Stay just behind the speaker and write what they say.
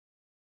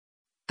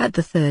At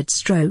the third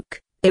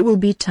stroke, it will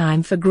be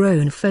time for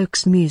grown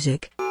folks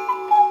music.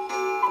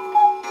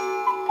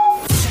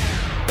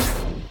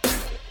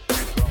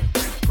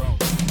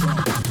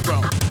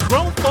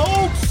 Grown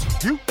folks,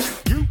 you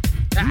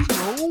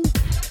know.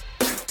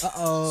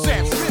 Uh-oh.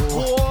 Sam Smith,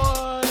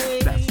 boy.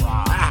 That's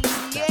right.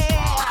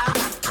 Yeah.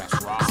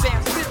 That's right.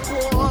 Sam Smith,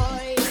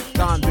 boy.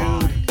 Don,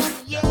 dude.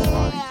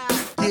 Yeah.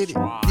 Get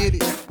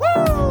it.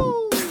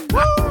 Woo.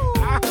 Woo.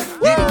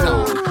 Get it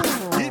done.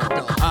 Get it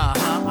done.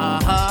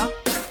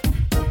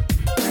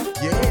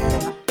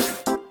 Yeah.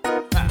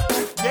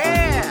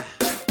 Yeah.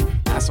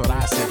 That's what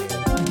I said.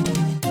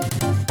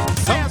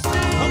 Sam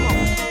Smith. Come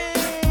on.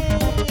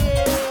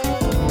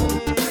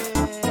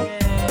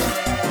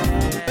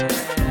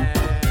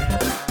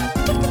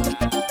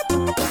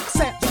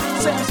 Sam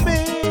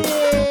Smith.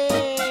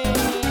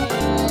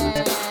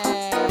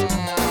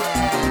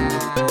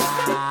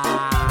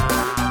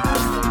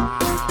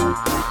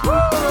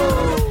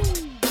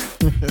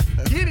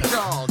 Get it,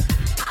 dog.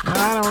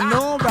 I don't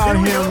know about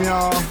Here we him, go.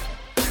 y'all.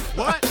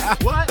 What?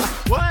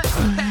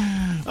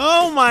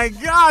 Oh my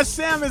gosh,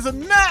 Sam is a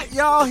nut,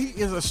 y'all. He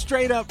is a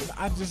straight up,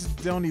 I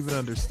just don't even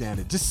understand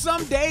it. Just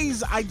some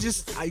days I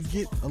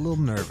get a little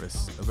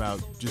nervous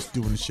about just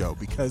doing the show,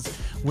 because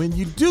when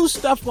you do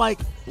stuff like,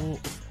 well,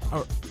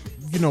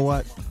 you know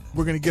what?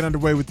 We're going to get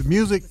underway with the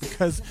music,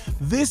 because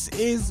this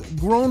is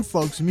grown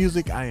folks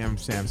music. I am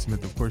Sam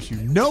Smith. Of course, you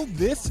know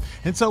this.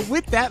 And so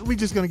with that, we're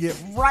just going to get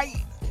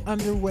right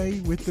underway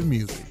with the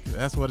music.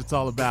 That's what it's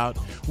all about.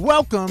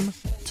 Welcome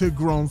to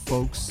Grown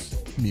Folks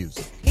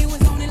Music. It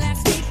was only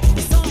last week,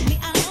 you saw me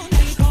out,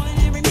 now you're calling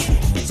every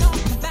minute, you're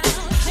talking about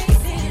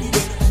chasing,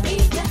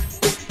 eat that,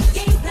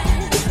 game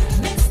plan,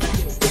 messed up,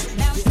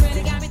 now it's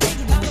really got me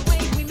thinking about the way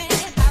we met,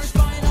 I was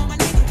falling on my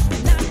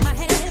knees, knocked my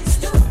head,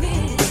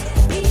 stupid,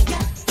 eat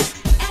that,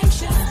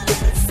 action,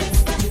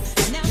 sister,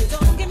 now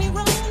don't get me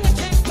wrong, I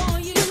check for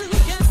you,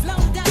 just slow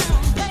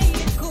down, play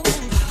it cool,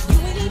 you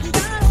ain't even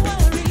gotta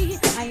worry,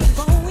 I ain't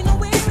going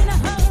nowhere in a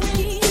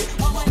hurry,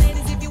 all my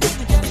ladies, if you with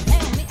me, just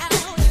help me out,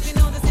 if you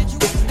know the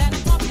situation that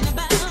I'm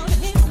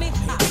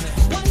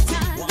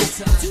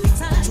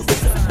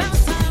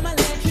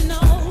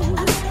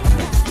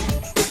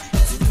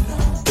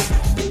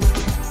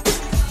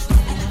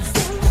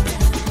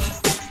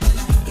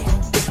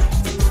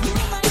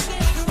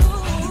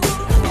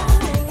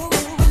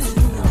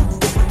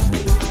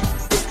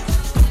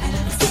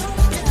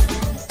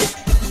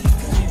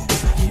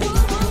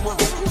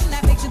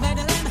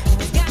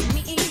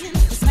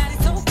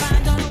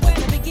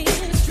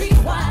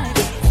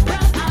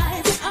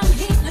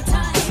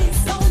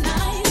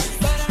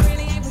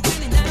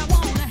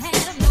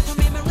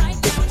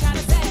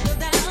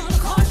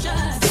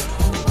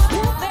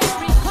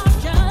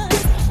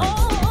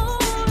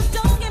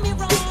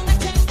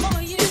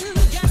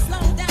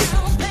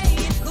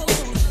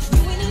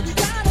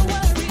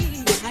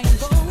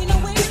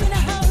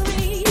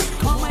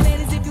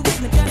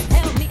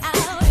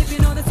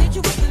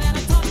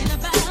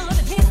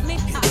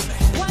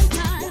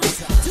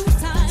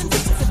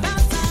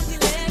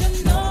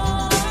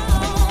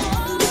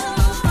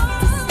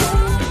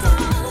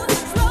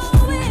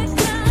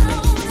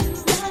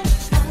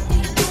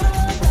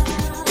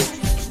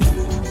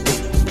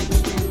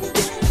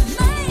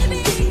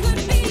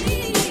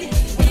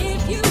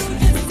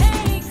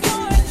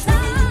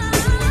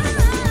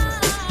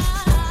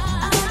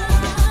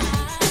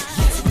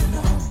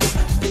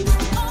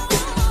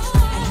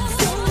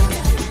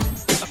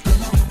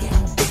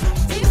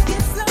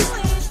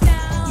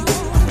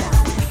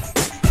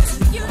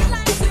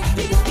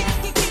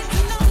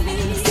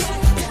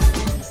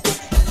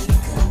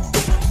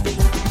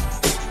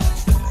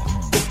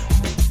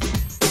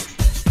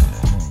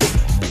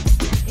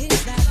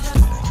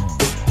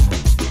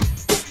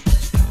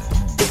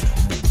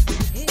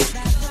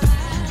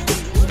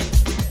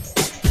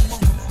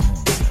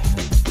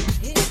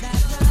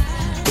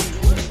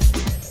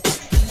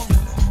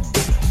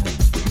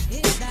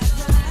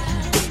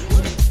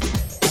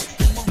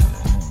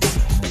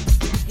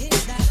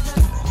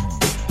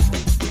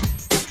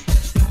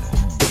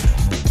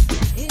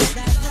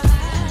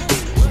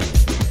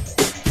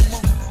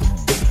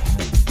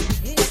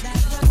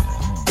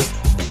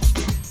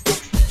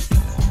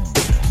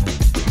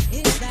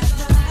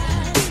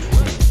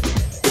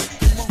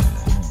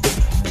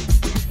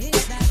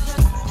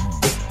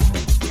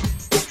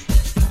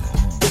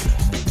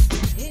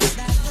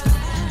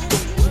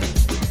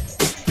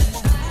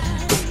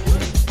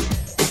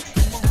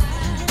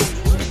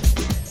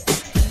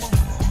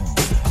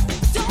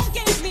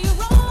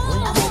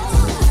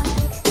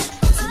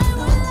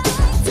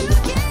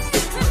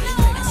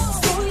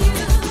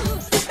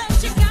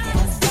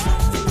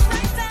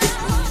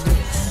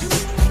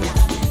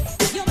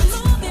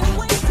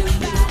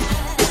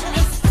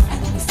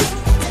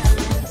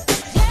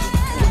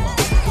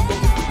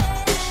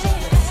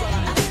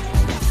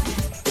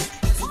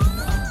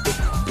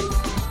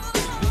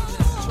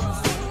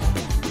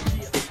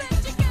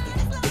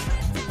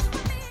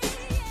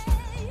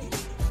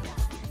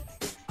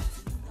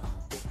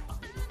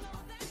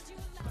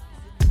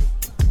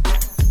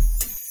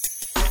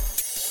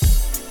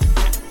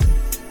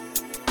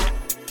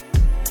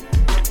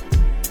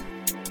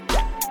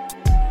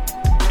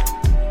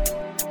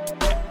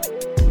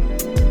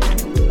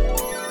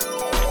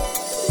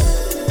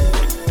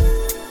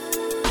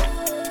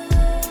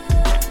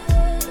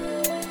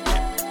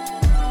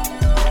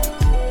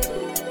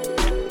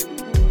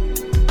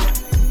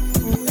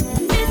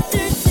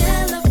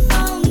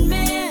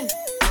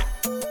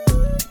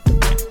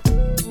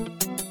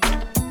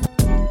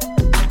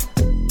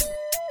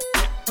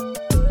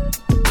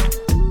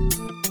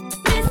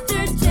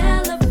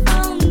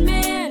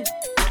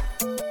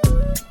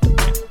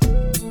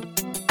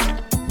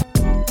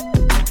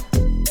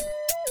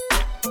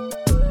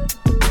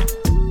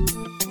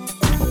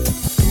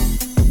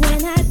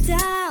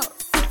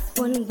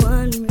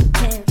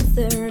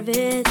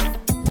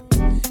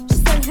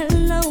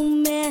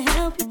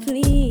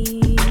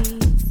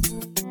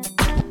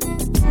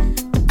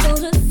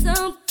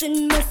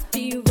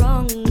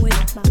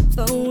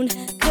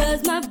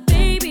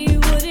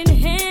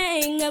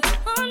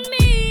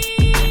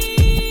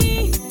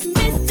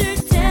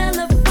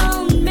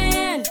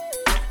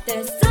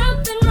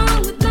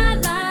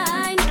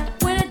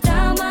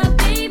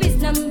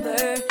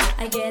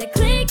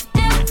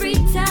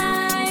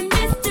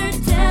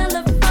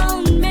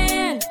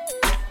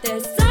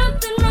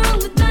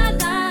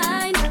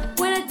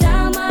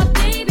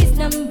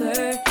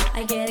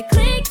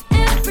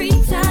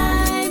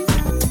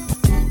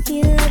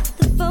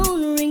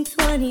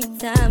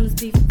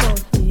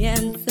before he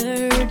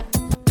answered.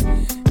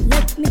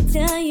 Let me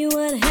tell you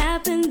what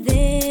happened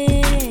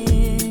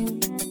then.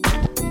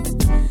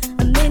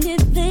 A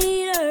minute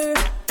later,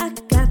 I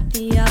got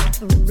the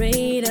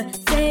operator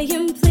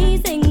saying,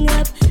 please hang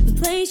up and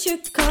place your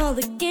call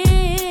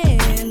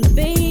again.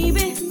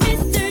 Baby,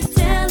 Mr.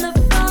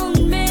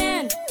 Telephone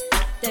Man,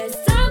 there's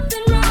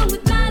something wrong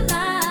with my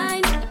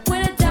line.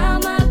 When I dial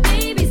my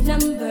baby's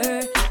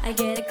number, I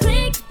get a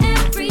click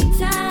every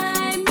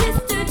time.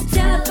 Mr.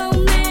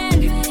 Telephone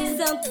Man,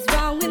 something's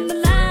wrong with my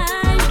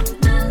line.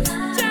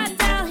 Try to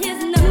dial his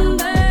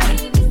number,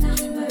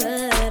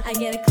 but I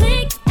get a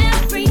click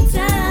every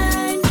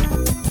time.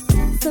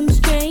 Some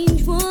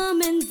strange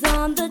woman's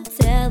on the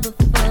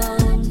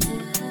telephone.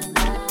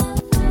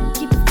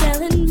 Keeps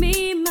telling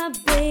me my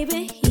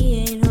baby, he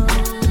ain't home.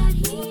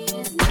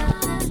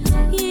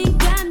 He ain't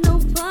got no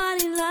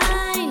party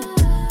line.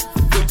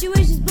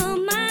 Situations blow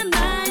my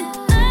mind.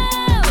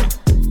 Oh,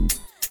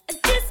 I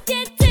just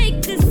can't take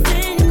this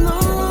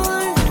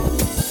anymore.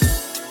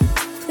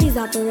 Please,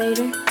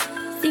 operator,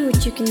 see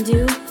what you can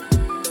do.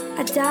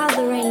 I dialed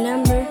the right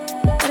number,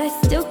 but I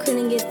still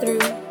couldn't get through.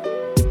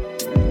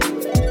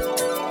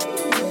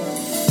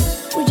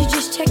 Would you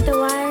just check the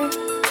wire?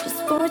 Just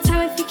one more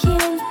time if you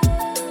can.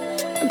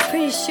 I'm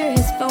pretty sure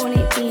his phone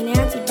ain't being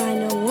answered by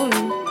no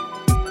woman.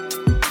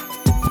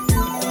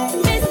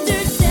 Mr.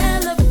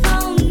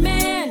 Telephone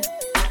Man,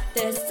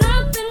 there's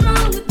something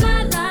wrong with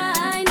my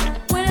line.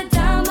 When I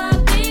dial my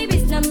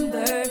baby's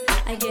number,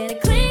 I get a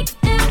click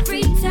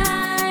every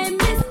time.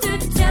 Mr.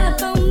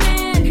 Telephone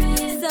Man,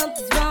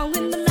 something's wrong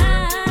with my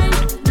line.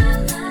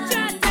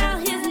 Try to dial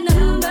his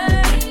number,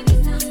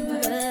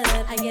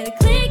 but I get a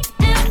click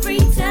every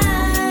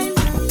time.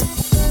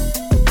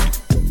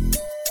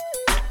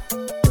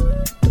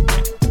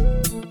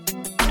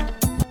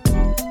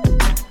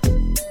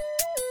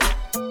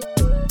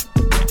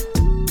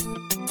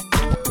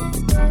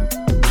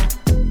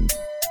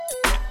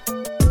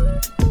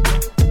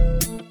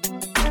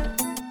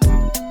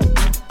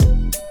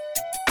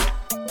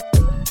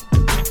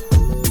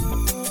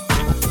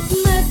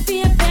 Must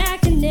be a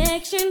bad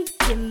connection.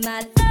 Give my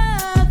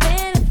love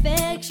and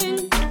affection.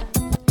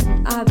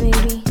 Ah,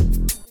 baby,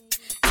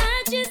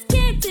 I just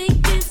can't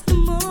take this no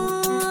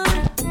more.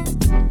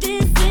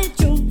 This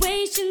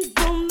situation's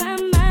on my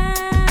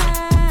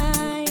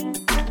mind.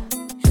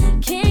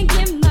 Can't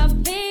get my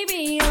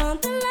baby on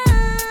the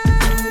line.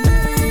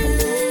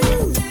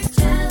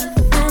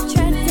 I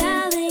tried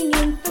dialing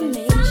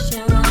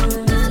information.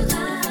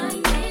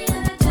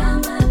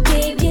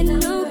 Getting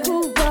no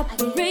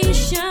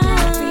cooperation.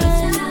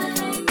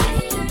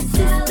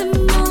 System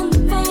on the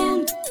phone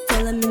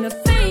telling me my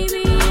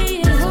baby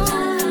is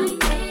home.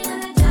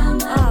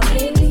 Oh,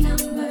 baby,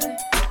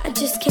 I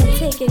just can't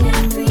take it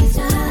anymore.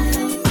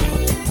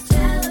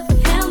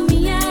 Help me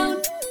out,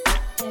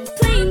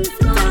 please,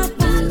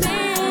 telephone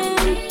man.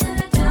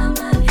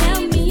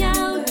 Help me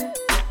out,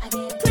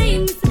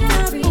 please,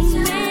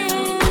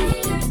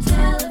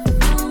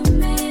 telephone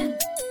man.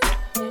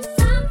 There's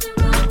something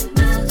wrong with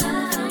my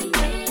line.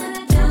 When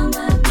I dial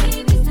my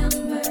baby's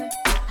number,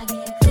 I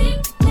get a click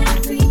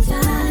every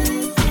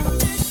time.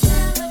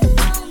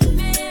 Telephone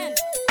man.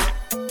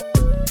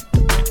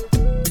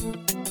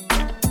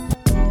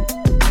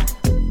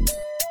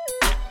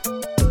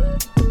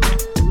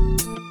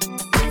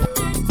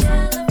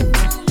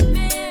 Telephone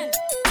man.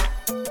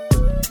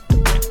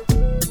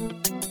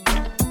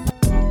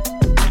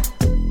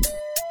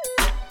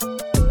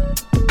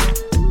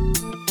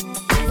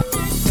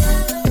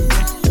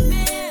 Telephone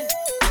man.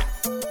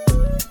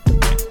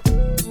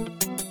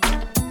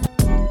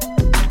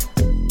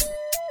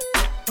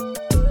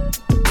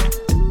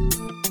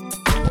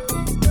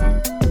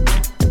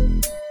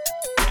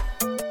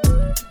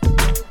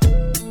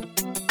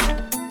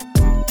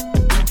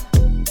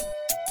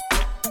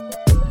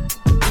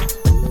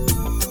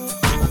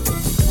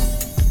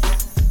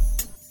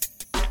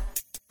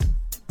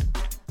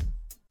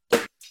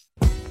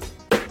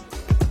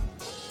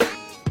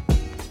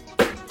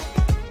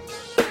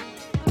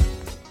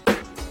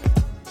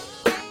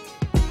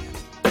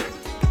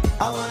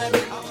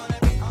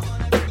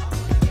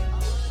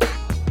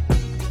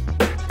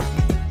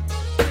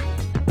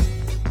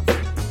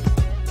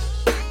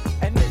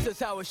 And this is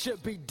how it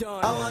should be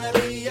done. I wanna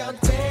be your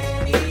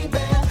teddy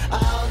bear.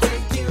 I'll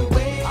take you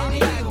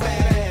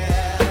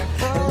anywhere.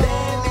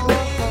 Let me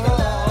make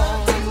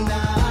love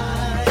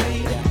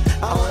tonight.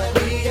 I wanna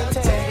be your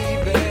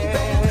teddy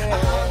bear.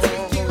 I'll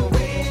take you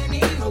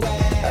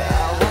anywhere.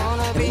 I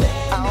wanna be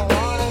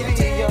your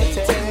teddy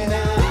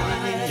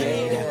tonight.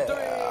 Give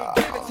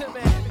it to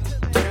me.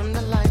 Dim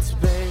the lights,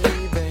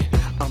 baby.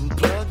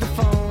 Unplug the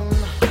phone.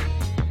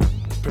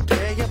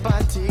 Prepare your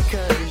body,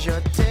 'cause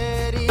your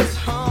teddy's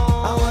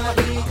home. I wanna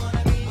be.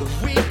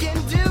 We can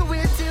do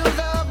it till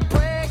the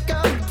break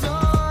of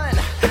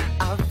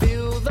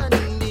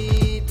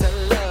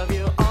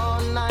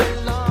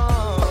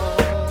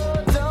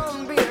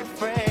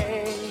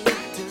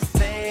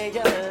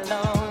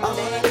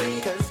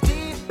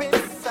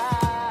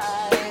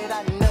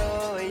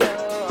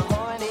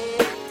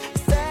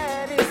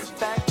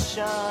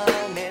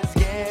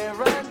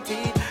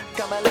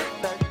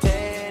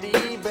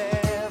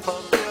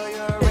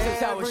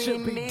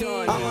should be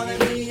done. I wanna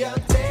be your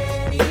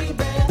teddy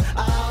bear.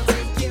 I'll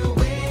take you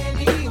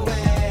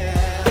anywhere.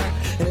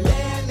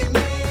 Let me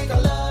make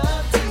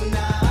love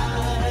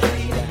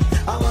tonight.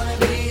 I wanna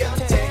be your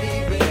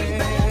teddy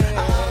bear.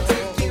 I'll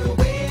take you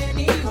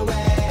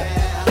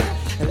anywhere.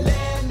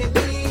 Let me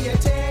be your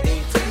teddy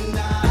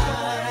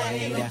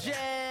tonight.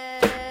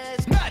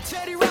 Jazz. Not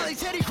Teddy Riley,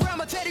 Teddy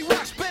Grandma, Teddy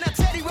Ruxpin,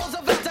 Teddy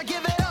Roosevelt. I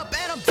give it up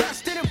and I'm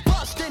dusting and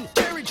busting.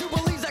 Jerry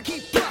Jubilees, I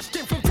keep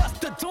thrusting from dusk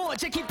to dawn.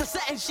 She keep the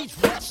set and she's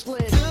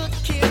rustling. Look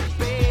here,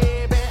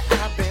 baby,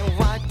 I've been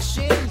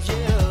watching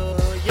you.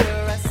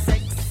 You're a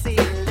sexy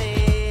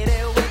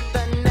lady with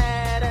an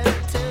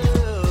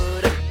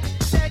attitude.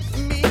 Check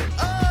me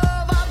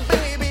over,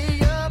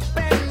 baby, up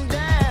and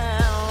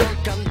down.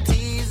 Come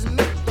tease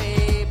me,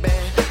 baby,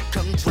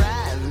 come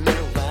drive me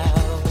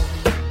wild.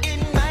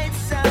 It might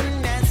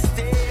sound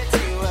nasty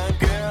to a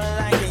girl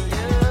like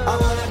you. I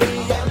wanna be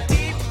up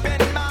deep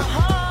in my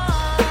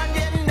heart,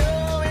 you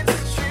know it's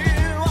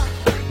true.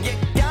 You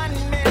got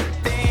me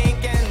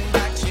thinking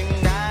about you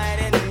night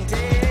and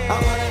day. I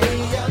wanna be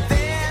up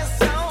there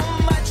so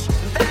much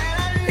that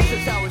I need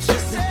how it to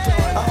should be say.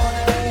 done. I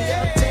wanna be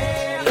your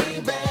teddy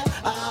bear.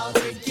 I'll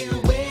take you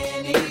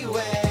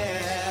anywhere.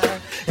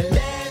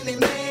 Let me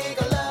make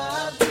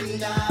love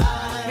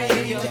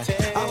tonight.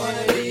 I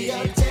wanna be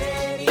your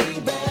teddy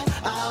bear.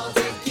 I'll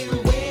take you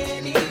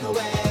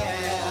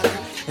anywhere.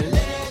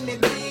 Let me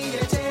be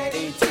your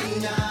teddy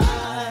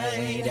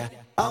tonight.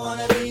 I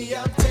wanna be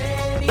your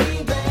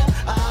teddy bear.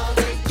 I'll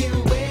take you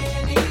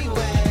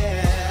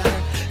anywhere.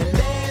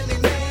 Let me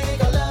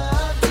make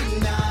love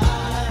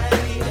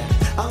tonight.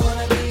 I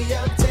wanna be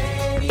your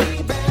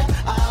teddy bear.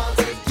 I'll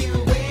take you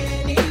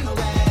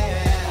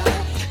anywhere.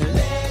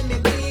 Let me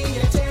be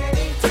your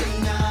teddy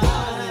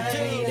tonight.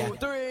 2,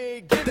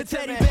 3, the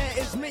teddy bear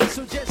is me,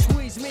 so just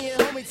squeeze me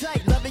and hold me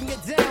tight. Loving you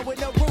down with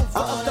no room for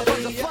us to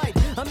buzz a fight.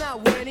 I'm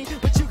not winning,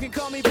 but you can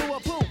call me Boo or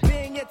Pooh.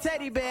 Being your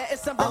teddy bear is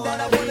something that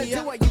I wanna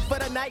do. Are you for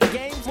the night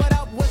games? What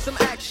up with some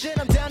action?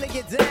 I'm down to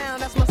get down.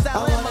 That's my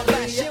style and my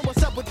passion.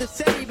 What's up with the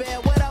teddy bear?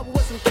 What up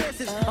with some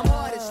kisses? I'm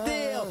hard as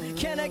steel.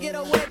 Can I get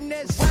a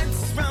witness?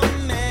 What's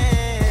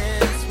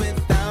romance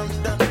without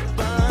the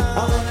fun?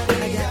 I wanna be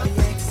the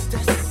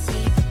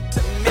ecstasy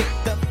to make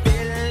the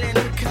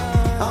feeling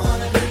come. I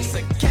wanna be so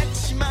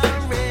catch my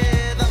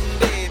rhythm,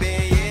 baby,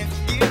 if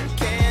you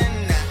can.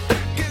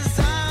 'Cause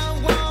I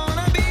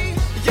wanna be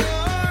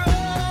your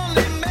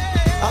only man.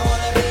 I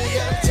wanna be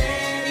your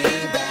teddy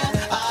bear.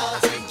 I'll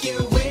take you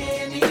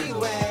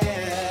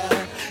anywhere.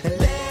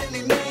 Let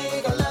me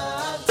make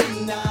love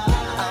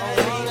tonight.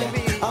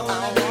 I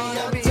wanna be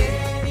your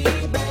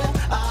teddy bear.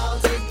 I'll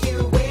take you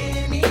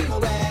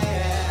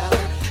anywhere.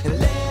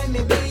 Let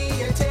me be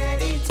your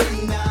teddy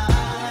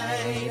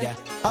tonight.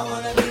 I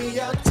wanna be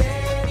your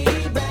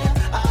teddy bear.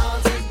 I'll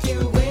take you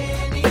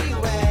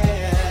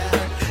anywhere.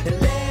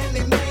 Let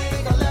me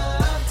make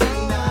love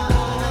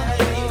tonight.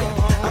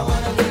 I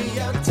wanna be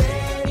your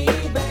teddy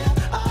bear.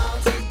 I'll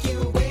take you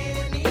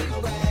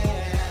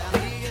anywhere.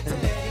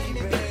 Let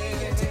me be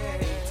your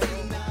teddy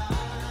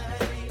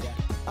tonight.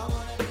 I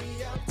wanna be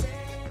your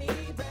teddy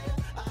bear.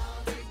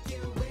 I'll take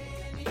you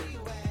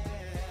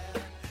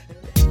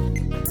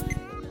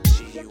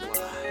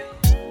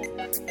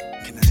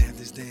Can I have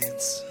this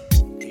dance?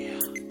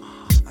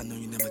 I know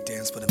you never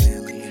danced with a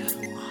man like me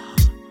before.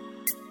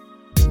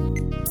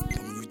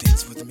 But when you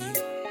dance with me,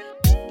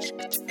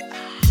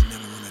 you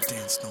never wanna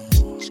dance no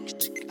more.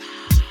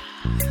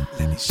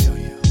 Let me show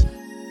you.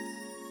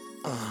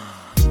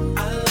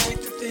 I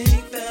like to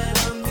think that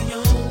I'm the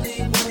only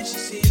one she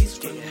sees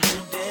when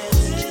you're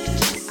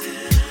dancing.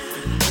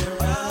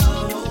 We're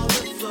out on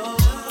the floor.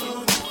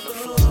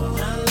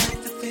 I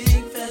like to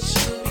think that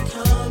she'll be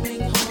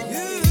coming home.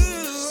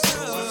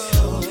 So I'm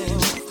holding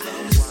you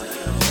closer.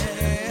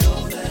 Know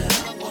that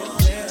I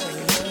want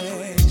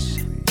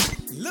you.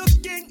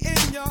 Looking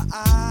in your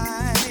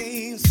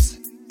eyes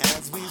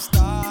as we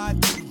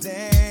start to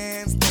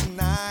dance the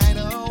night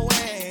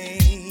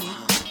away.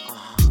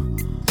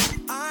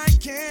 I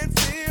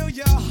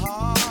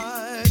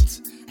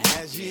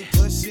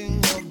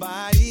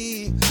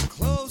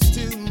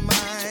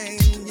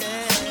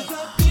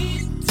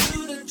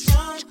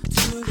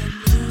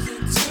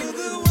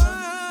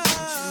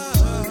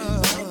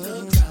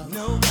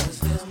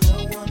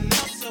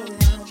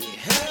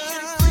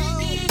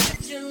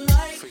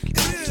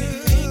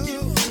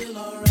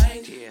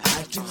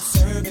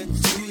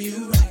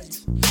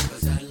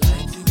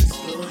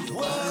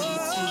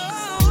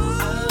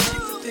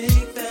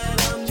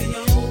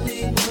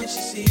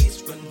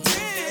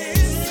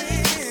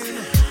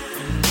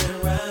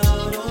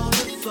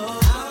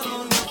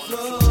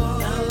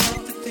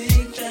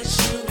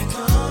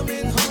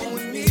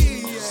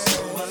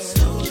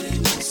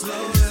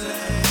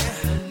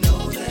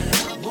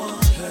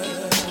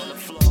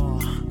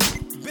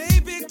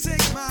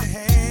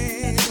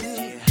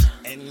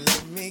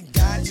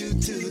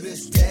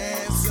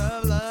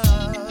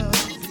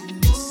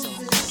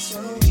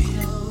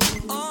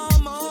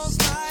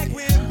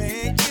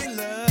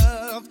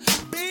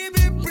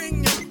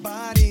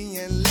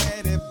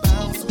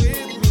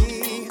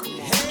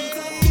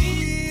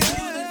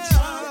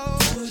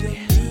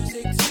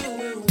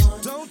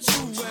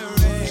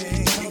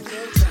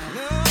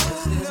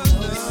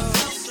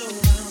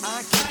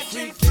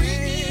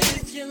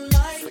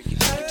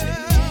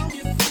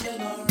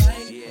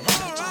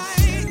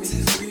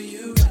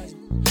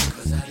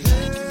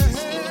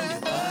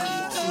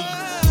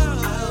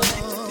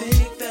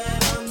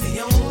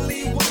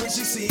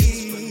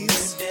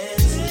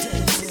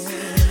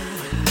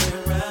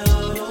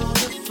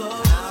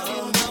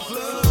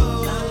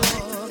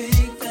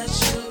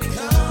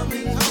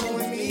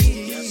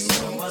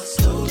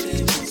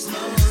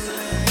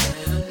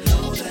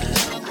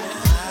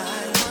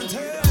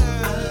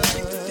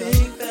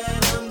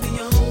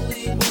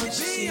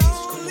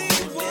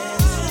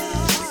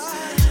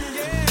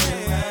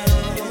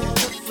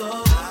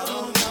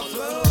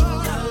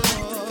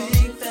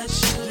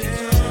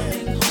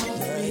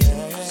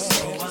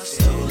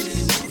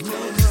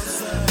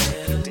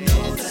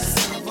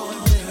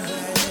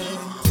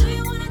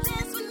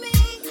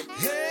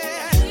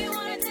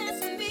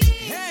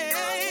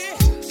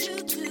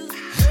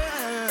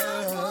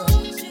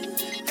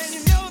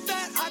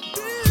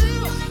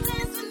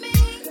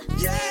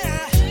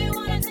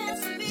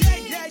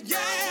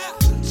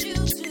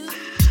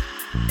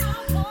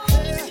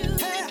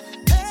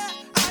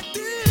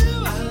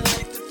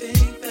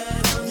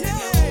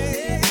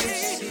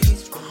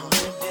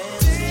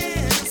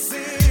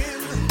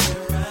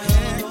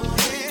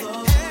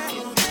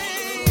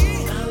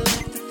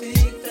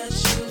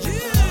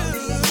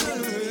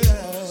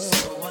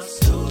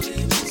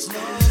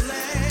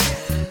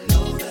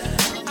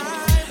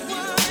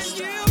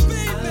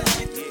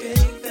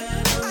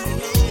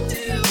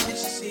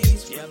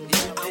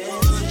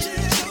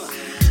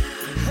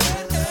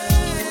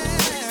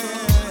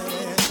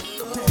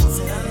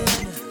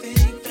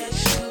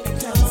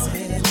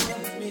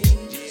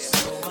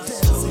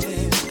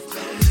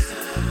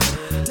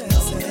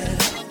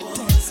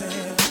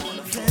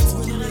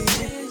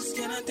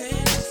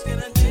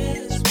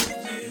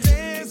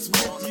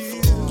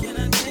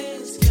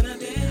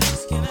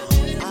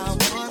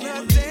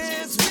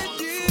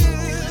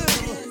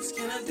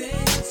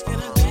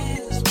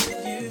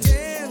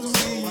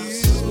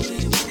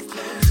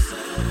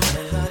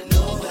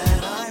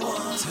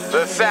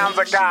The sounds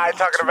of guy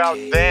talking about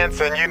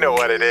dancing, you know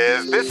what it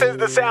is. This is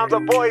the sounds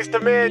of Boys to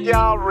Men,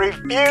 y'all.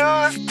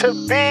 Refuse to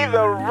be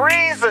the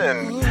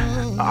reason.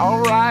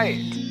 All right.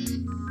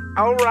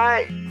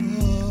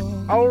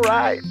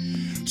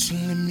 So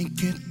let me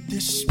get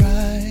this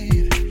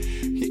right.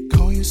 You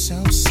call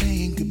yourself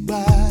saying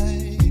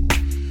goodbye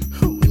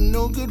with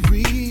no good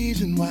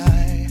reason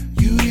why.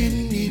 You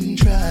didn't even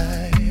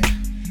try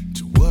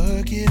to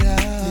work it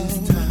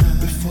out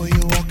before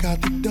you walk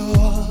out the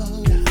door.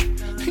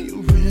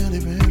 You really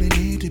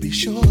need to be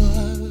sure.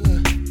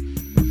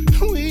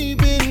 We've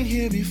been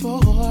here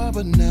before,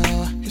 but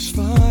now it's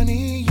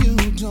funny you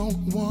don't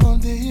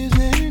want this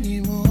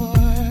anymore.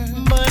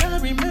 But I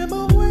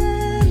remember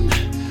when,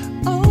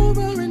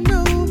 over and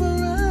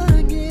over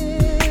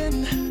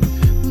again,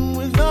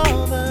 with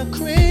all the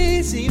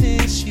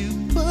craziness you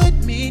put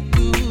me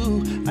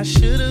through, I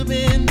should have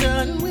been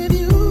done with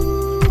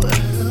you.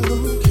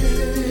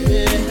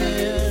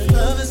 Yeah,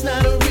 love is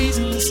not a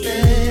reason to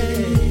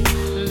stay.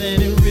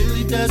 Then it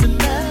really doesn't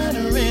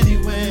matter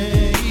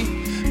anyway.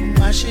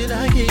 Why should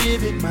I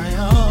give it my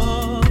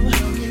all?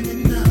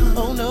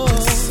 Oh no.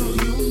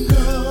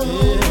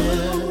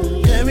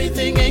 Yeah.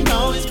 Everything ain't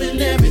always been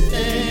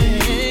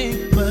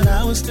everything, but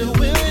I was still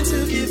willing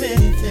to give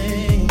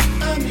anything.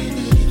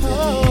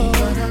 Oh,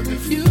 but I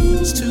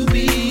refuse to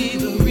be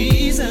the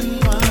reason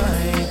why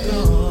you're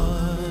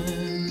gone.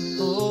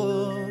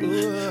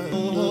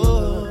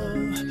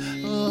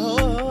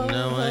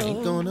 Now I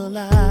ain't gonna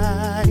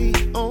lie.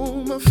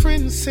 Oh, my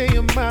friends say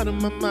I'm out of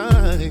my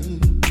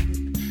mind,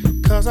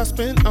 'cause I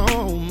spent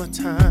all my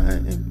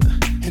time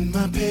and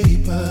my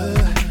paper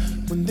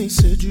when they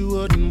said you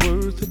wasn't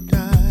worth a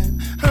dime.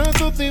 I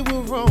thought they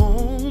were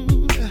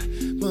wrong,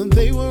 but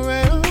they were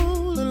right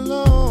all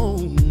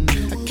along.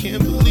 I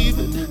can't believe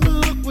it.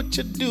 Look what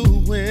you're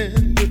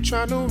doing. You're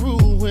trying to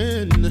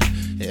ruin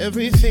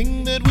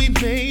everything that we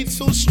made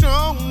so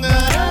strong.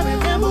 I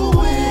remember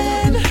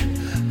when,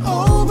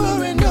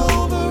 over and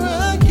over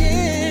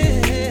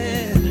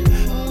again,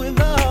 with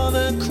all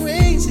the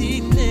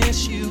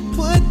craziness you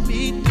put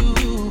me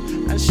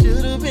through, I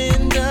should have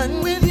been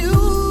done with you.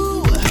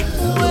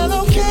 Well,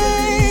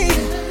 okay,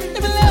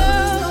 if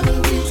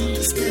love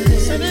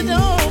said it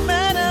don't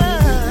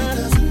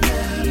matter,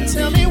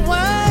 tell me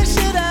why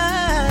should I?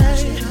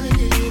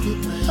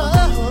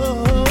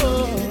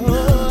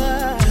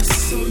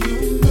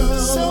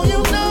 So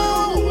you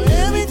know,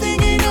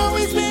 everything ain't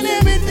always been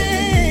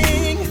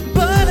everything,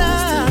 but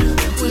I'm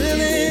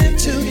willing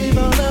to give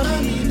all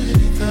up.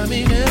 I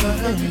mean, never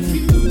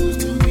refuse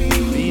to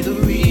be the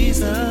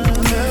reason.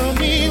 Tell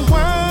me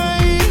why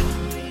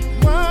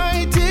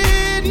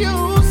did you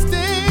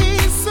stay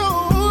so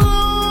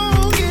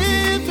long?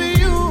 If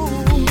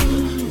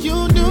you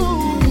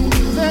knew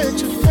that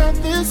you felt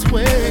this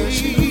way,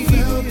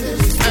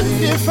 and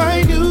if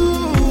I knew,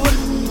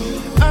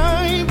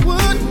 I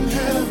wouldn't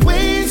have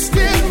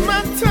wasted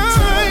my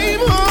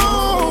time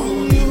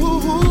on you.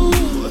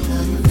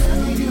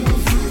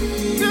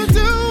 To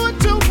do what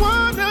you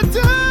wanna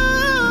do,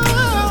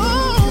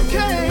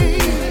 okay?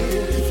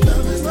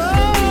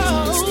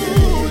 Oh,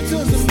 it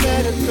doesn't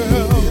matter,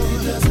 girl.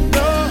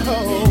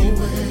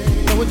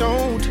 No, it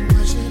don't.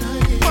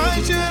 Why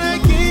should I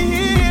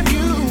give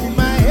you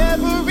my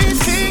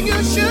everything? You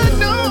should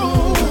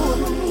know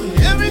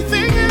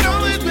everything had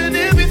always been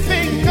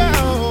everything, girl.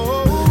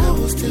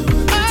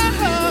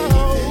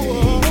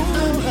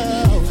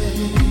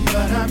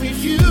 But I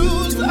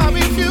refuse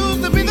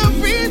to be the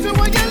reason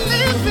why you're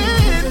living.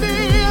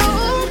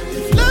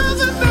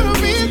 Love's not a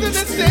reason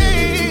to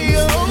stay.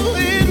 Oh,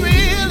 it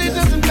really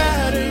doesn't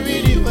matter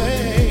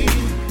anyway.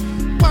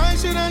 Why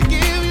should I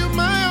give you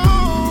my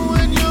all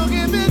when you're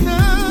giving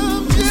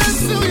up? Just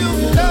so you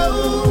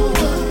know,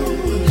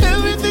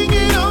 everything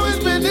ain't always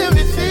been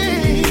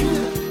everything,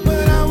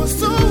 but I was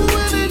so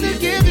willing to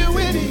give you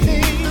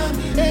anything,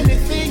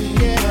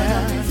 yeah.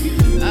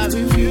 I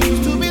refuse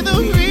to be the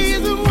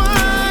reason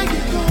why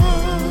you're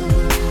gone.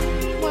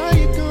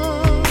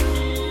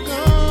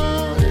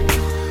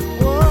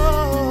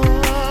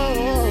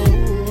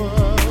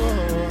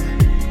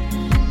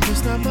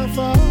 It's not my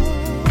fault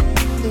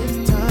this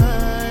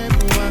time.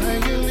 Why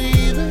are you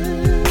leaving?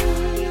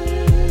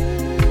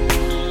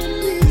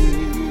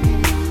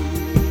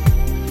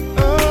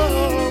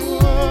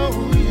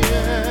 Oh,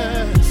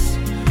 yes.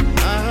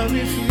 I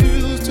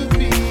refuse to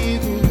be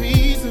the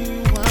reason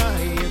why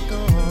you're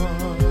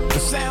gone. The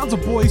sounds of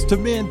Boys to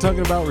Men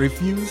talking about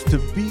refuse to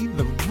be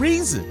the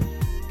reason.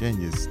 Can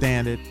you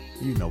stand it?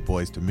 You know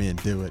Boys to Men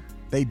do it.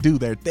 They do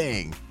their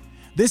thing.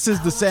 This is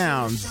the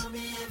sounds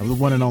of the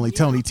one and only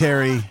Tony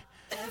Terry,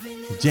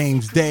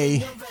 James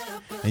Day,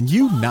 and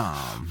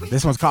Nam.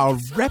 This one's called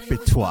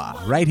Repertoire,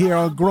 right here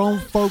on Grown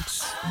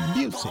Folks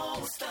Music.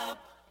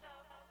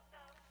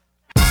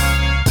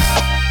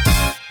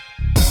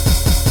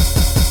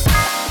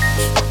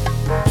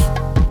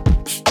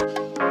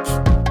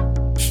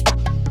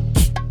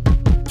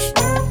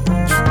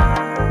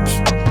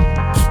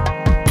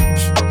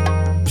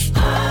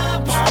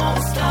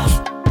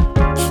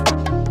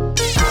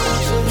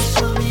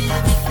 Show me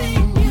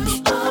everything you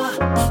are.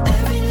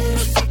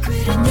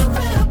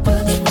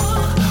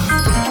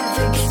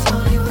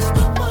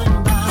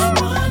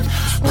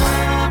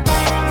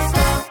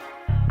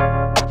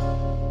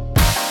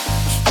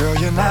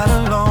 not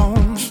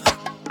alone.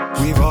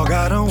 We've all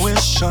got a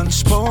wish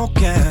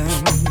unspoken.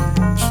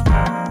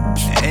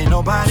 Ain't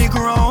nobody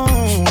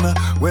grown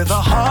with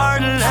a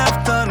heart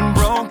left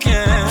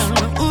unbroken.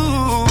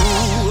 Ooh,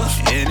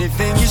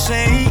 anything you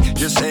say,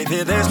 just say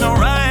that there's no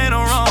right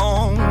or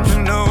wrong.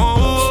 No,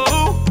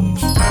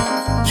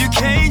 you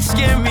can't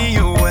scare me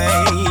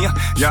away.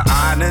 Your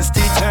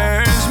honesty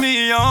turns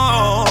me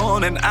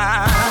on, and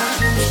I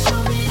Show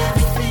me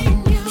everything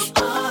you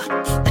are,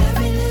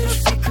 every little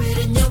secret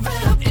in your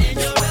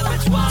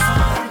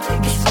repertoire.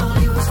 Take it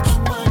slowly, whisper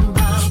one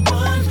by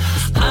one.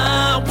 I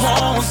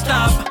won't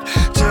stop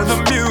till the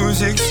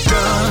music's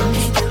done.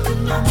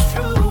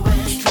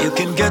 You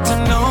can get to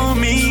know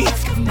me,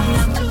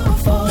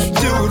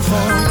 do it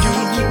for you.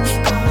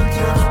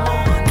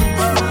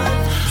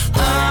 I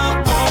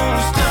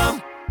won't stop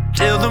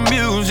till the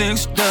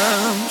music's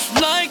done.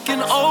 Like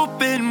an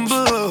open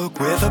book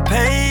with a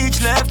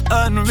page left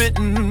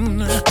unwritten.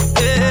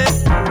 Yeah.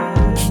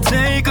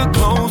 Take a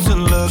closer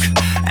look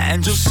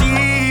and you'll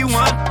see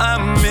what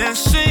I'm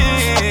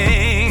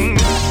missing.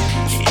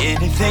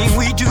 Anything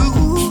we do,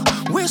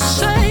 we're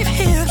safe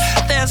here.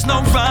 There's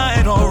no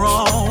right or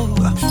wrong.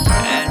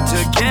 And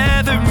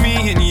together, me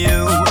and you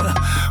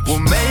will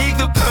make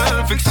the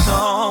perfect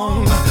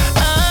song. I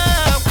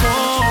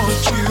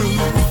want you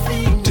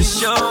to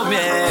show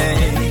me.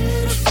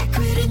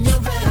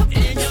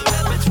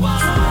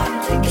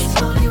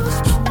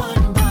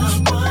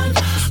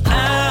 I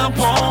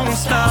won't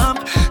stop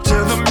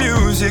till the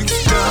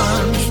music's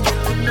done.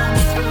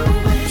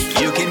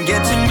 You can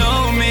get to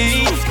know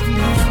me.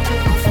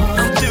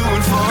 I'll do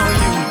it for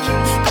you.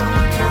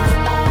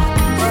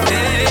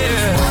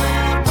 Yeah.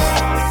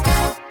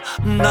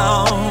 No.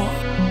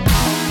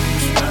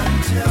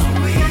 Until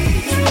we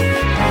hear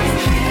a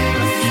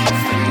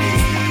symphony.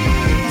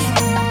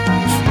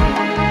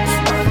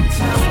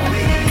 Until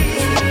we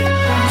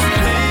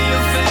play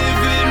your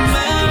favorite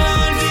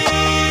melody.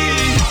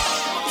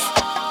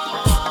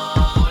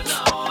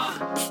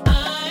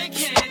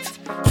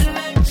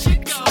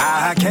 I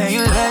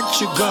can't let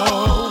you go.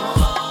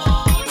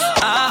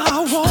 I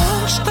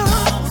won't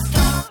stop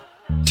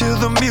till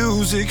the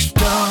music's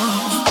done.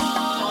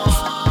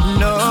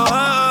 No,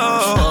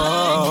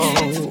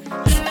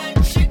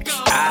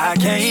 I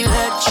can't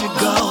let you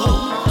go.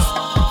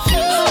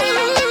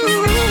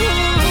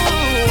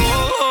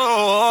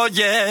 Oh,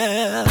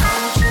 yeah.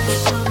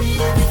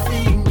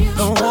 I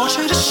want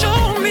you to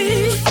show me.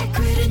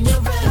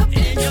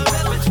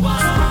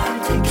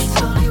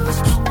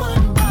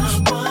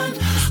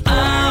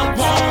 I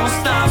won't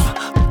stop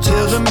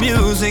till the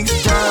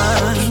music's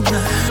done.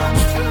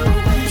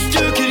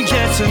 You can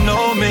get to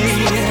know me.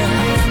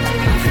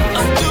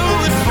 I'll do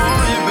it for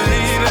you,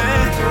 baby.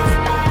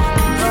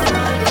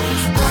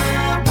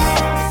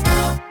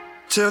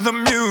 Till the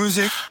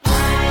music.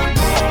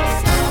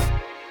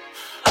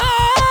 I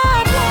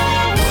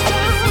won't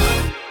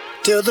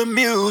stop till the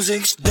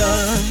music's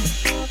done.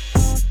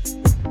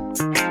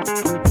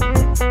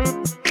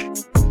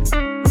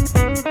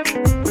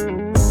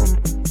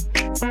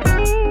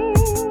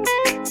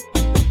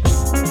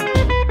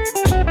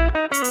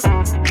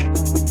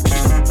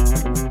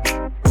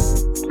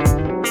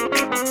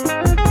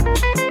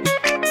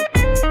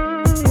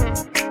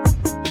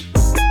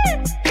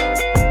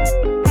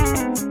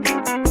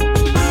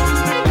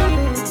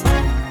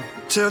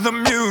 Till the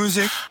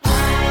music.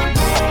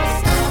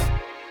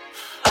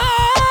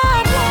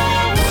 I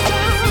won't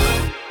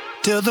stop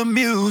till the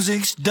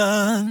music's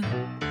done.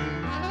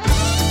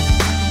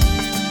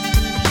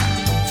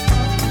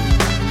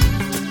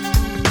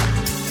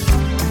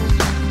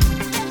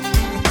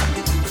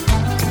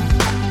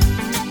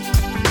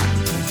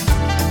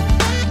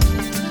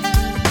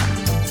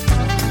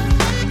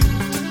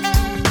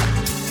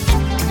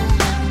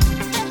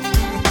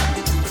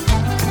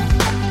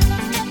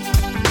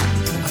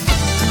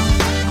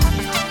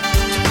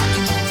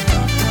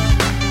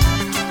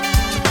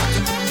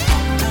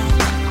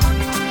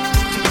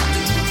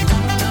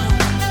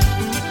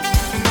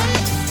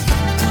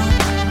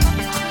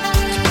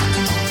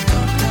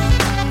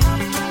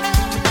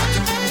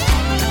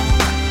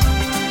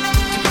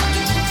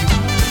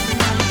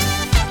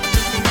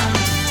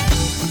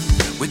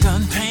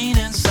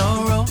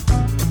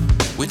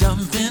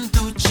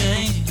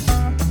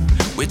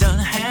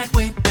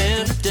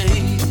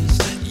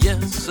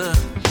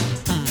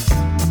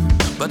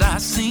 But I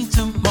see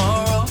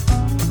tomorrow,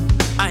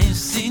 I ain't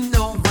see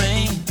no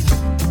rain,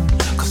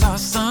 'cause our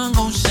sun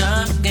gon'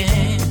 shine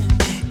again.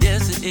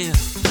 Yes it is.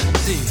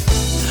 See,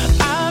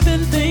 I've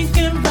been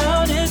thinking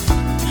about it,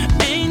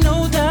 ain't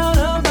no doubt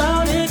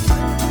about it.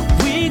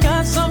 We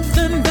got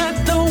something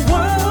that the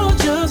world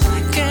just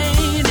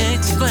can't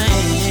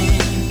explain.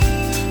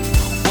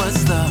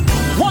 What's the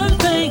one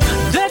thing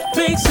that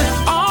makes it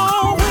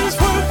always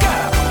work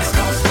out? It's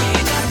 'cause we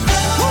got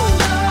love,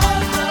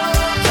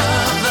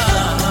 love,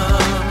 love.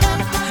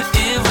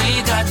 If we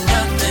got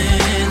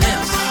nothing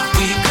else,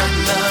 we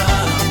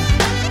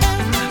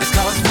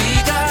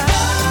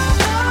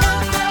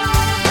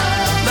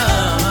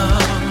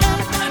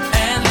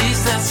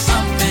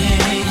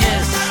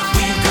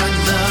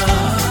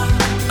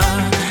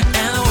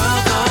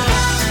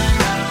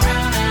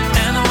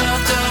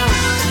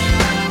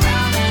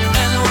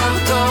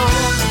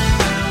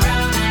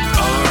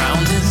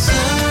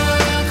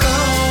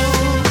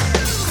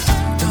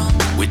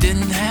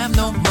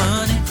no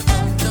money.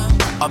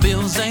 Our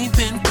bills ain't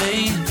been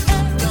paid.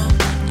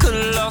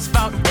 Could've lost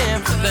about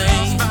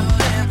everything.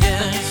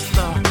 Yes,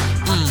 Lord.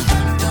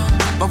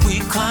 But we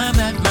climbed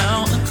that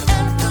mountain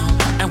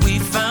and we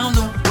found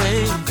a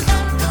way.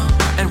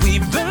 And we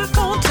back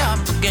on top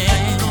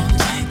again.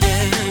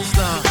 Yes,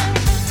 Lord.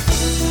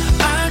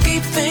 I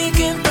keep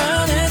thinking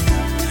about it.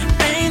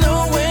 Ain't no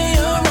way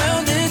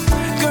around it.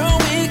 Girl,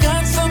 we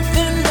got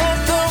something that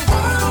the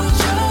world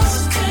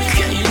just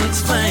can't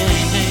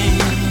explain.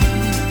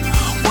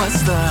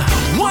 What's the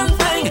one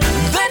thing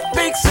that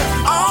makes it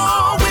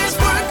always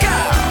work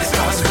out? It's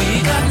 'cause we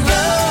got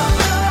love.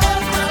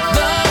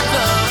 Love,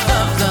 love,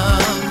 love,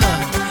 love,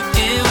 love.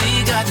 Yeah, we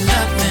got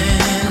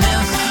nothing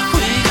else.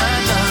 We got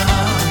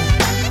love.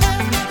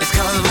 It's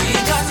 'cause we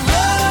got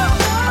love.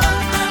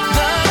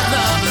 Love,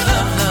 love,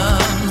 love,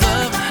 love,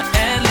 love.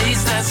 At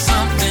least that's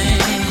something.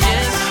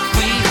 Yes,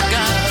 we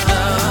got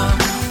love.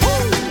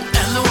 Woo!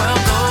 And the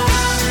world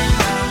goes.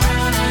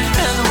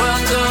 And the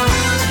world goes.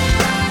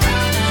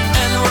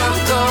 And the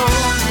world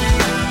goes.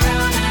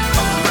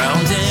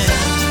 Around and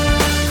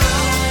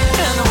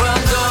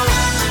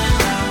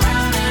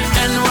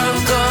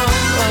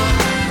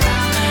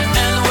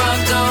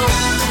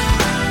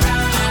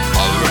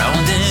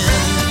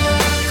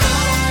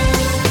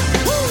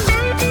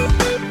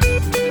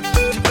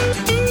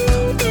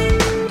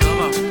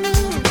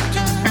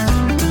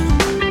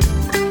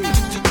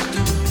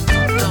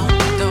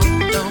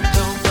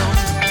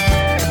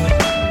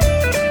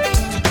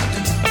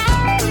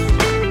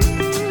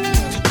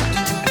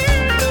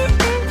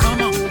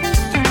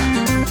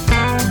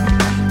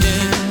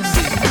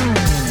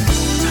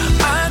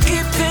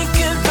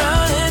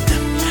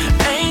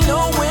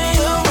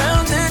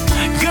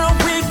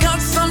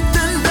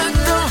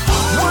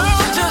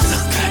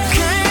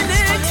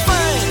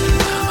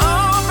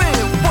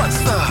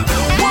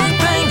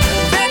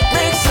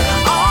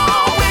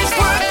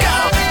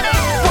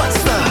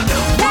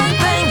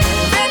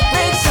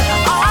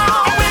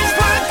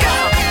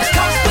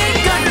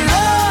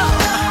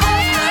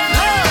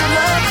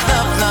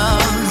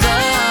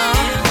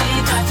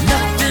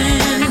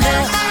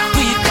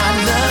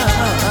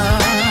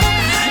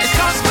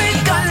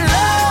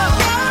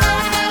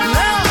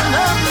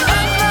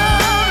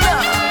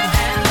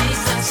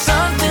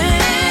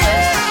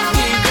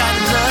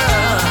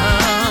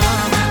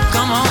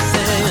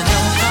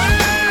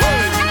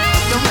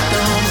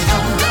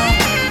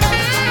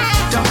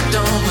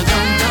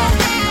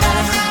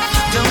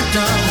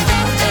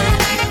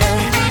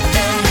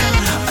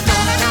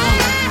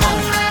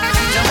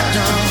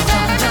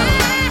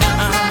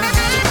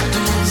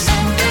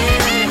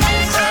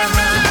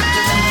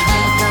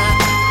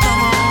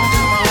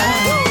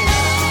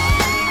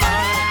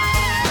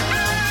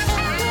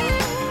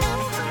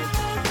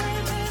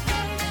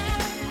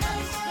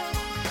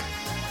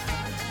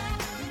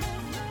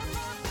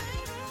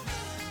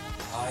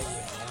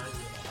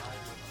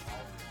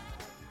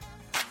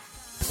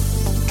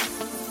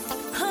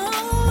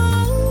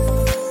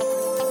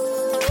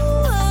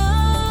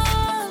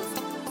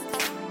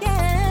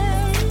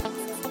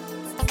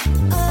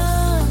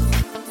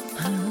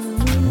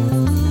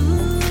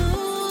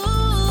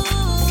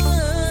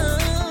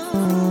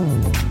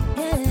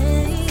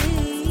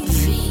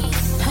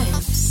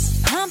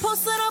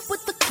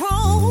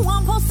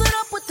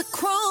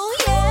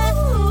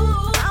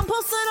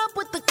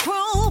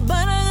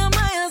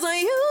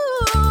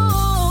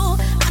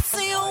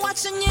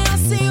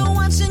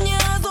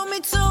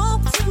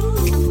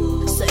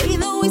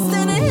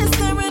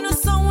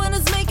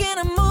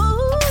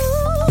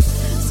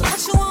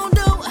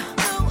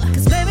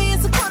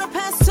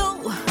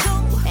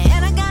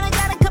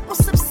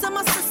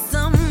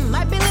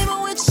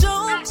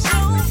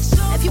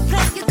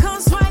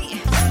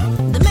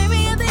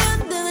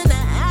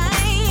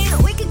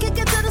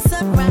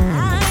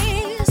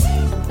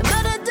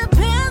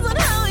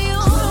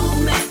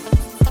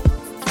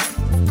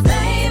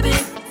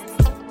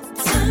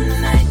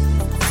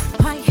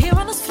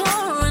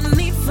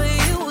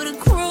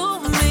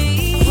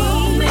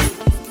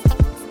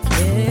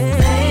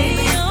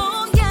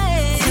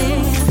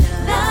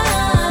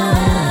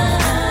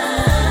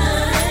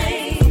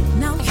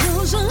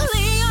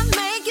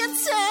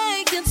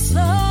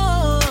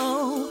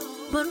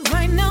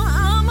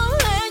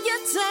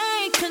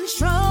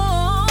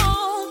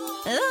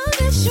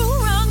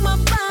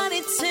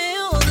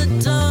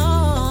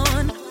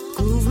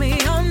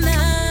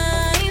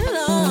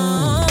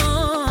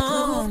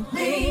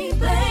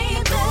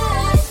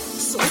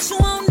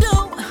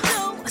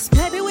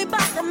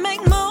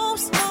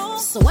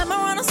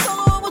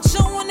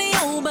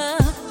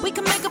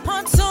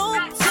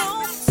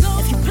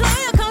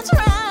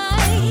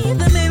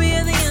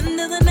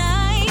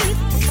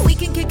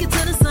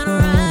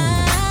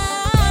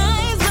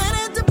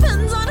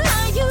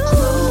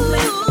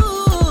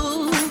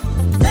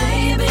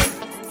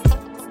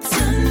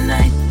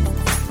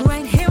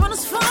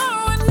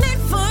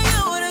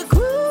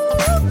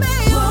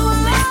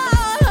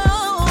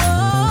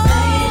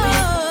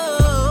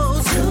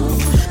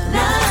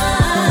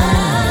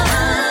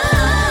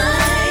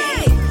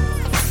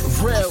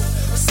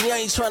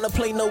ain't tryna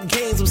play no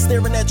games. I'm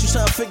staring at you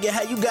tryna figure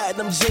how you got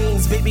them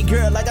jeans. Baby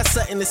girl, I got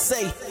something to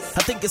say.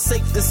 I think it's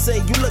safe to say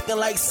you looking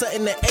like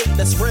something to eat,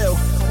 that's real.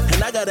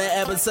 And I got an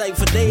appetite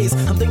for days.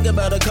 I'm thinking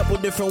about a couple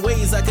different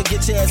ways I could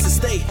get your ass to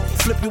stay.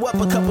 Flip you up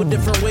a couple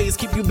different ways.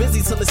 Keep you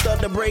busy till it start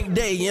to break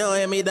day. You know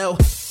what I mean, though?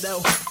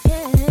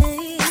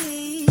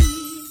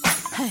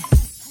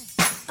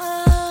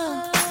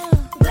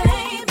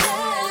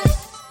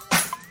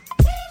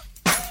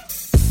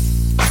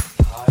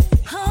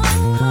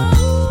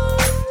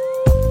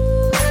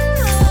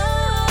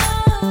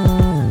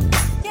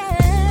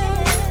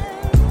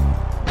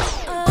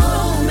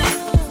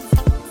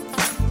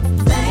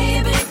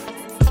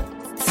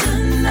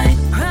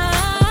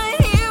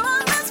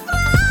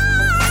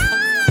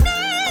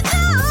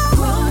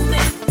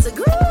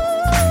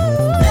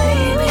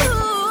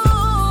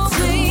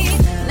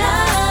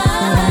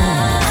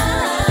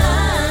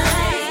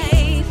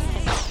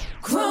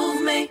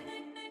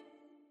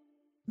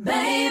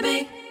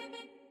 Baby,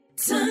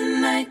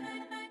 tonight.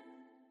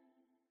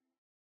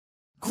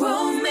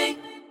 Groove me,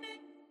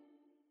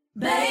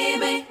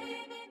 baby,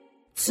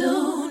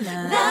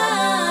 tonight. Hey,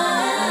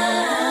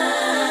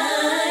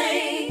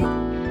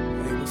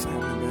 what's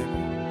happening, baby?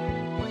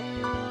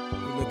 You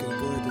looking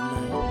good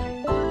tonight.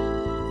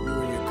 You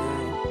and your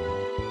girl.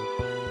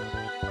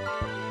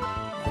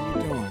 How you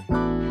doing?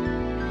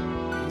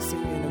 I'll see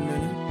you in a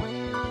minute.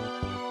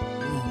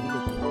 You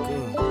looking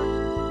good.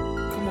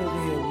 Come over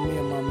here with me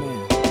and my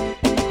man.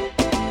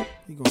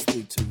 He gonna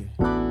speak to you.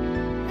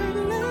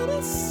 Hey,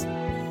 ladies,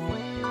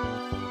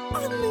 I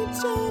need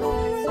y'all to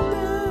run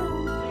down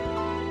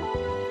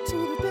to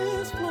the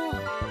dance floor.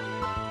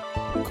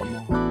 Come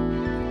on.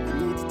 I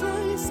need to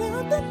tell you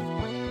something.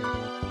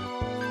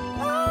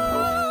 Oh,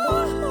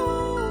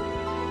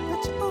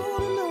 that you ought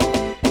to know.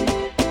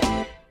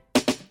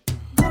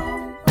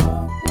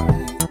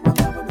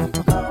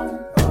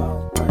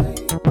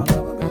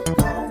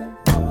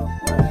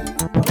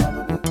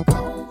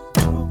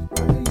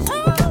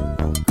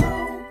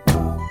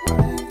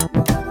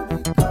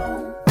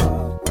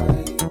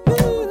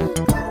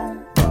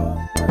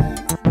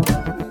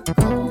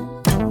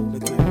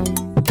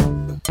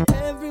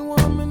 Every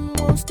woman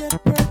wants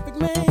that perfect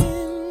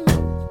man.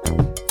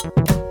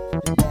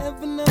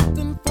 Never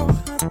nothing for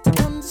her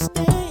to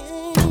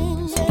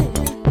understand.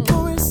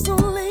 For it's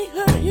only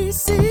her he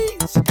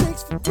sees. She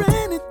takes for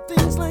granted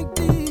things like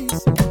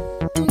these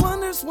and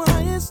wonders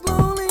why it's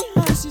lonely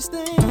how she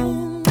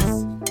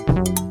stands.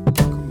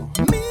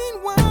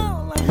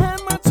 Meanwhile, I had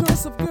my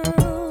choice of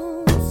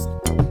girls,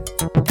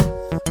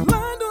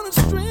 lined on a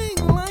string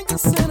like a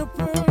set of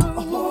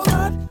pearls.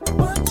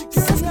 But you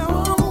girls now I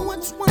know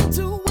which one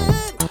to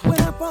win. When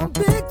I fall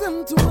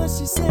victim to what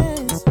she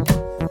says,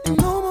 and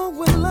no more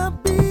will I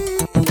be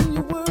in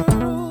your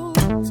world.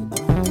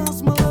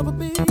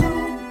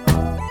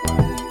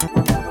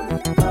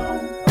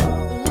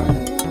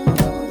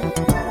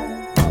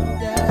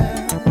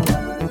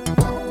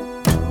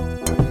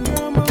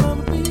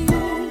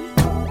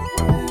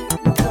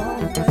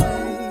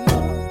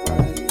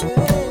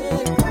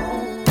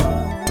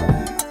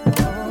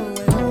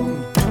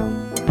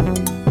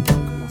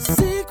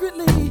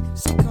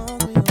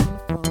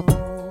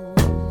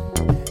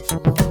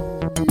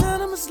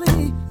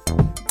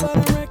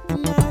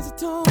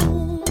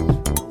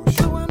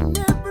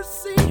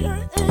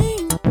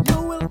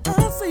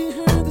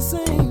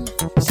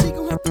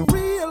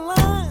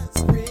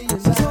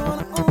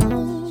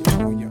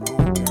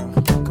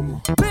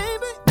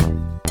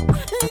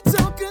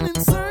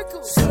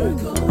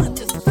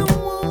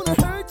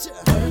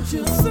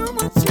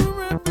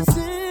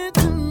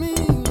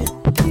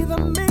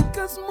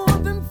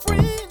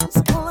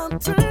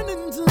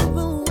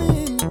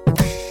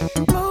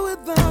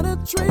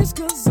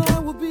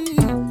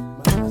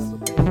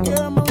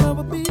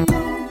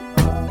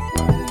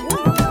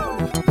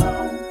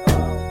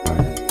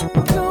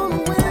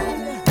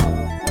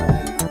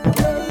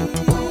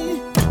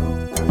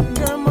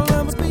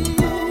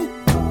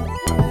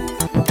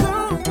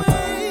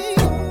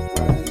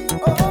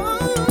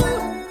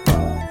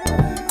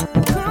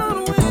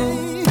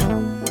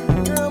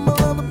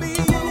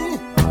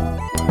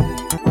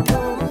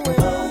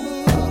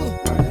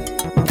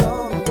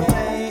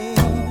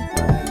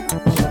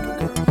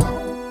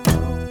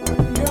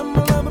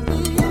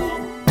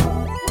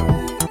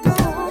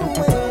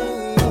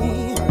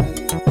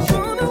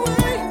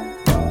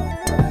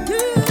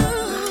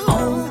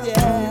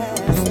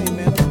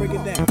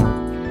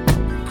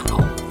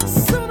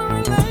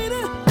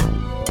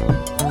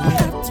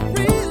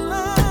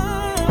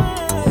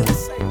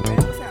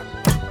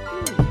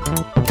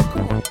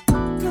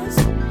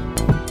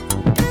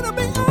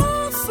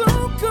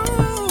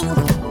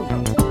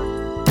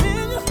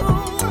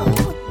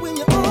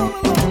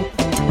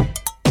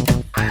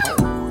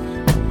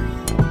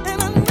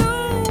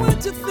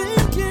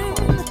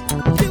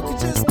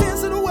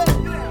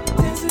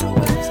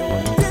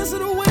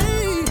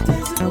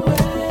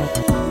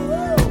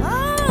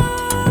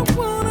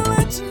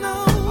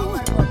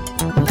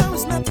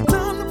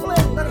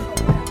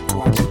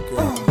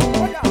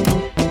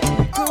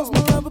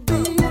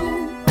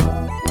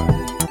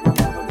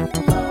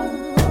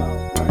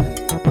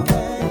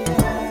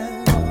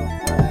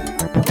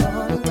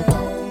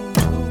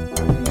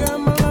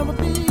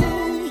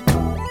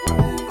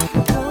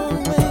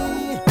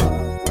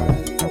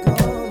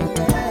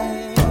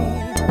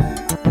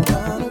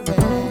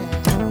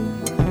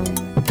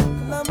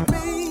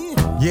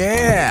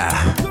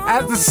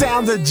 That's the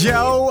sound of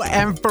Joe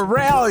and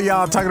Pharrell,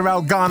 y'all, talking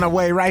about Gone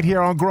Away right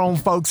here on Grown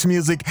Folks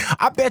Music.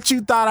 I bet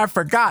you thought I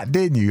forgot,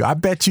 didn't you? I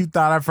bet you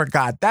thought I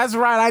forgot. That's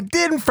right, I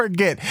didn't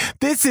forget.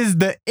 This is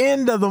the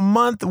end of the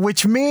month,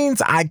 which means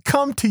I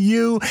come to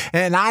you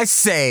and I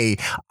say,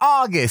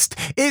 August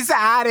is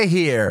out of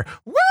here.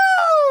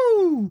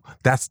 Woo!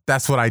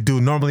 That's what I do.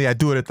 Normally I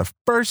do it at the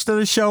first of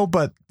the show,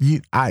 but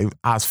I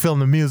was feeling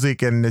the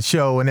music and the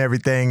show and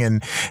everything,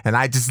 and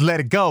I just let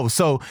it go.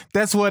 So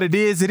that's what it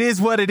is. It is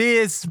what it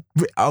is.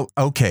 Oh,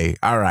 okay,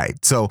 all right.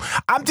 So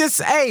I'm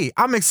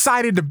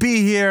excited to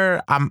be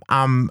here.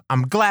 I'm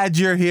glad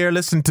you're here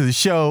listening to the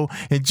show,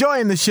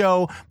 enjoying the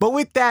show. But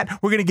with that,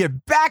 we're gonna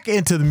get back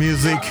into the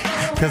music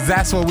because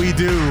that's what we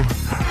do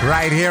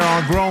right here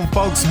on Grown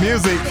Folks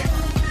Music.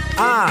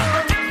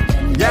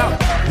 Yo.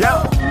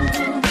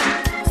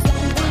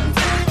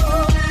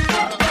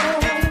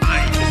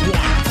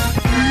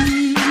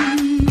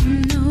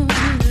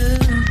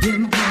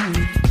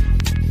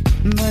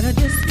 But I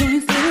just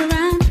can't sit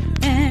around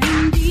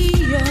and be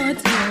your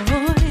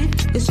toy.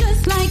 It's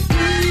just like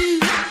you,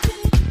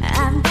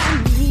 I've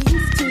got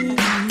needs too.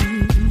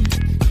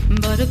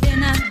 But if they're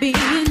not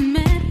being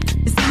met,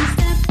 it's one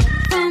step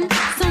from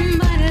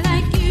somebody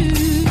like you.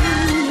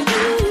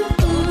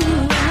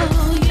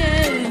 Oh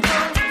yeah.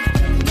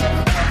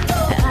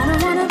 I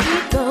don't wanna be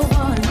the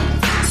one.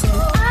 So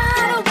I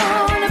don't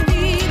wanna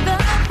be the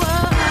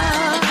one.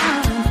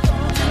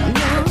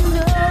 No.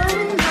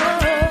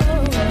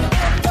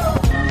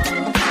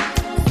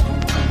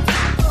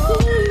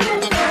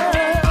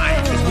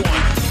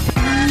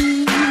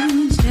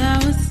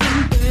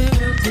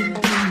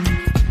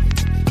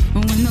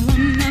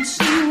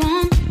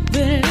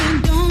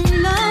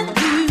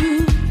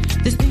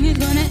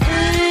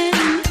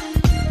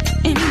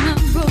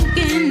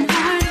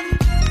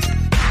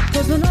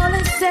 When all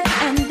is said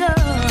and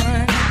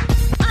done,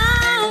 I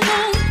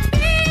won't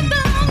be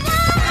the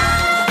one.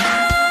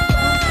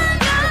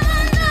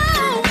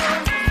 No.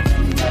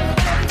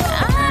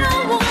 I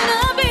don't wanna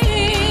be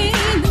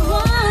the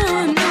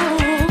one. No.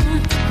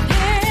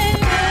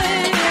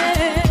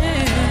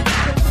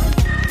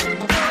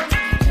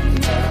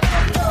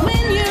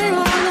 When you're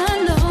all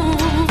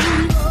alone,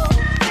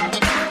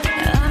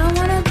 I don't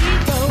wanna be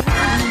the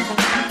one.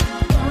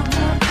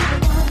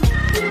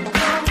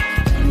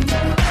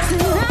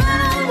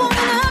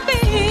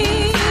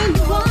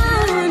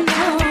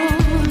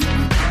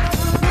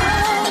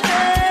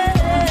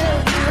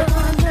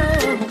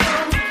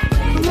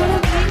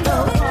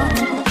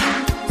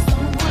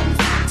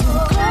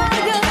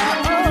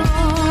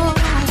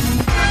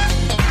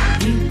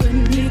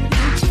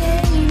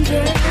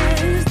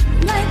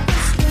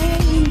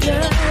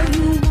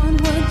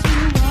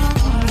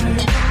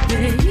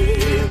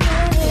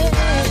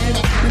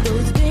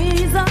 Those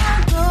days are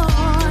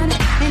gone,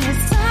 and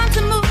it's time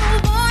to move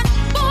on.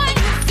 Boy,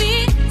 you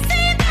see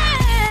that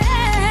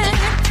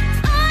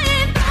I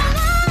ain't the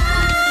one.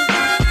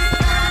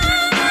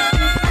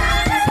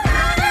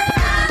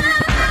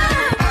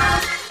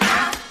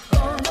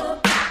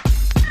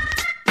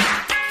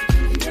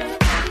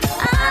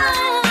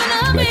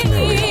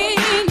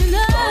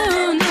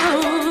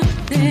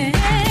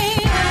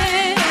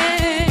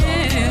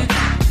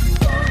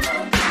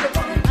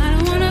 I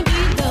don't wanna be,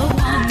 no.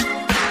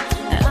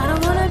 I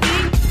don't wanna be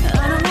the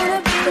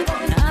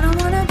one. I don't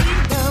wanna be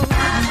the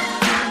one.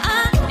 I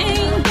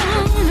ain't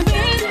gonna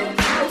be,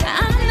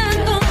 I'm not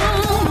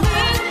gonna be,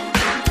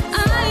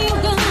 I ain't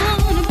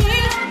gonna be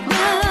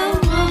the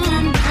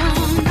one.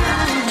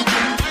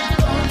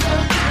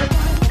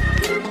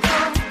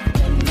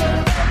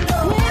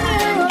 When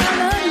you're all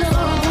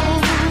alone,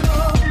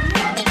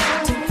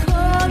 to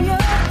call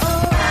your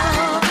own.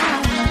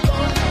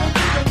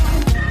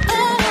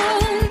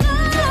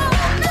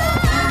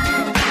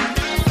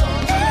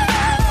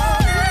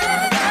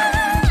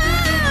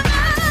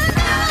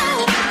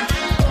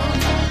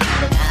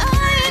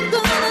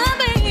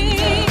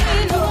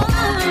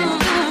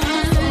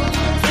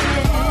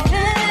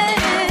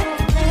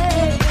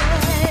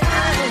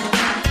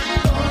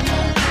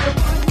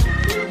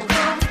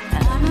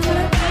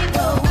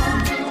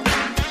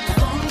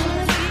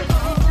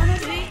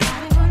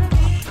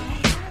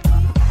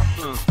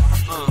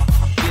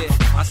 Yeah,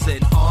 I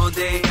said all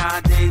day I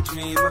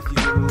daydream of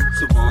you.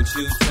 So won't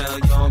you tell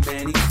your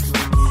man he's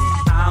through?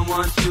 I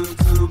want you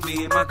to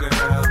be my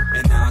girl,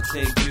 and I'll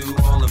take you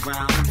all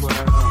around the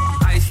world.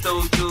 Ice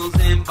those jewels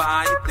and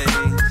buy you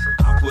things.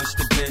 I'll push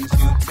the pins,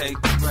 you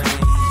take the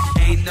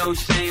reins. Ain't no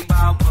shame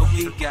about what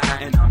we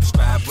got, and I'm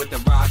strapped with the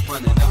rock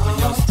running up in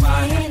your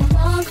spot.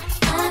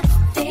 I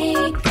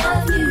think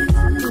of you.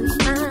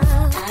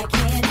 I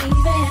can't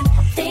even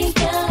think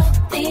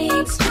of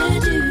things to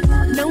do.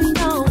 No.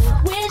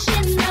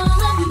 Wishing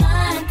all of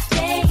my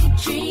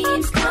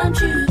daydreams come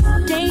true.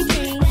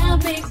 Daydream now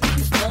makes me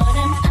what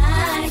am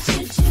I to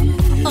do?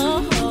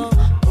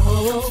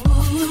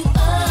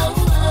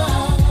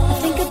 I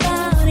think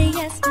about it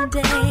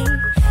yesterday.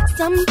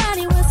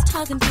 Somebody was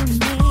talking to me,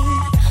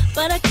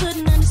 but I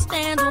couldn't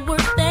understand a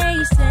word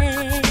they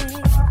said.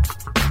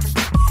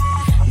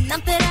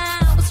 Not that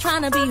I was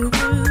trying to be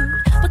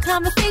rude, but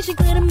conversation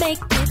couldn't make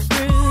it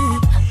through.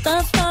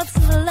 The thoughts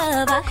of the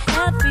love I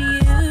have for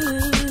you.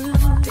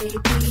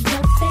 Baby,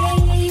 your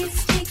face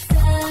takes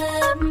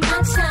up my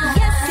time.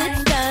 Yes, it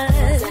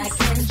does. 'Cause I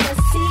can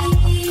just see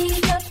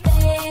your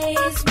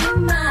face with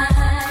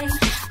mine.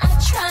 I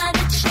try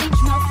to change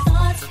my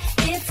thoughts.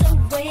 It's a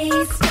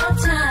waste of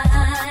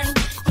time.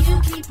 You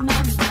keep my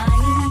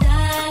mind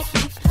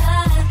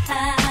occupied.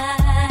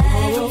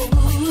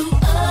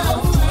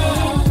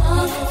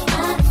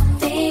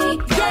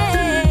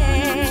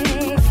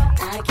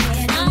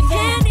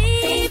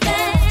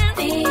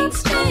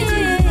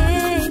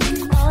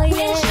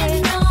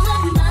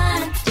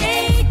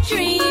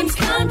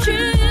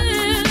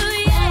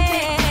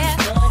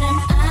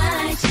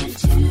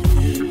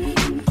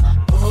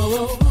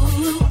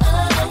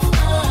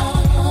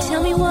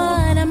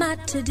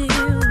 To do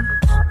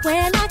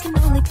when I can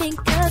only think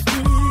of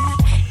you,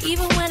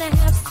 even when I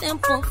have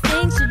simple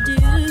things to do,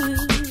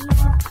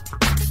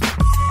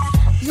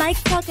 like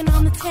talking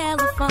on the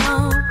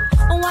telephone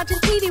or watching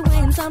TV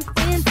when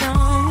something's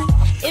wrong.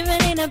 If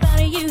it ain't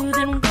about you,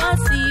 then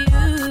what's the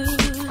use?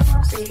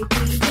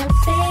 Baby, your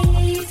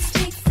face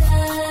takes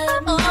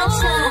up my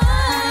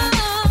time,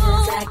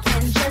 'cause I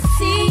can just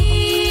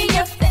see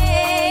your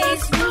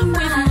face with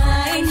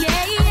mine.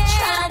 Yeah, I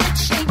try to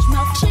change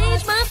my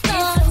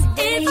thoughts.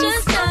 It's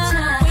just a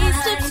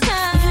waste of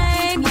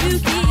time. You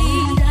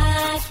keep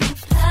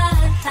occupied.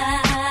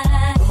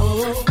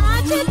 I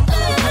just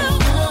feel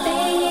your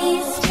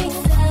face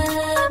takes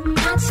up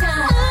my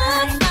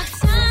time.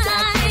 'Cause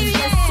I can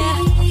just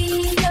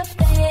see your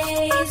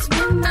face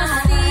with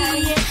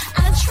mine.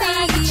 I try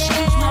to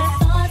change my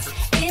thoughts.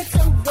 It's a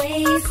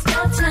waste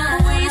of time.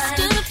 Waste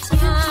of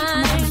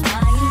time. You keep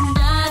my mind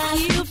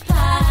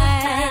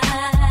occupied.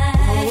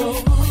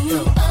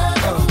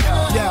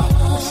 Yeah,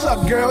 what's up,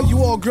 girl? You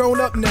all grown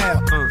up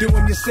now.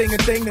 Doing your singing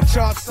thing, the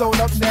charts sold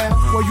up now.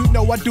 Well, you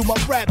know I do my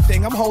rap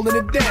thing, I'm holding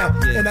it down.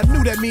 And I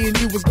knew that me and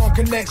you was gonna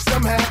connect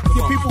somehow.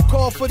 Your people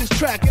called for this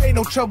track, it ain't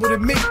no trouble to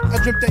me. I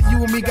dreamt that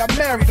you and me got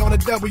married on a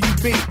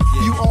WB.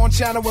 You on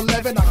channel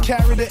 11, I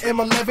carry the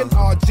M11.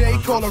 RJ,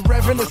 call a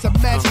reverend, it's a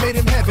match made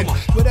in heaven.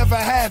 Whatever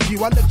have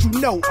you, I let you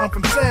know I'm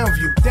from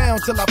Soundview. Down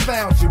till I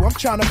found you, I'm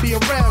trying to be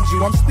around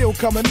you. I'm still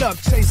coming up,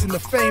 chasing the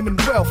fame and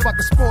wealth. I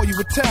can spoil you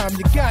with time,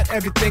 you got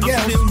everything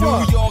else. Still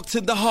New York to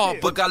the heart,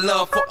 but got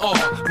love for all.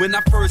 When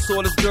I first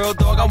saw this girl,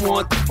 dog, I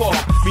want to fall.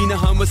 Me and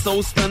her was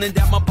so stunning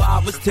that my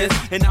vibe was tense,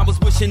 and I was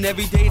wishing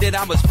every day that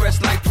I was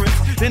fresh like Prince.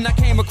 Then I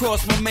came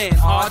across my man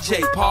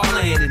RJ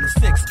parlaying in the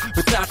 6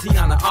 with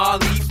Tatiana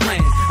Ali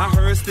playing. I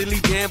heard Stilly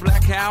Dan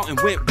Black Cow and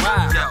went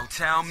wild. Yo,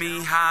 tell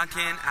me how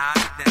can I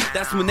dance?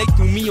 That's when they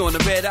threw me on the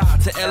red eye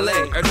to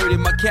LA. I heard in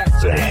my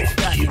capture,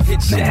 back and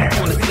hit shit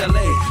on the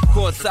LA.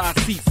 Courtside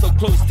seats so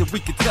close that we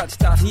could touch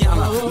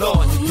Tatiana.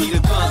 Lord, you need a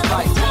guns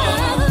like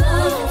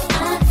whoa.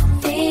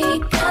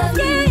 Think of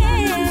you.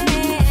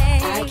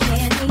 I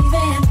can't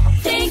even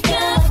think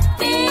of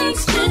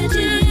things to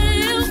do.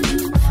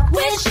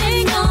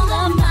 Wishing all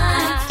of my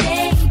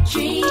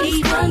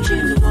daydreams come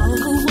true.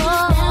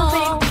 Now,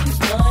 baby,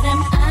 what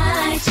am I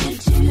to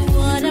do?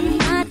 What am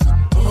I to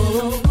do?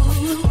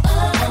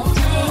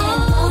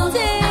 All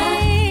day,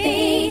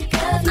 I think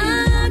of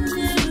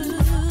you.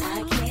 I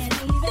can't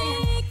even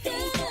think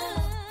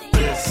of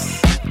This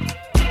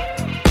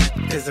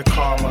is a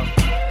Karma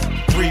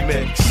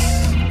remix.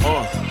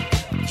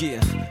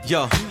 Yeah,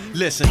 yo,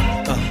 listen.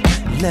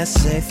 Let's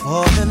say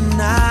for the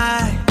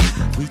night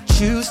we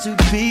choose to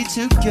be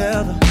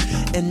together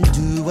and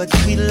do what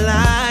we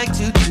like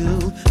to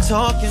do,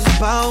 talking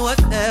about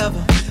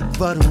whatever.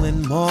 But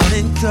when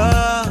morning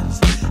comes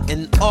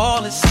and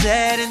all is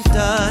said and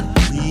done,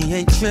 we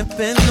ain't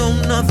tripping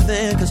on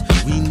nothing, 'cause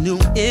we knew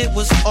it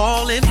was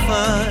all in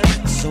fun.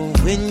 So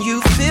when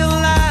you feel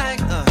like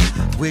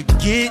we're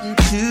getting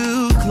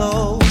too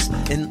close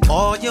and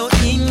all your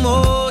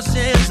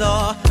emotions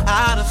are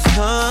out of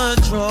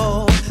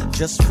control,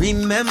 just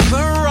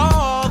remember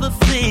all the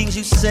things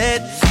you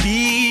said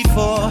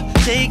before.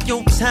 Take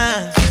your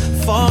time,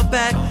 fall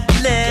back,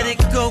 let it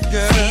go,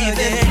 girl.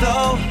 Even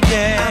though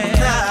I'm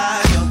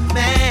not your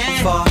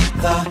man for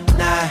the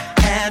night,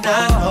 and I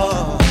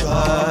know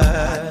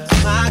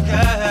my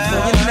girl,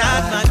 though you're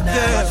not my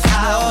girl,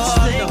 I was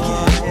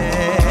thinking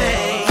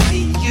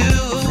maybe you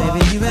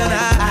and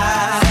I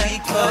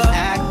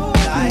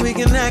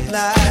can act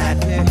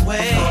like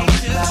way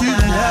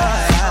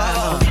tonight.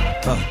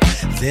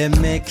 There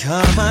may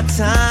come a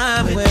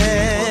time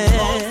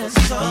when,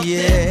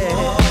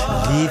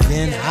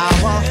 leaving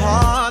our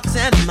hearts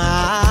and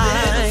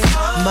minds,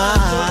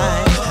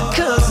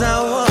 'cause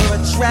our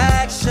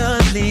attraction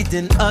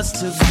leading us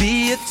to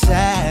be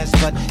attached.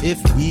 But if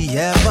we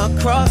ever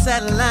cross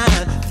that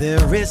line,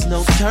 there is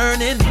no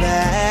turning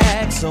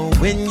back. So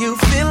when you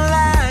feel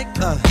like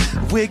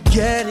we're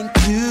getting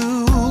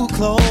too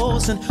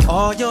close and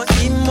all your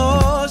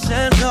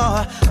emotions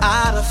are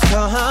out of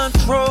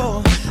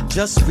control,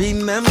 just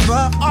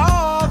remember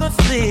all the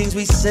things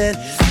we said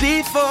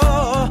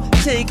before.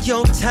 Take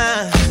your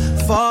time,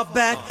 fall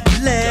back,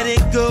 let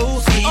it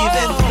go.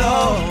 Even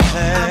though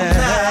I'm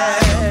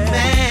not your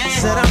man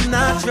Said I'm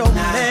not your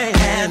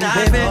man,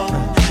 baby.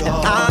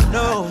 And I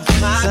know,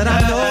 said I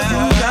know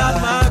you got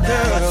my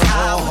girl.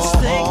 I was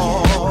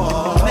thinking,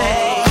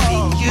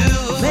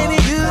 maybe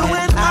you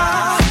and I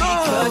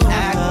could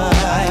act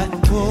like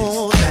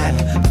that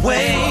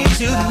way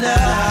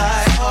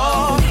tonight.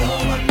 Oh,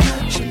 I'm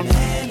not your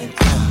man, and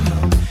I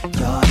know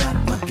you're not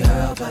my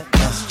girl, but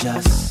that's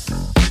just.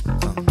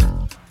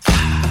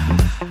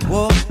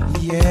 Whoa,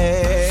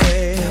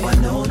 yeah. Now I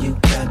know you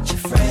got your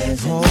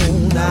friends, and you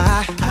know I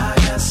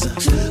got some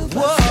too.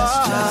 But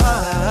that's just.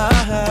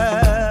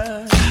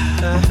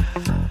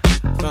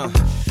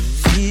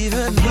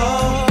 Even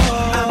though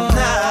I'm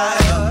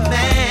not your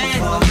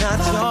man, I'm not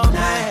your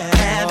man,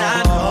 and I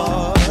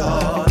know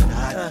you're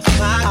not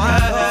my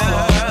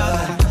girl.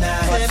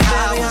 And I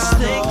was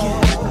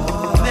thinking,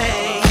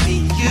 maybe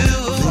you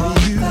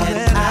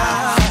and I,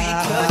 we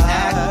could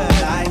act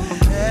like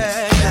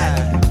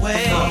that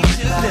way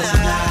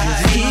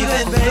tonight.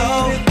 Even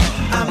though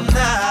I'm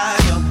not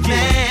your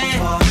man,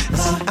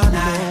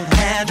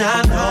 and I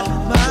know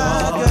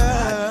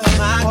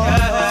my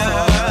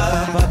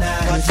girl, but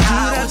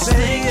I was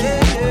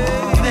thinking,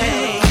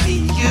 maybe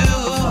you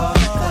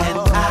and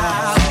I,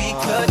 we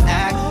could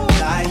act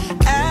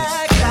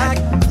like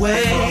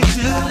way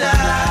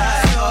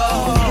tonight. Oh,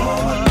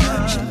 I'm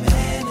not your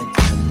man, and I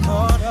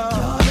know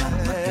you're not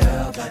my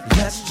girl, but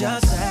let's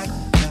just act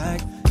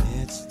like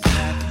it's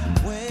that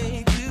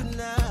way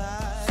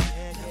tonight.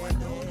 Now I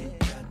know you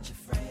got your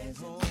friends,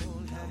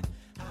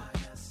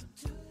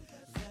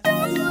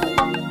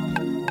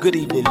 Good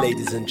evening,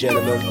 ladies and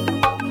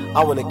gentlemen.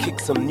 I want to kick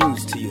some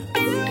news to you.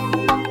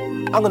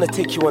 I'm going to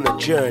take you on a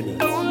journey.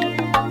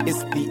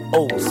 It's the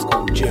old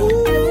school journey.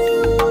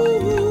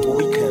 Where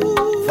we can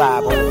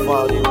vibe on the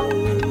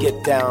volume,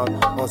 get down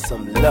on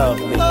some love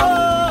making,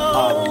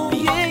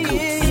 R&B,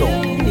 good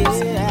soul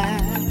music.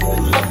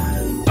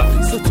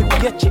 So to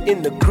get you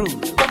in the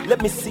groove,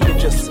 let me see you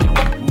just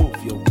move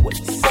your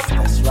waist.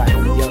 That's right,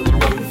 young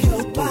ladies, move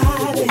your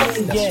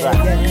waist. That's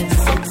right,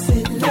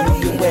 sexy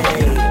move your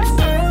waist.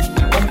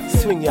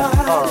 Swing your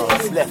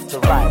arms left to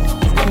right.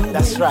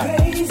 That's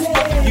right.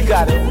 You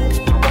got it.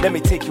 Let me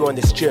take you on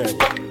this journey.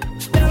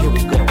 Here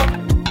we go.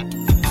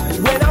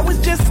 When I was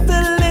just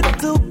a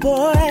little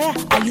boy,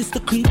 I used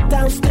to creep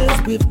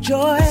downstairs with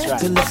joy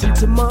to listen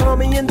to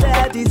mommy and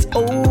daddy's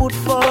old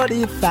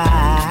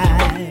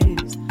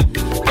 45s.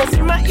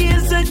 Pressing my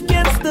ears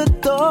against the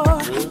door,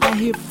 I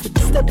hear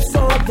footsteps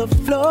on the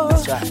floor.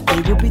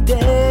 They would be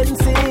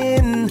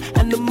dancing,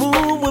 and the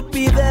moon would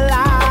be their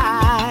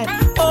light.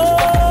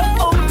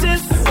 Oh,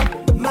 Otis,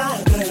 my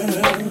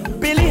girl.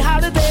 Billie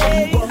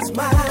Holiday, she was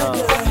my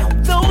girl.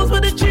 Those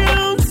were the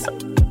tunes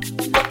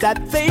that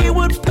they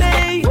would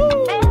play.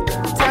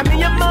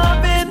 Tammy and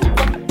Marvin,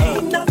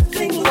 ain't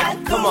nothing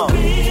like the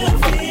real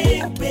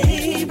thing,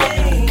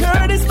 baby.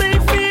 Curtis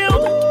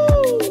Mayfield,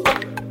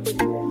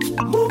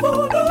 move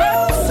on.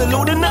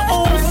 Saluting the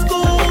old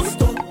schools,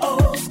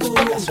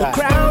 That's the right.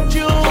 crown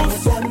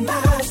jewels.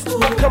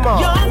 Come on.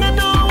 Young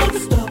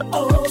adults,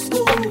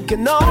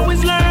 can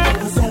always learn.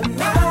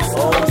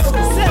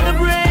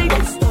 Celebrate,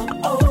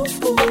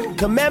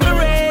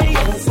 commemorate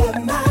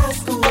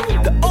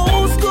the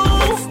old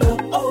school.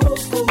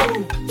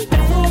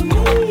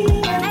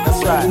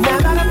 That's right. Now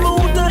that I'm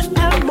older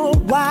and more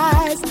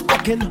wise, I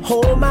can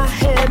hold my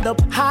hand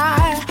up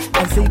high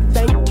and say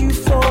thank you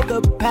for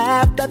the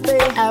path that they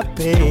have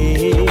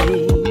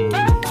paved.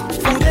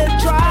 Through their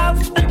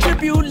trials and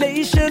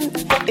tribulation,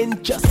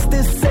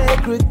 injustice,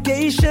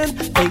 segregation,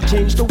 they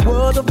changed the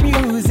world of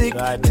music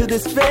to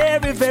this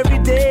very, very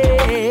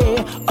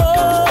day.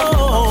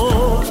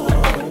 Oh,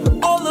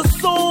 all the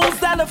souls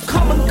that have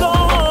come and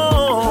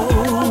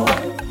gone.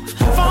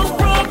 Funk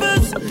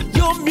brothers,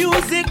 your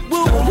music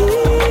will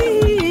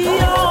be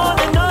on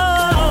and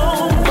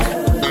on.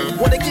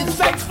 Wanna give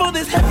thanks for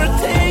this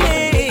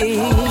heritage,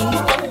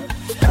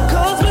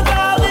 'cause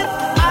without it,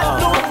 I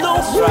don't know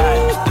who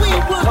we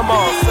would Come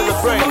on, be.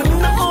 celebrate. Saluting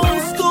the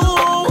old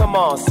school, Come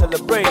on,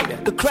 celebrate.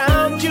 the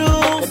crown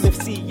jewels. Let me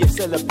see you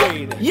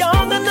celebrate.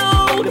 Young and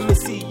old, Let me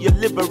see you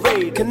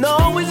liberate. can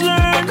always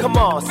learn. Come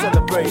on,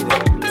 celebrate.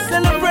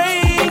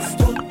 Celebrate,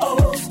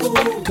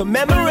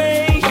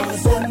 commemorate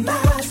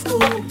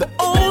the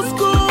old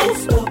school.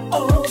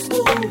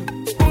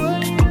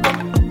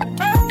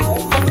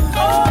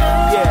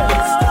 Yeah,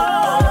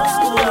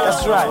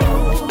 that's right.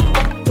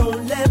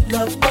 Don't let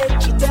love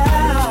get you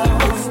down.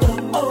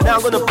 Now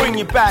I'm gonna bring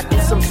you back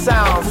with some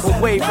sounds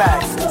from way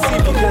back. See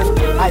if you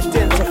can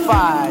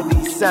identify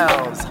these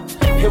sounds.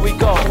 Here we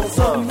go.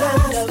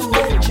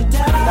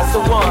 That's the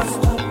one.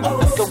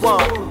 That's the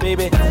one,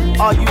 baby.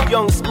 All you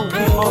young school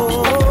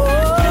people.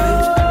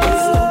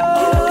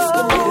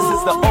 This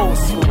is the old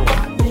school.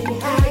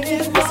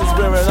 This is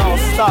where it all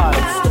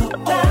starts. The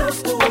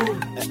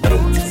A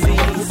to Z.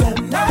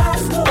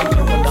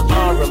 From the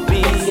R&B.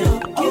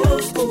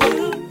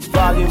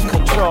 Volume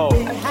control.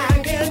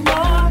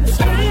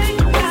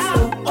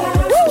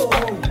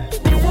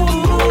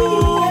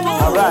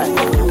 Alright.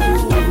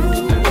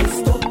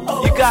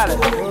 You got it.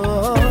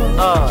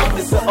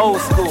 It's the old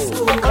school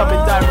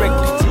coming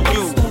directly to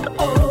you.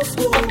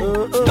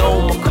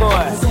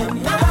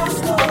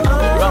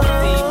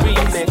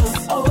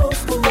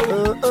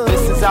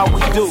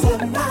 do.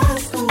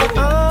 It's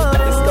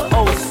the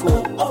old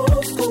school.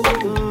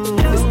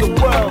 It's the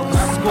world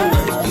school.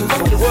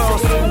 The world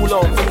school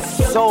of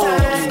soul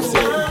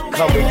music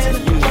coming to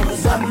you.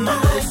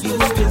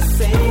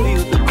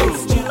 Feel the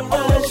groove.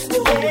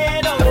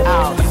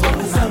 Out.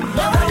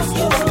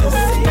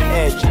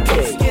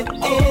 Educate.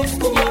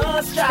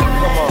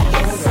 Come on.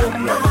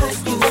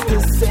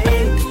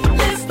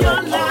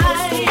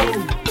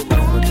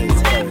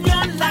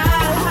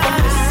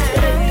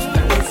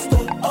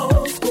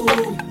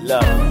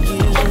 Love.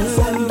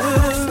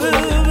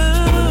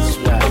 That's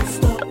right.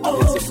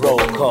 It's a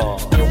roll call.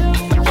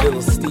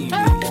 Little Stevie,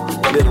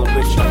 Little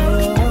Richard,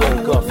 Will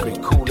Guthrie,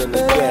 Kool and the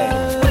Gang,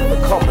 the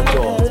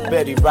Commodores,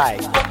 Betty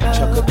Wright,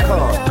 Chaka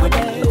Khan,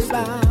 Whitney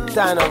Houston,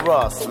 Dinah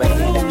Ross,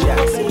 Mahalia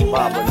Jackson,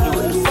 Barbara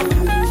Lewis,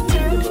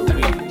 Tina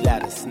Marie,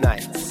 Gladys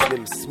Knight,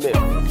 Slim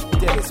Smith,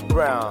 Dennis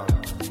Brown,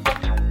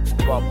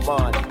 Bob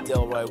Marley,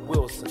 Delroy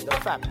Wilson, the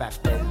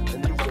Fatback Band,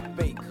 Anita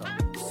Baker,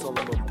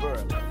 Solomon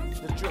Burke,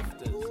 the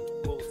Drifters,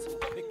 Wilson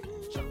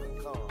Pickett, Chaka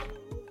Khan.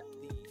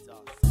 These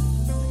are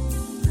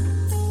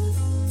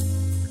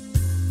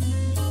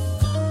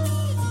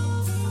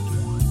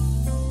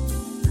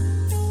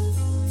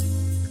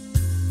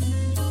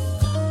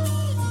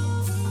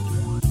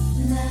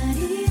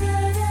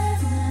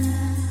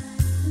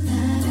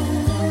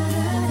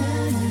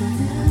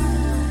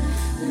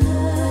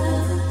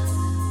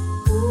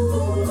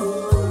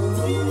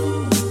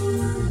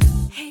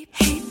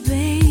Hey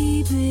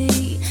baby,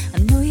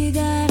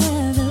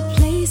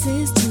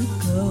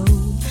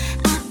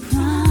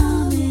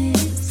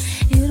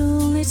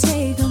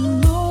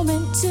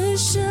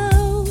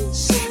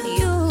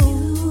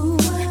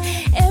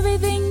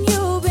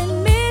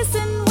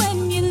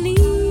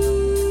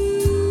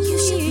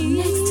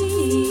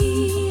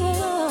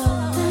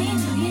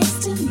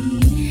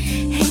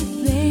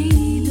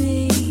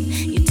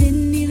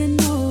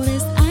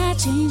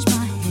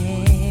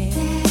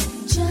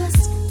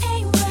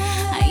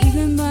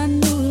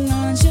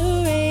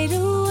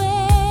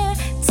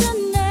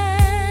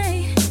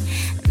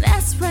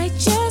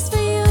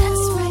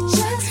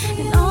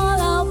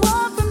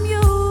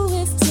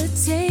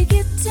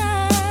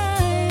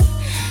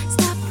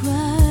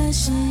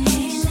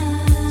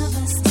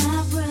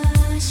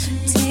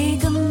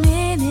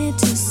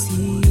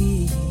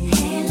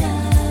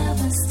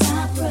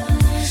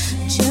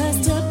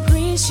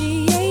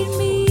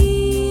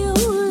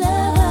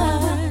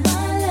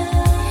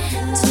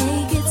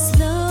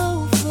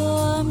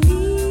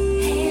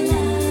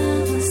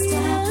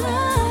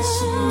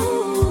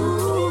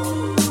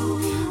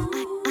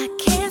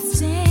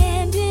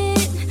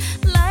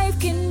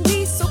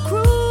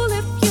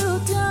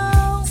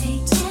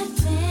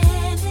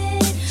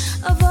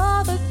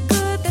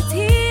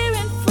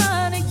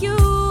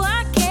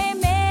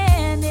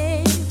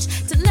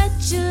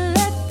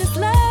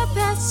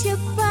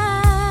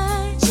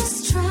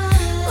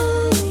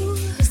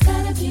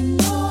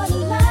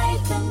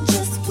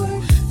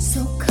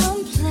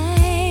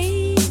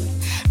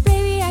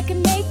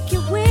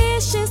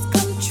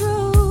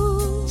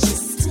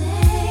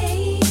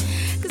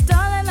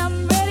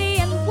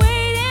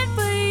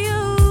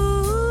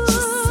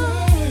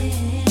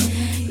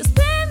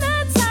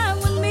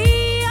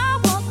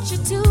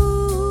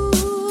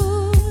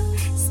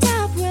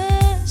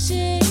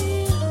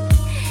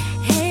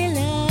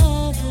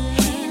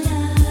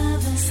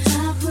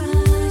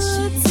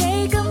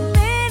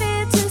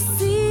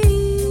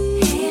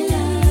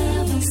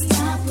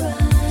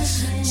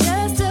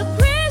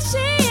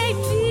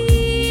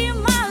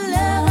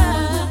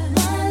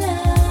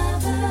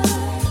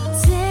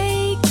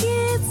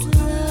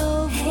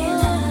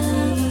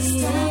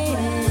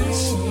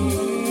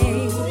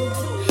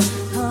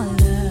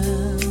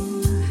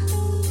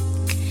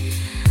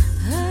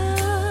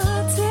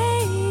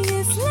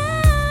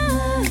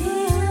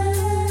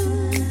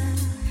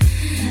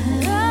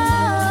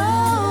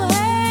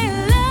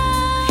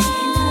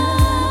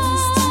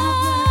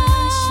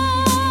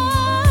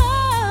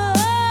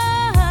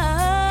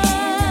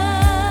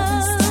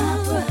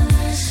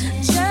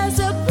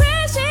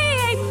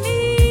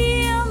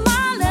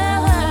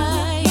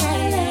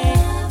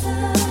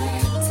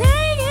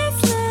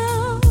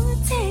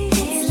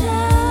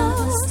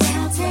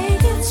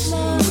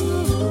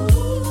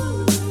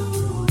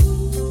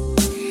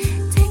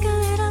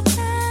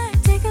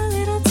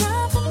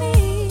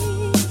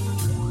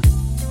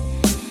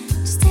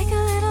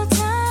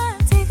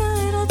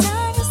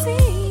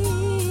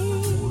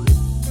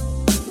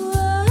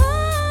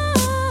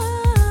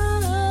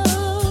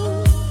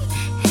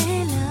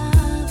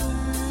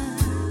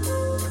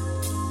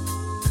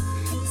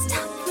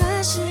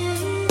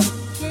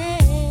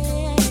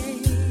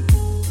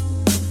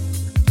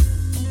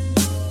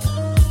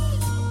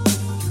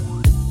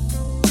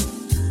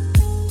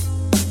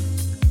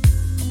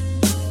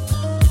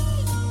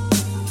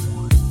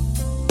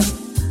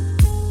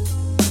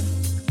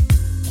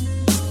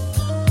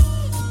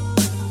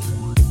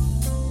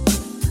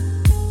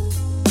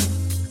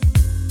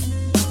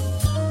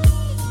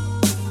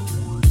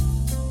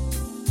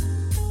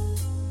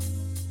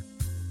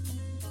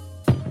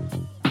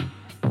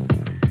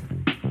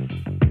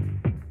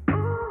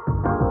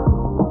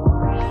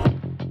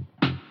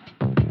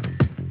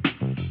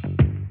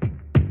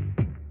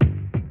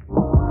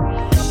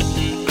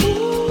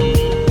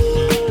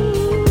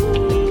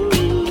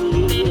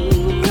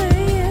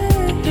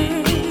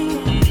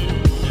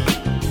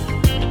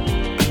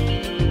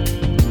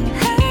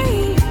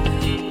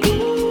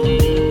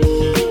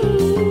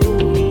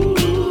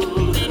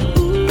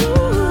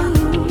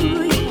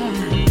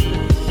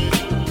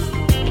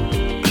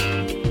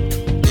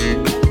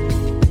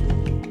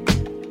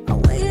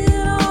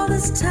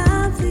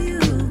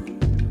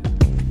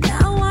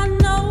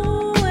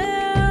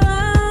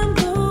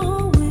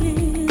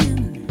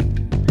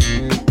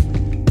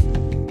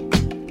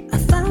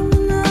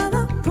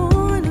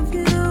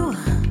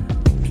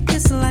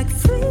 like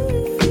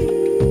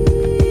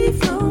free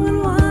flowing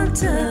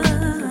water.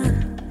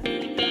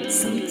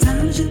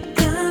 Sometimes you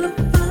gotta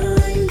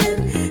find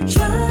and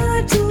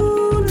try to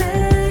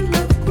let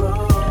love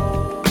grow.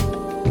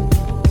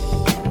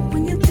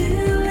 When you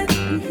feel it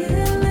and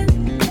heal it,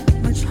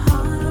 much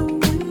harder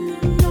when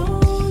you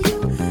know you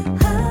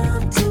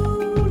have to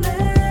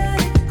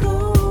let it go.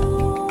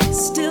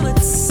 Still,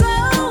 it's so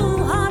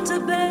hard to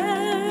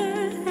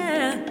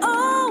bear.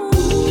 Oh,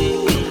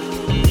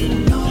 you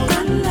know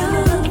I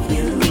love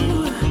you.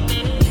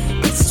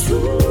 It's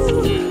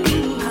true.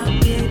 I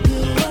gave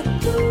you up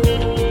to.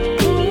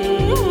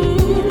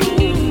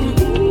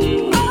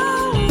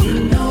 Oh, you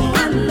know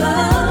I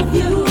love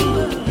you.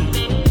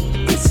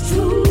 It's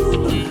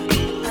true.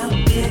 I'll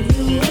give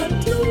you up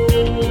to.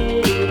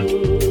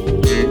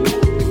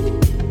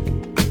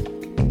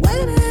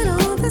 Waited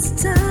all this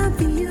time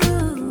for you.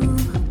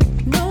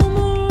 No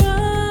more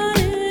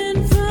running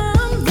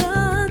from the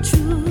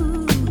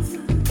truth.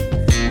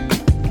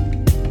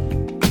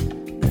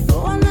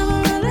 Before I never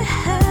really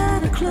had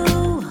a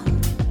clue.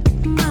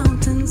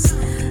 Mountains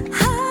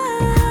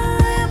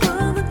high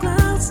above the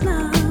clouds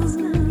now.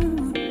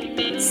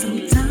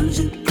 Sometimes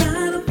you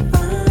gotta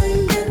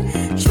find and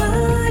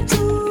try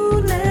to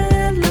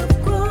let love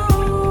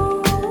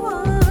grow.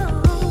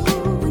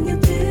 When you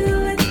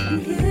feel it and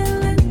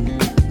heal it,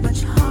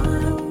 much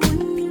harder when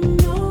you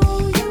know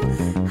you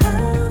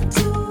have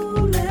to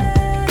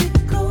let it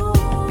go.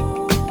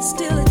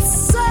 Still, it's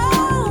so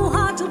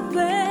hard to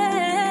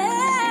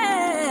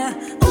bear.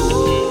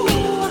 Ooh,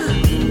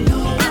 you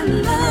know I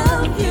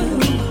love you.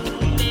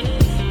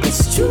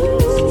 It's true.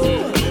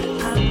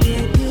 I'll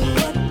give you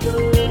up to.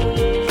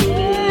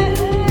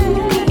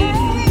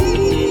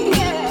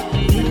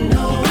 You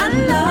know I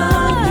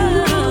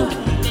love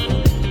you.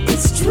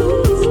 It's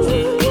true.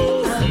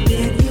 I'll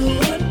give you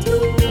up to.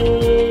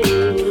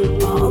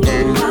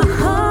 Although my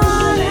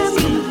heart has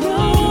been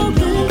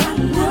broken,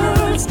 my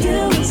words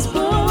still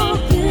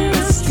unspoken, I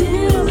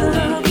still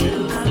love you.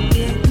 I'll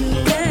give you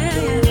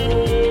that.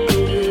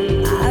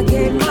 I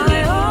gave my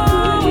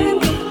all with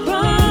the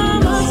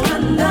promise, my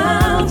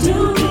love, to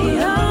be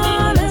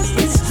honest,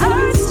 it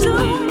hurts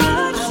too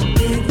much. I'll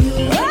give you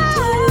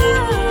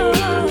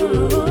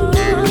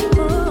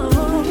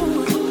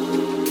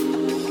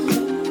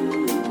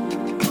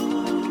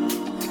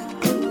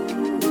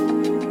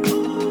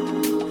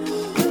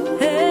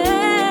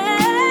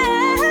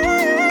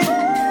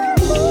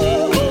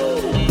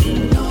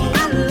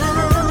I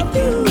love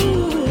you.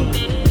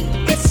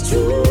 It's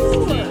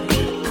true.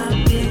 I'll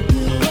give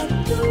you up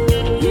to.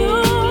 You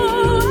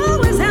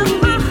always have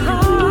my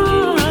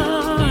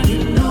heart. You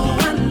know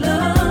I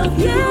love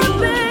you,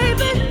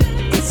 baby.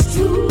 It's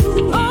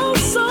true. Oh,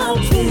 so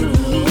true.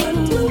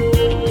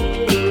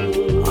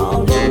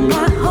 Although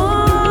my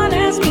heart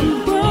has been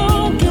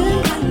broken,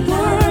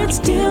 my words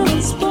still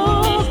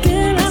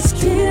unspoken, I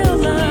still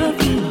love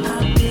you.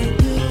 I'll give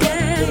you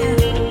that.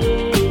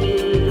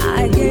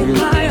 I gave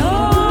my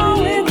all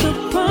with the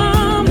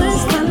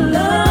promise, my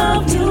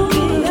love, to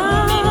be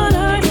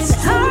honored. It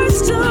hurts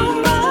too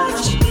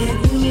much.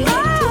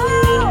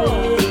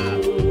 Oh.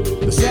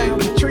 The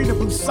sound of Trina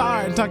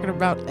Broussard talking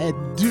about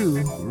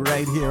Edu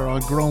right here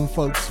on Grown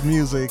Folks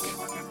Music.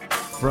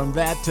 From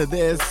that to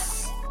this.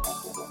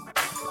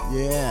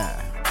 Yeah,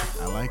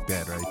 I like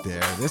that right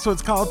there. This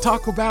one's called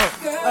Talk About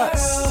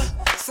Us.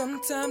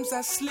 Sometimes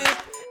I slip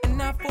and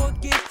I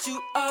forget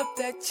you of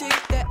that chick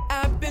that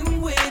I've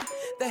been with.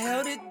 That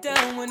held it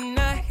down when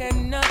I had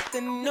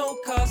nothing, no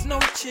cars, no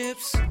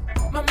chips.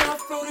 My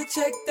mouth wrote a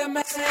check that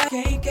my I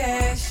can't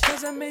cash.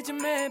 Cause I made you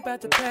mad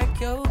about to pack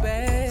your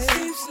bag.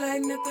 Seems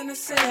like nothing to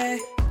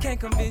say, can't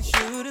convince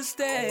you to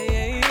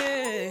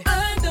stay.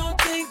 I don't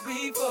think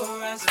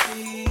before I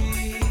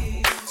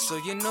speak, so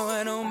you know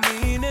I don't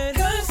mean it.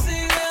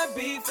 Consider that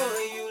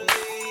before you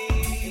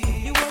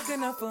leave. You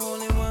walking out for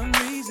only one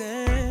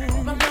reason.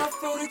 My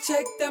mouth wrote a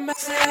check that my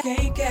I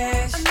can't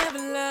cash. I never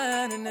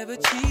lied, I never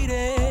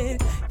cheated.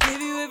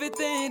 Give you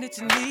everything that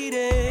you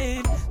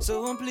needed,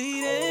 so I'm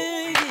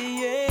pleading,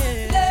 yeah.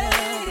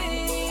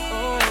 Lady,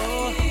 oh,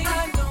 I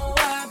know I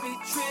be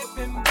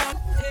tripping about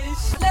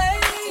this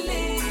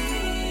lately,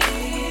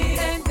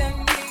 and I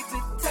need to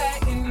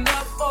tighten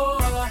up. Oh,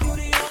 you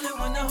the only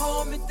one to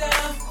hold me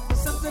down.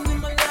 Something in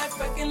my life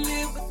I can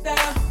live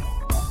without,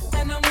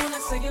 and I wanna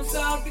say I'm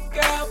sorry,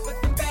 girl, but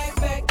then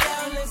back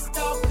down. Let's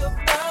talk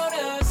about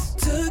us.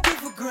 Took it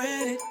for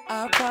granted,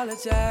 I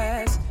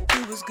apologize.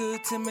 You was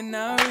good to me,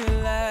 now I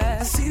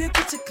realize. I see the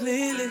picture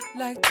clearly,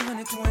 like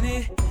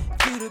 2020.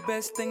 You the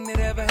best thing that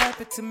ever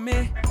happened to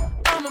me.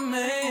 I'm a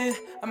man,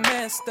 I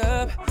messed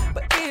up,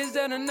 but is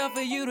that enough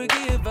for you to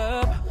give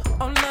up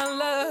on my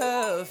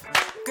love?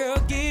 Girl,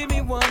 give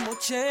me one more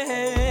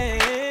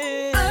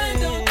chance. I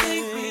don't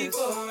think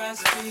before I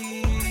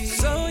speak,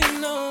 so you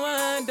know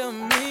I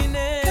don't mean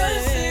it.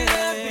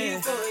 Consider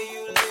before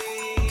you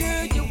leave.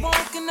 Girl, you're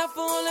walking out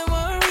for only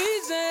one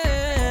reason.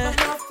 My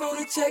mouth wrote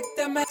a check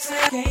that my I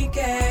can't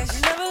cash. I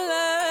never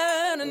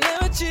lied, I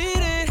never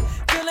cheated.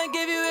 Girl, I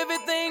gave you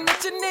everything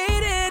that you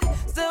needed,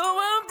 so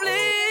I'm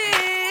pleading.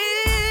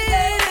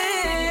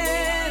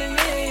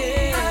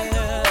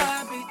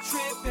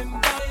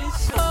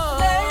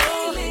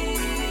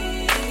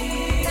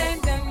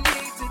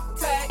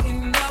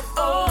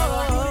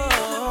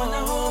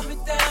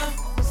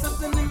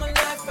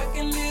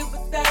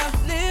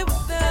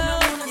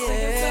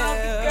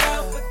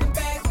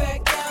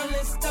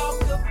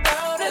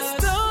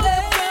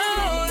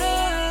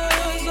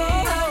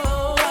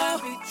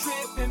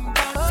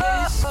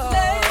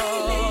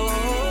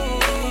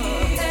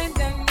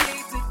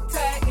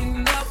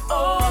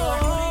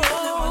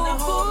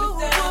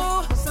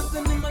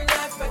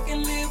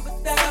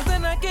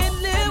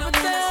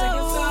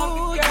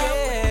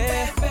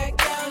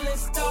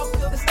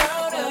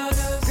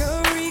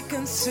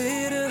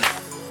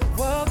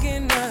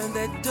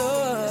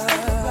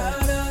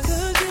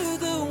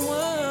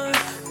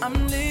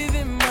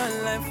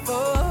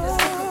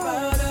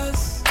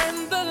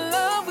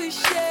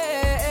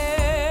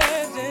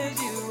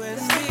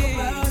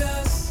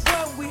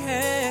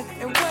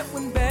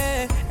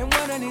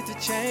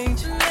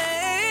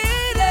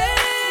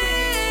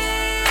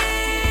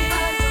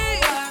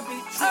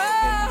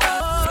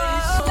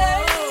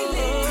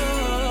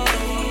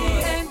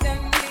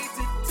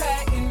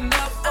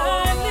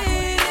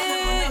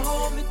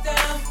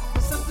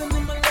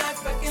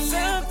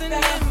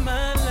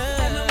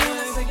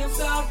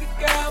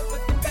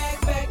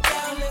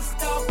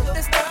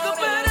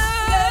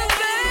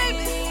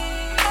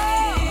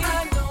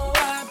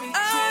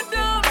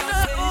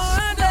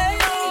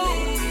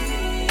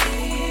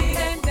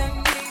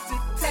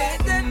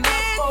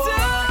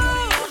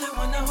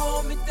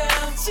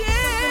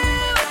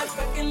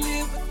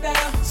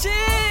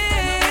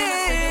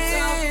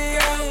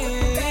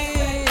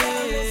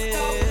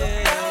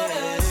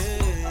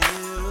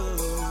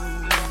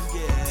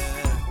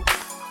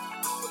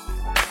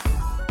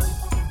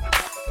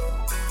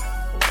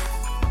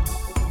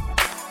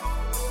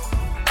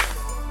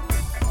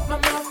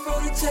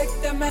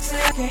 I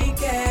say I can't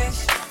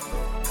catch.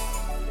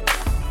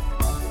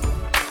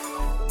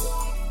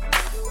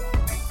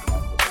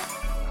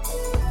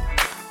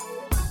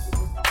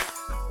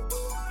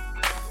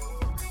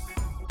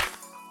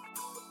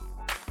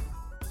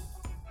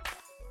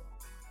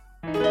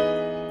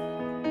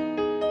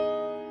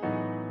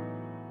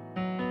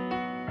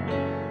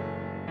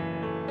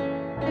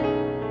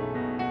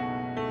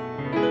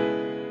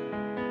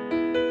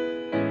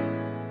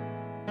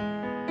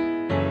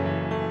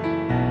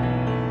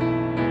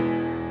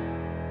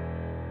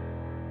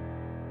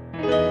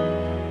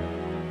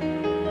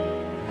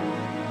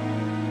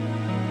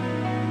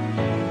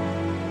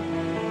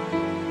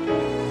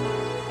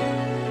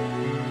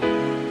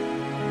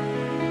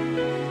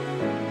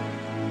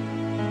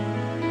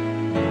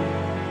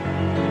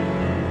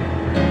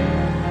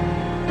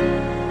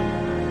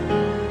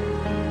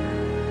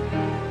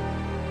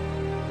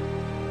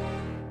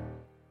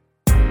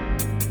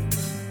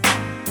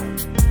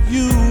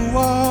 You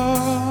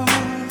are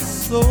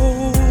so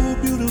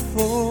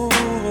beautiful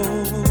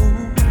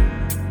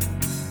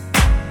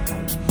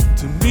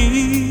to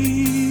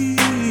me.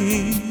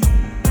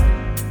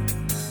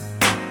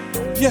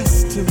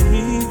 Yes, to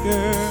me,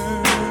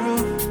 girl.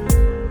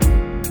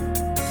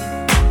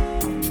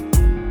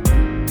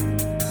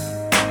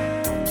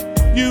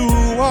 You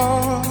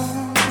are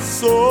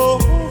so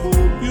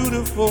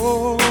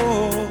beautiful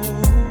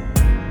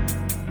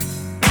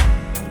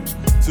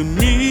to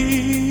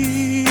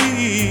me.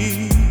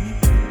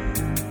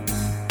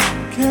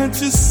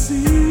 Can't you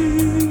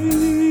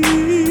see?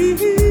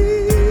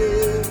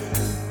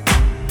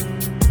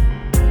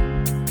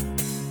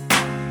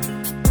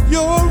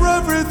 You're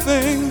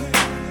everything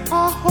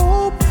I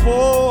hope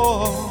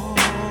for.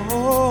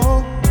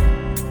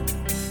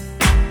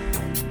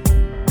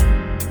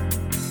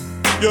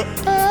 You're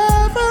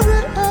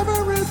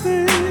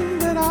everything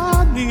that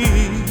I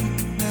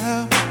need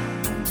now.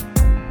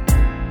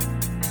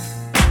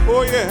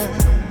 Oh yeah.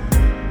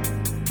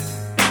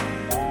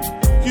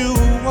 You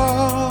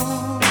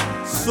are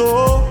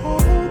so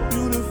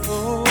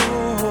beautiful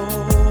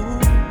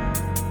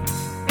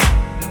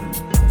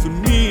to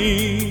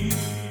me.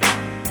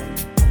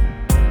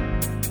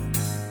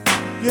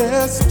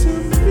 Yes, to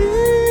me,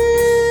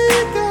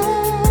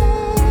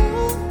 girl.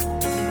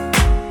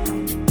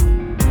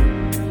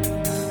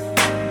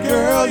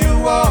 Girl, you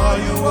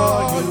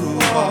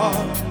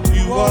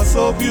are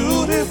so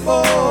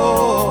beautiful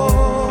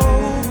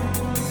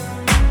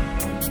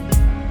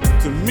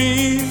to me,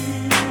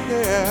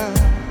 yeah.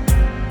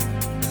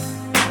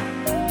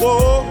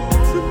 Whoa,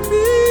 to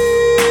me,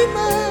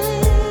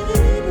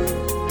 baby.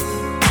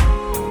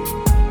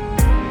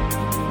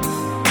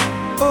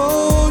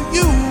 Oh,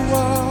 you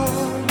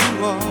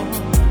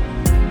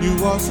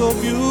are so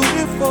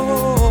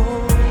beautiful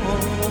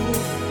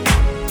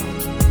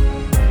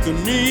to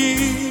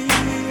me,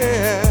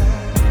 yeah.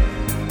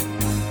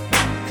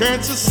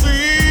 Can't you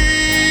see?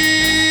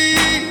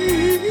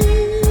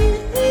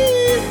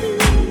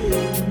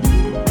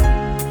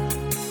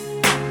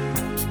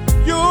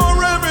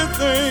 You're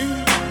everything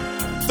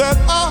that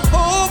I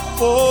hope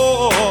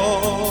for.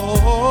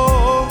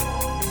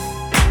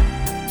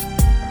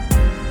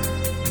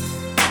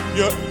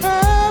 You're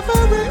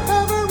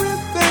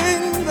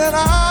everything that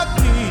I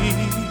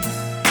need,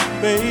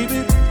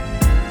 baby.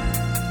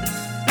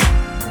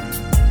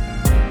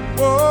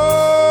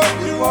 Oh,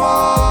 you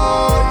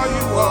are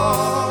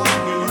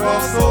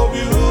so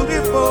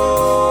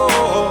beautiful.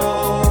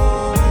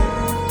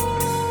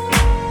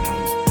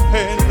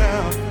 Hey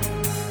now,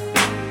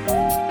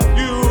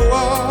 you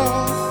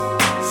are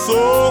so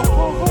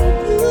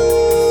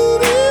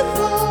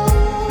beautiful.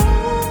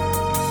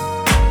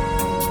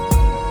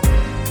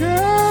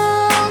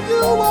 Girl,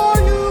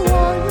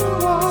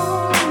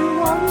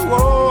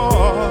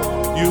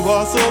 you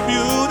are so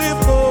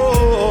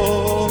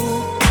beautiful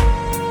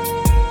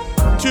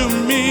to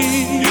me.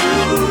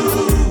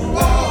 You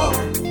are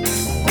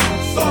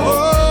so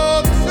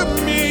to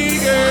me,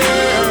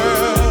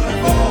 girl.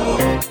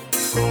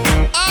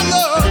 I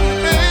love you,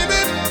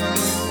 baby.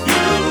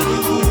 You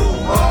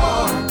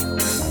are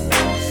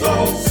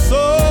so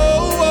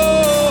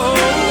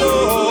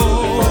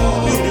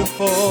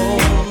beautiful.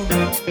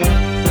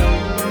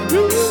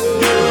 You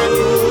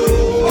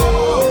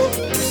are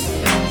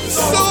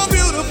so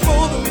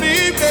beautiful to me,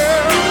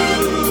 girl.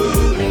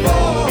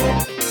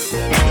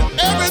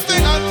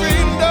 Everything I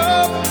dreamed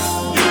of,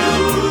 you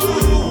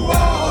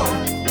are.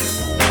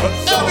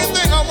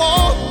 Everything I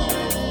want,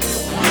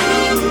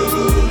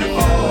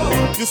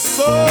 you're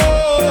so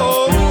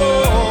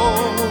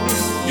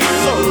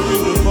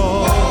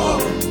beautiful.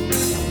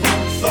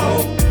 So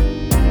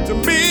to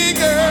me,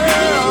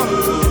 girl,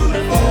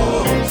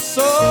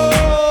 so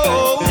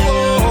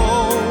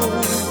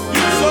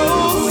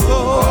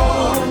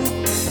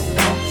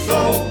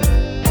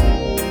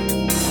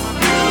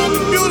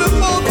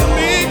beautiful to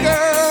me,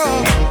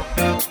 girl.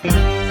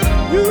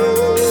 You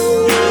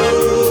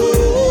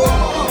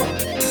are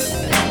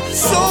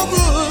so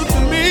good to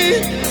me.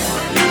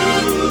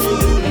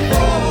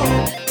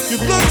 You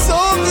look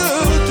so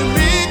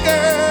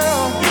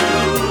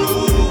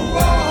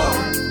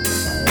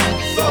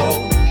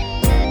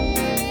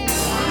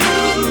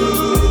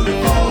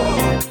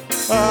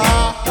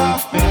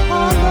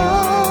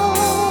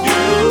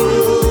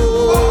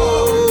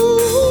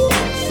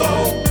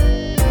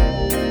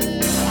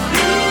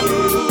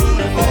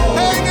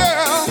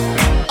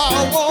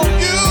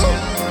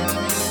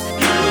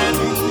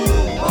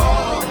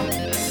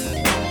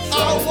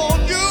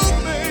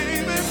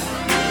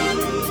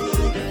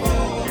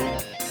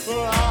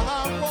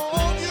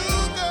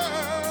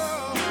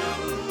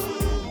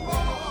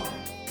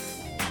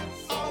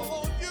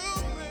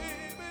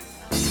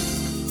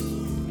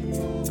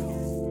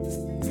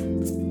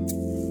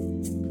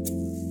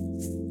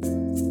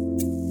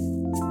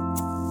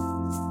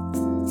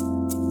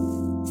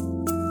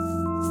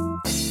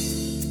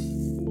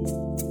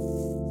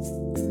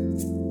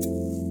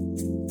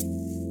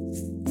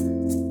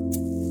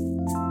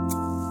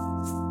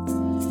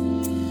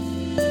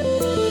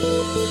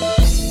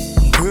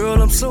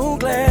so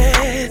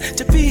glad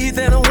to be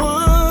that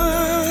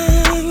one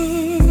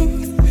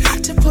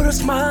to put a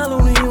smile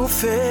on your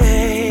face.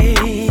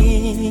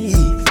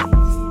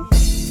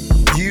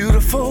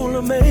 Beautiful,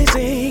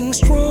 amazing,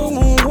 strong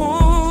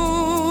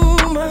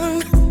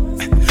woman.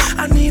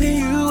 I need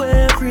you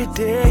every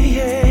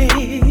day.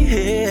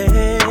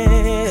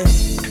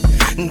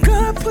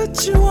 God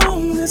put you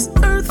on this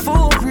earth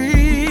for a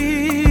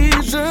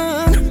reason.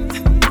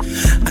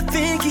 I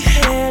think He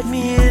had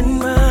me in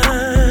mind.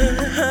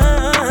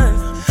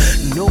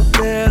 No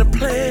better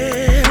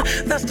plan,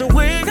 that's the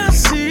way I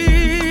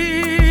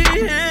see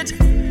it.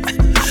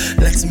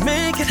 Let's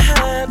make it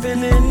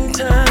happen in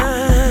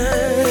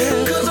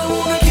time. 'Cause I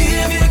wanna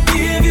give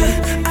you,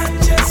 I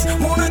just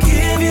wanna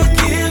give you,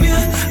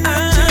 I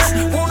just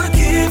wanna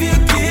give you,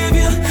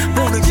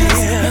 wanna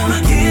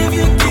give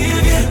you,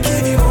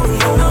 give you all.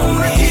 I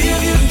wanna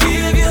give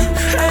you,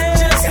 I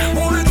just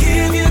wanna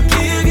give you,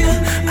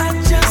 I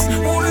just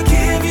wanna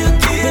give you,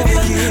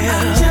 I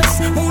just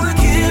wanna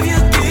give you,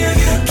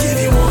 give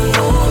you all.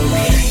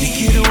 You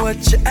get what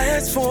you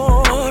ask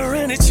for,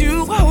 and it's you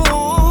I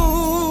want.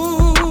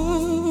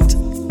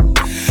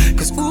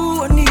 'Cause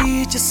ooh, I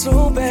need you so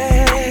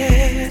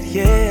bad,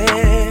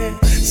 yeah.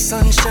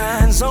 Sun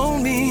shines on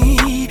me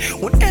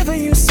whenever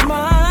you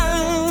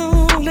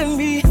smile at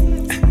me.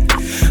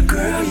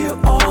 Girl, you're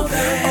all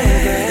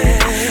that.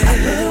 I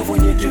love when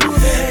you do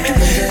that.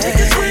 Take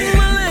a swing of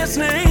my last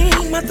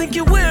name, I think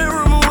you wear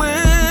 'em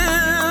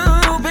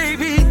well,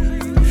 baby.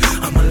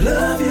 I'ma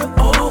love you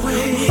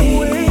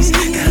always.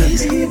 Gotta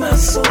be my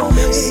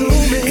soulmate.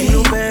 Ain't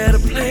no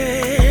better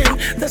plan,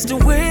 that's the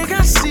way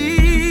I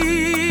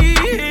see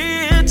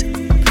it.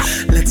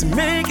 Let's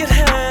make it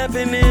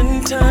happen in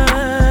time.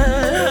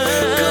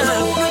 'Cause I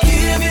wanna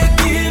give you,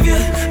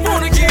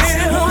 wanna give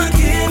you, I just wanna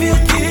give you,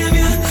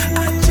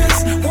 I just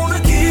wanna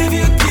give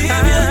you,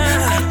 give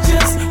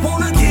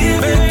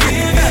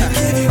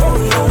you all.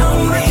 I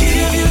wanna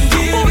give you,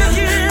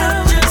 I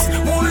just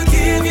wanna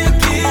give you,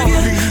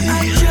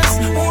 I just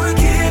wanna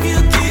give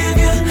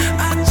you,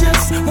 I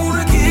just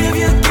wanna give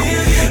you,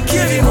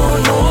 give you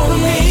all of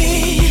me.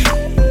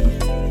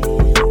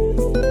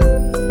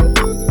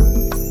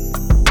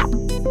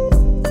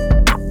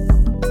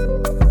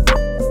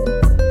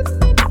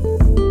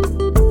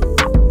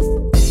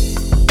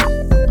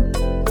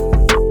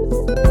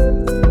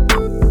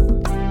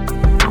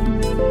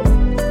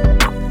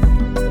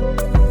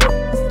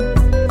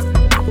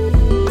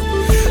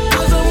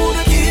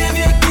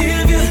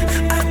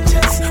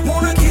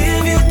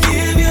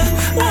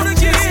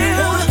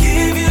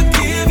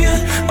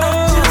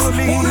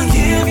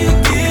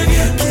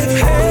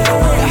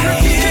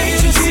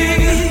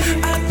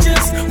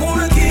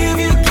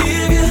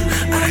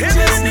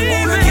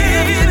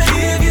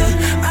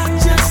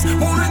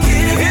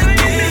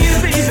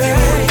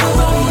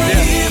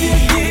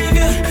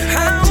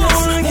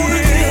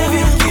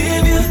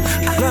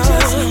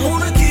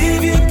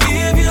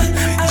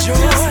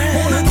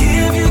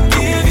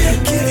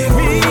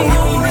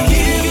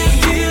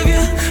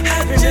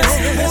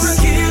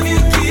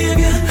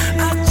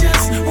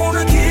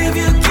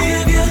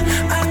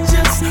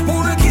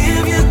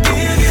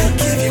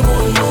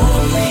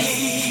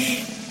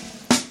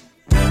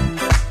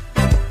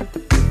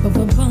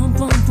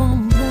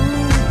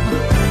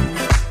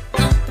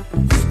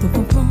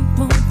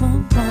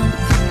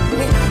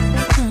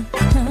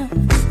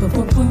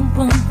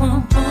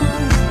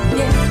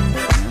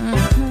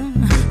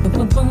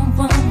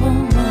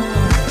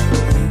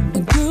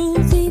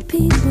 Groovy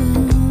people,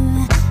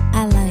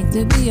 I like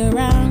to be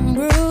around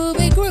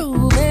groovy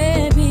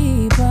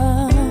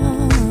people.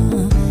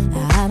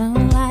 I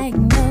don't like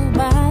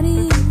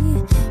nobody,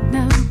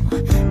 no,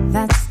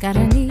 that's got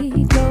an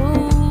ego.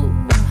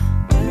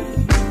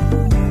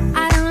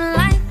 I don't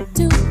like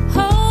to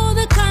hold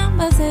a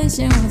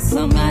conversation with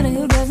somebody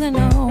who doesn't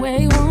know where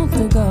he wants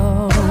to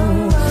go.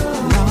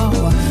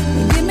 No,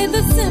 give me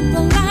the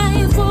simple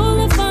life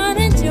full of fun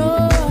and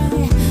joy.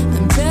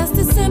 I'm just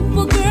a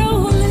simple girl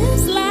who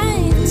lives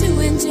life to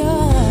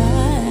enjoy.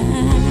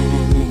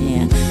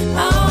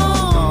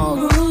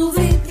 Oh,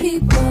 groovy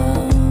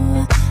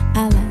people, I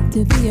like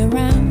to be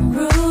around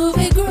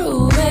groovy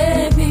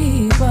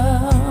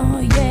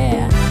people,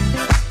 yeah.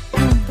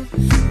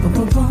 Boom,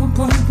 boom, boom,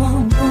 boom,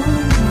 boom, boom.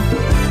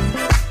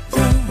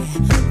 Yeah,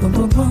 boom,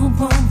 boom, boom,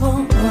 boom,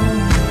 boom, boom.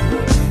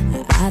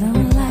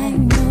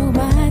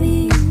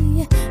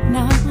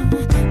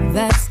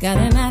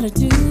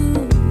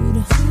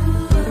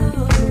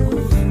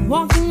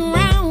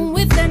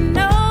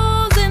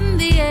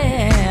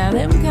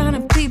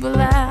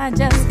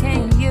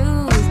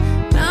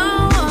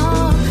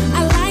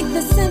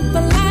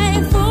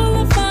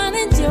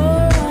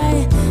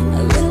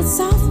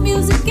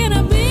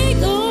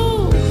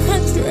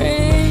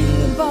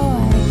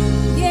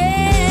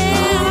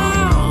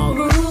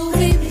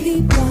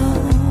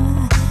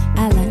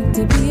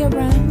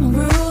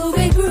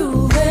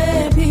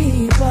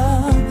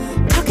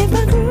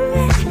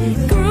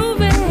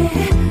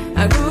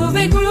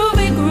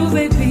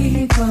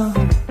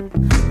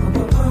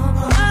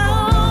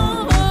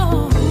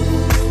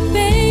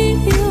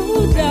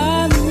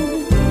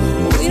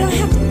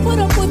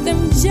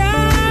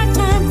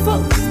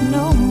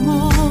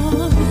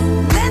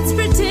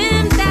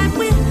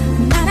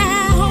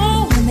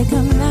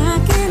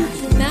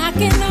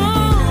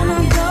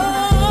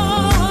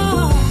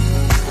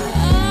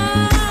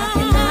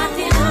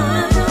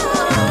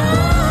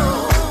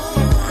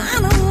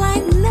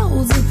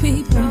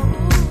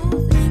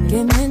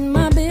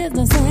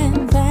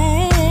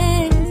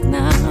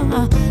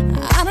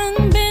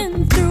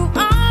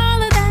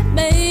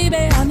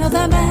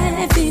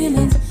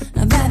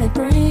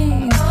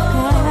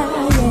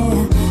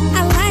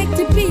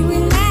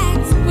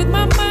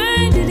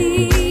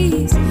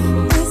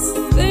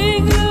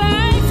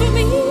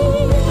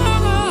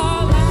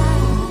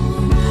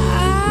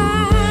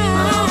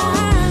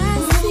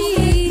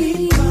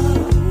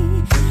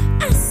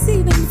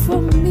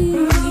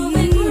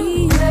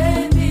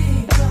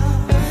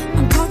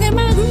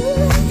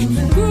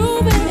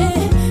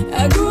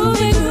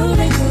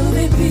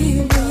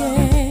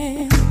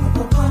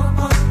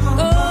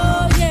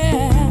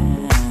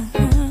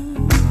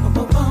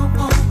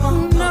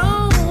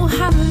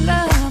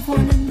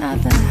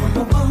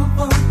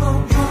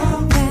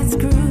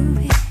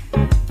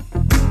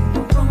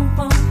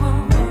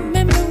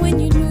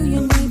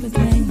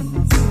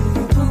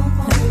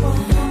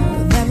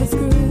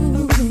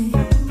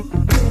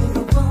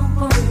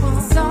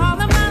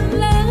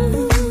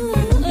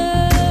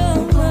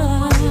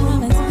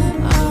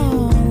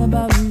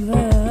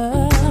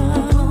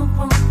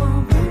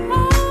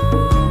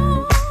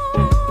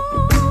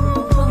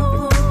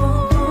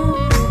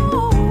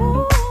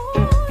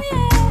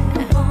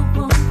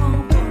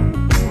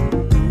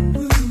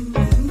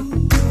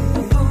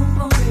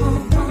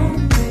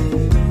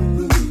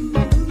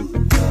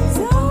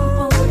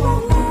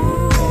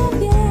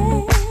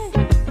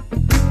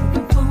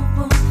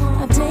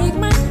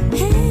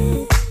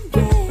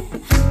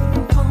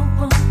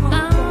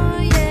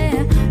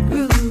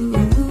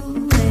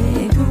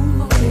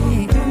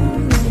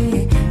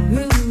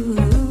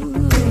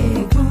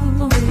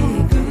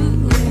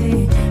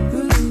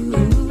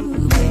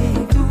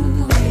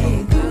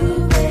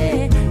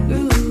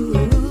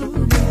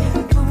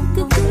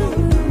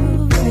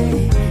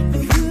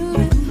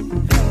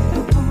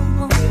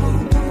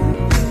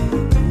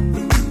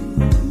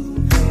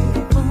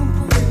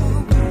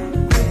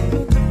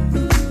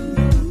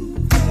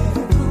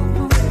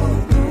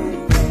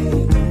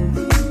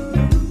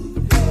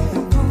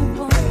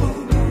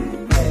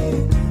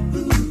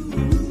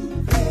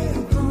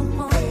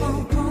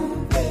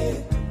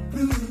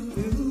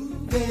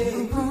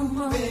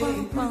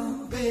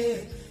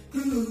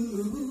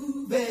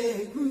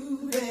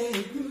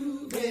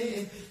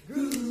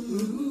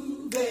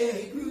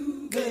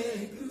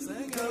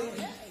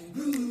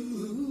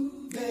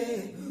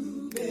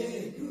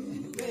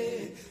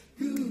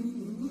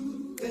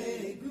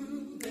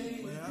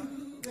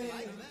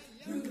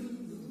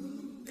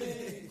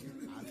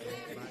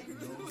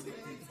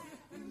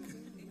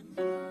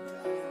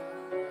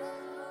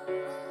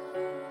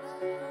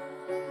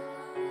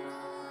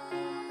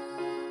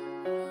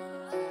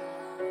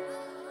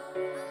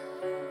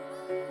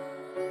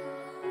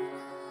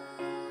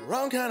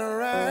 kind of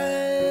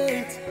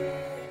right,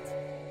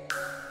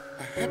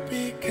 a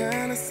happy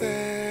kind of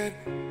sad.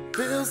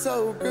 Feels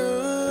so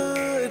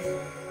good,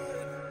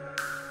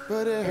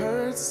 but it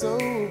hurts so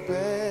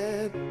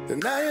bad.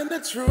 Denying the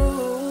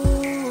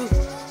truth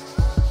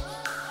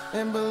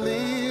and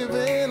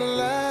believing a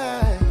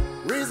lie.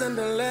 Reason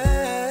to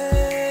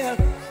laugh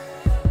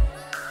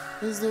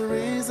is the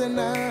reason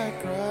I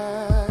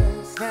cry.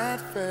 It's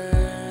not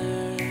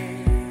fair,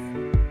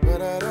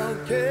 but I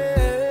don't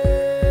care.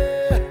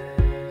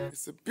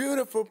 It's a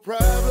beautiful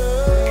problem.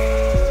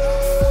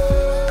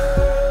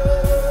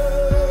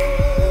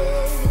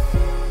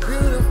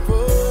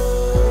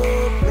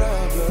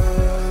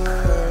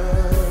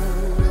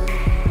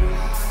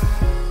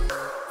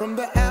 From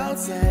the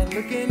outside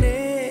looking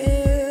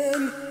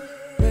in,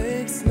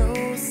 makes no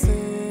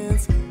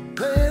sense.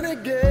 Playing a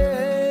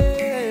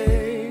game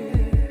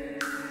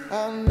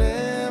I'll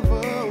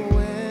never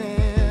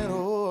win.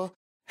 Oh,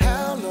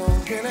 how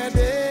long can I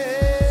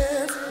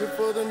dance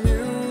before the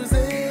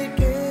music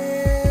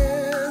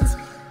ends?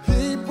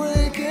 Keep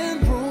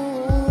breaking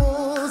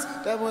rules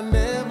that were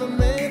never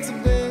meant to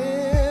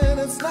bend.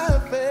 It's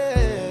not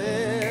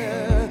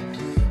fair,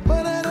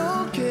 but I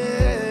don't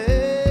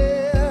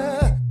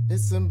care.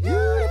 It's a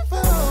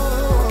beautiful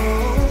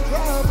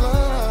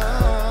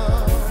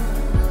problem.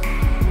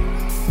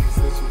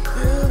 Such a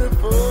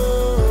beautiful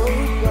problem.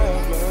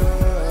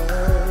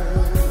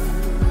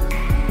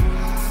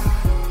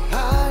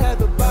 High at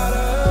the bottom.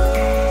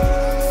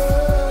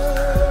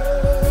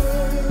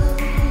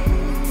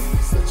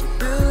 Such a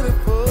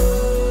beautiful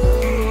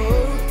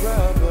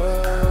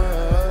problem.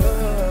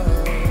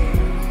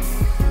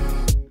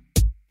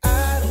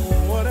 I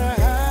don't wanna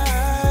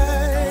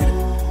hide,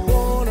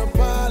 won't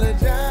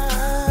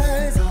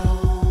apologize.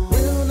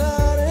 Will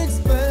not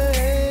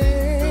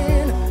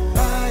explain.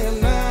 I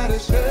am not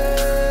ashamed.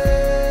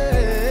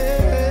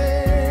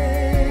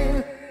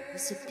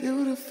 It's a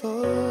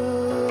beautiful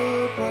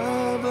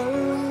problem.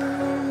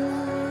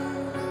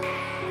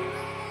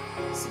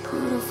 It's a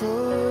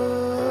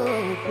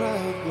beautiful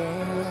problem.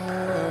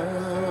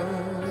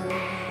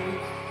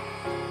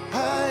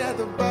 High at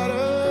the bottom.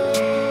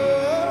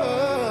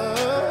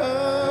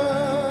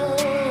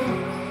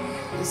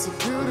 It's a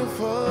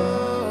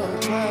beautiful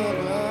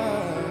problem.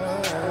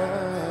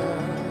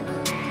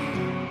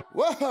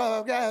 Whoa,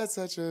 I've got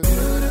such a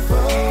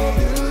beautiful,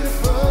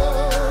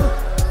 beautiful,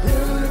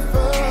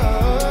 beautiful.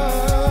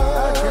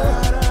 I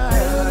got a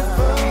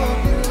beautiful,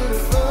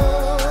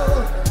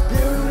 beautiful,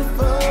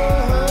 beautiful.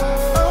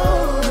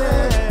 Oh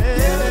yeah,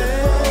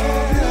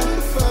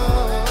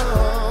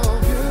 beautiful,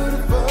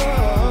 beautiful,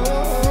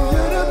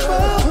 beautiful,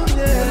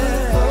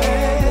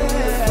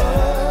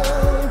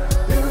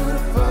 beautiful,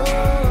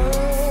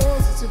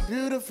 beautiful. Such a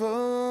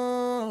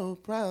beautiful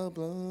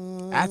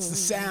problem. That's the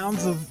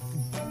sounds of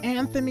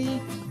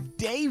Anthony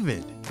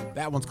David.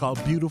 That one's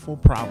called Beautiful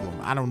Problem.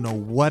 I don't know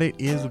what it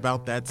is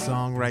about that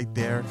song right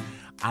there.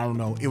 I don't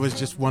know. It was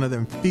just one of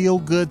them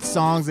feel-good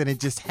songs, and it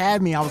just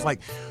had me. I was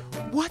like,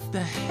 what the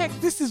heck?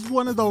 This is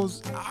one of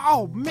those,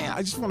 oh man,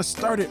 I just want to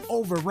start it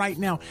over right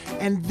now.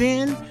 And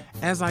then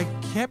as I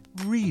kept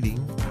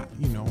reading,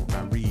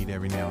 I read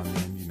every now and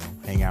then,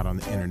 hang out on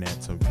the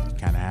internet, so you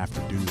kind of have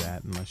to do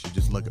that unless you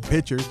just look at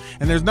pictures.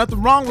 And there's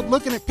nothing wrong with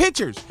looking at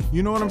pictures.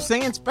 You know what I'm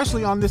saying?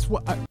 Especially on this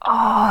one.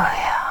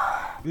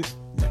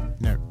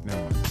 Never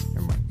mind.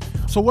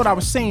 So what I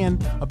was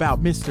saying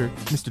about Mr.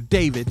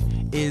 David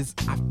is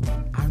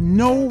I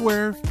know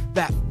where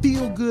that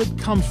feel good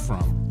comes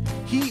from.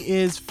 He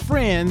is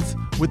friends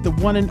with the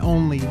one and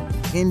only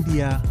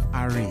India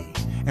Arie.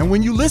 And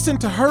when you listen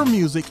to her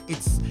music,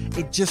 it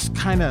just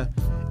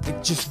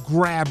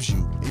grabs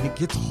you and it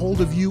gets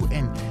hold of you,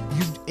 and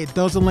it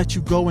doesn't let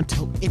you go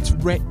until it's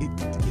ready.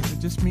 Is it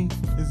just me?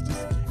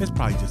 It's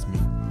probably just me.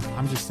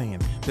 I'm just saying.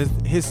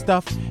 His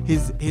stuff,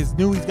 he's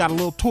got a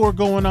little tour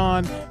going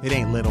on. It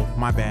ain't little,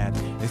 my bad.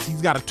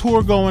 He's got a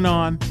tour going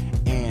on,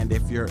 and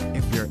if you're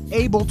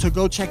able to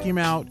go check him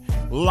out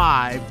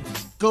live,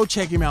 go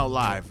check him out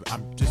live.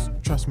 Just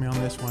trust me on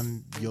this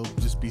one. You'll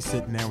just be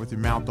sitting there with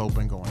your mouth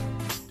open going,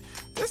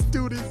 this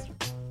dude is...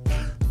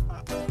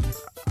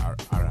 All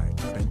right,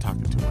 I've been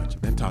talking too much.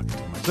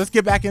 Let's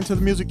get back into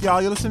the music,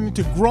 y'all. You're listening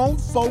to Grown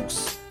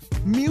Folks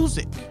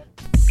Music.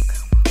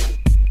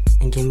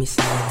 And give me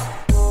some.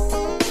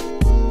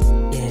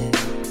 Yeah.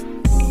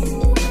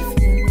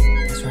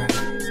 That's right.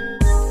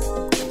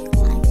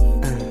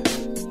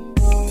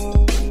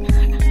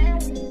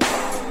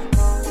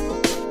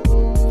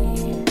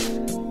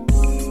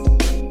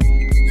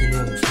 You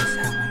know just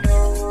how I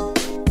am.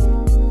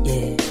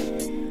 Yeah.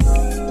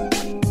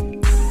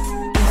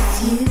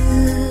 You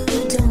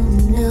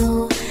don't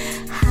know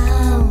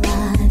how I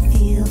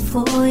feel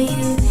for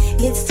you.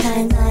 It's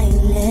time I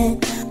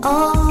let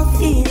all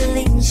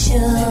feelings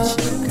show.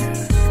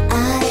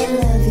 I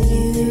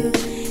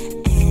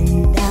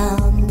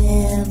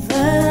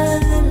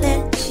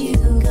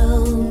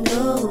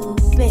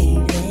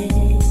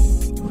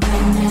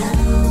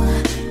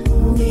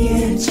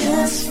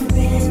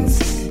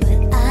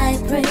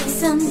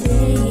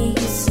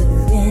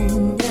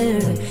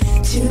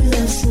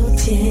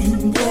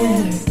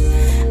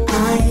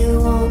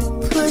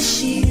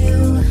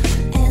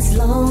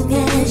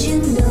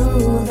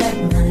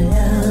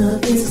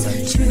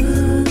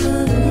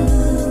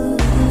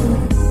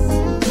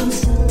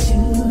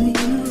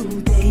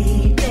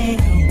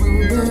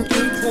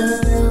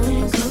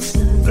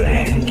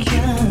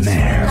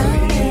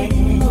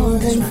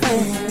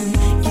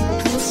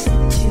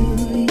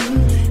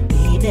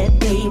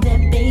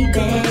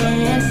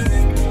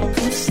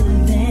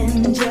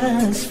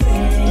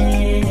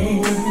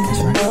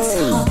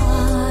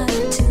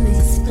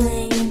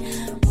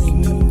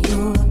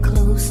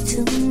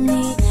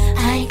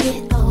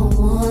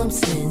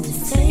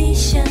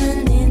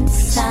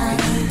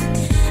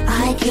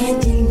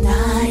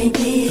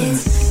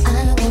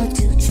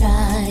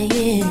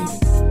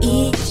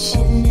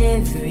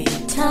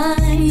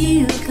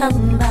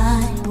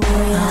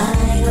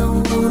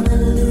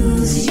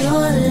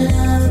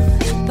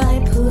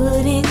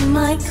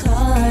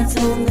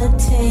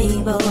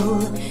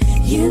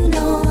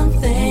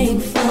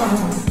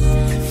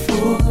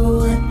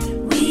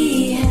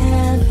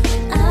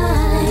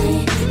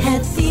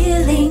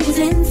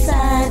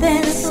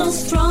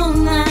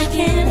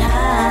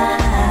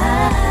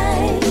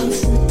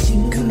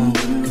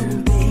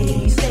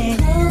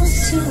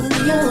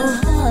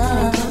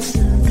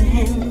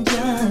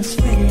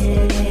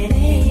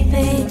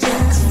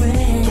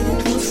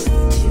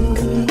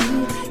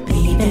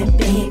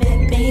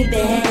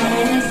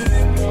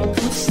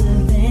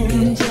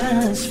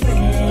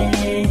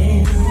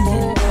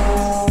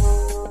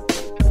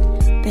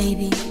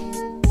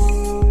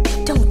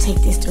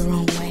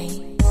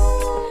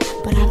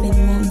but I've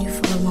been wanting you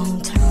for a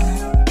long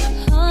time.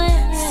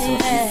 So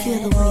if you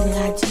feel the way that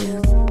I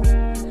do,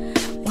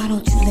 why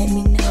don't you let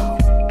me know?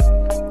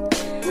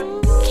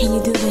 Can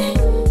you do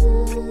that?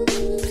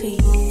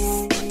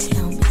 Please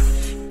tell me.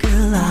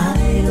 Girl,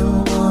 I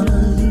don't wanna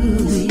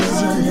lose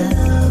your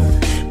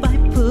love by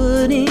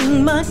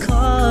putting my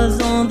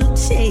cards on the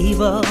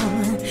table.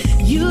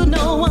 You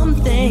know I'm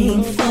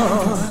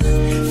thankful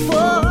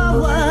for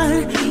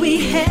what we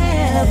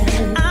have.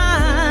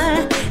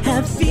 I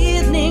have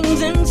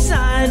feelings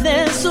inside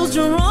that's so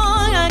strong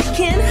I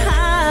can't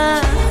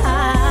hide.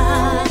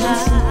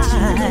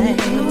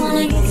 I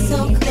wanna get so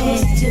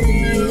close to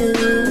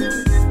you.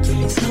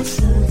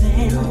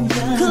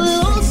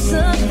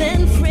 Closer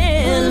than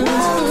friends.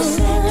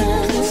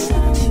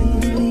 Closer to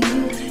you,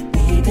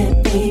 baby,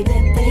 baby,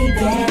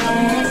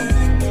 baby.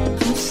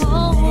 Closer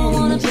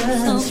than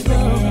just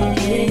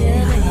friends.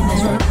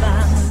 How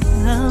about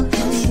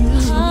you?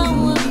 How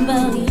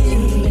about you?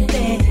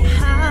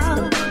 How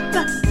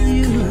about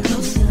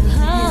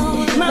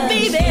you? My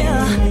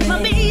baby,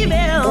 my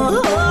baby.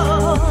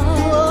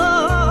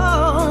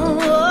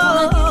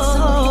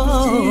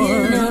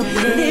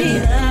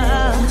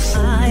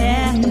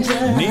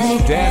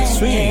 Need that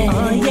sweet.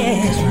 Oh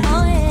yeah.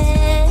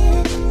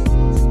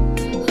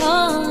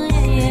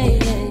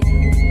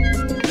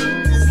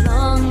 As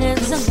long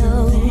as I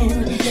know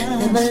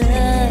that my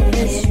love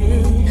is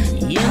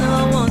true, You know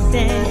I want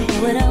that.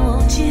 what I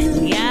want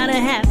you, Gotta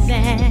have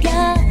that.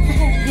 gotta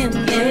have him.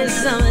 Give me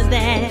some of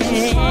that.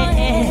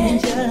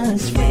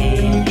 Just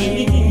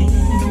friendly.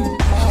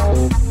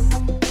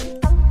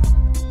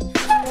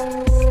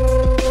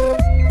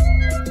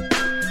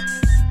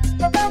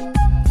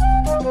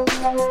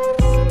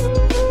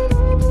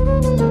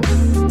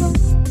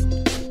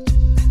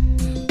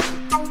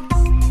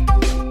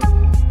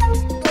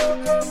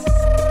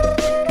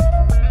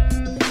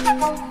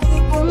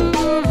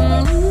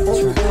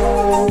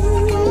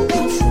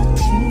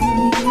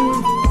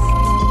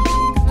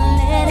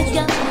 Let it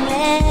go,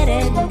 let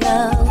it go.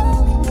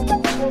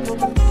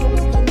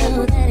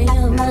 Know that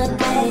you're my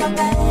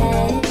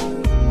baby.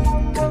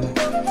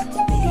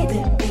 Baby,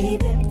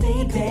 baby,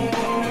 baby.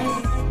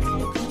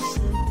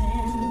 Closer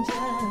than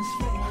just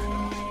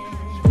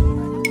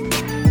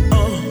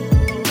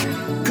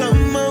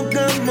Come on,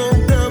 come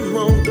on, come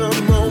on,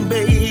 come on,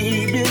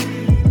 baby.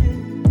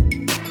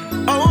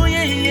 Oh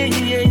yeah, yeah,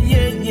 yeah,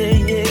 yeah, yeah,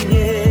 yeah,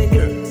 yeah,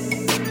 girl.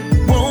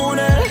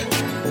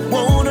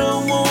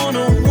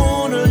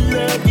 Wanna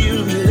love you,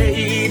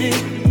 lady.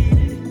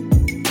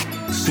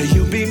 Say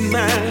you'll be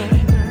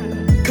mine.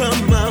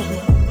 Come on.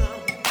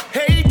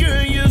 Hey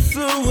girl, you're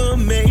so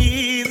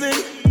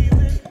amazing.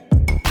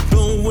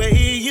 The way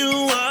you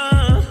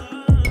are,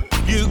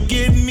 you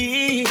give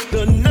me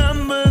the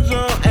numbers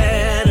all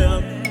add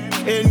up.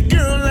 And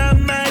girl, I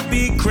might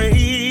be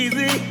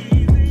crazy.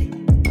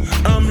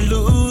 I'm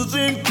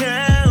losing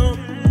count.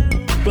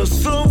 But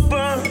so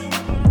far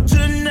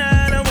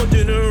tonight, I want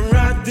you to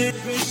rock it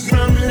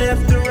from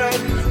left to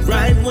right.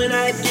 Right when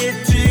I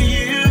get to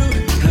you,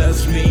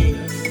 plus me.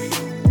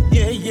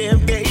 Yeah, yeah,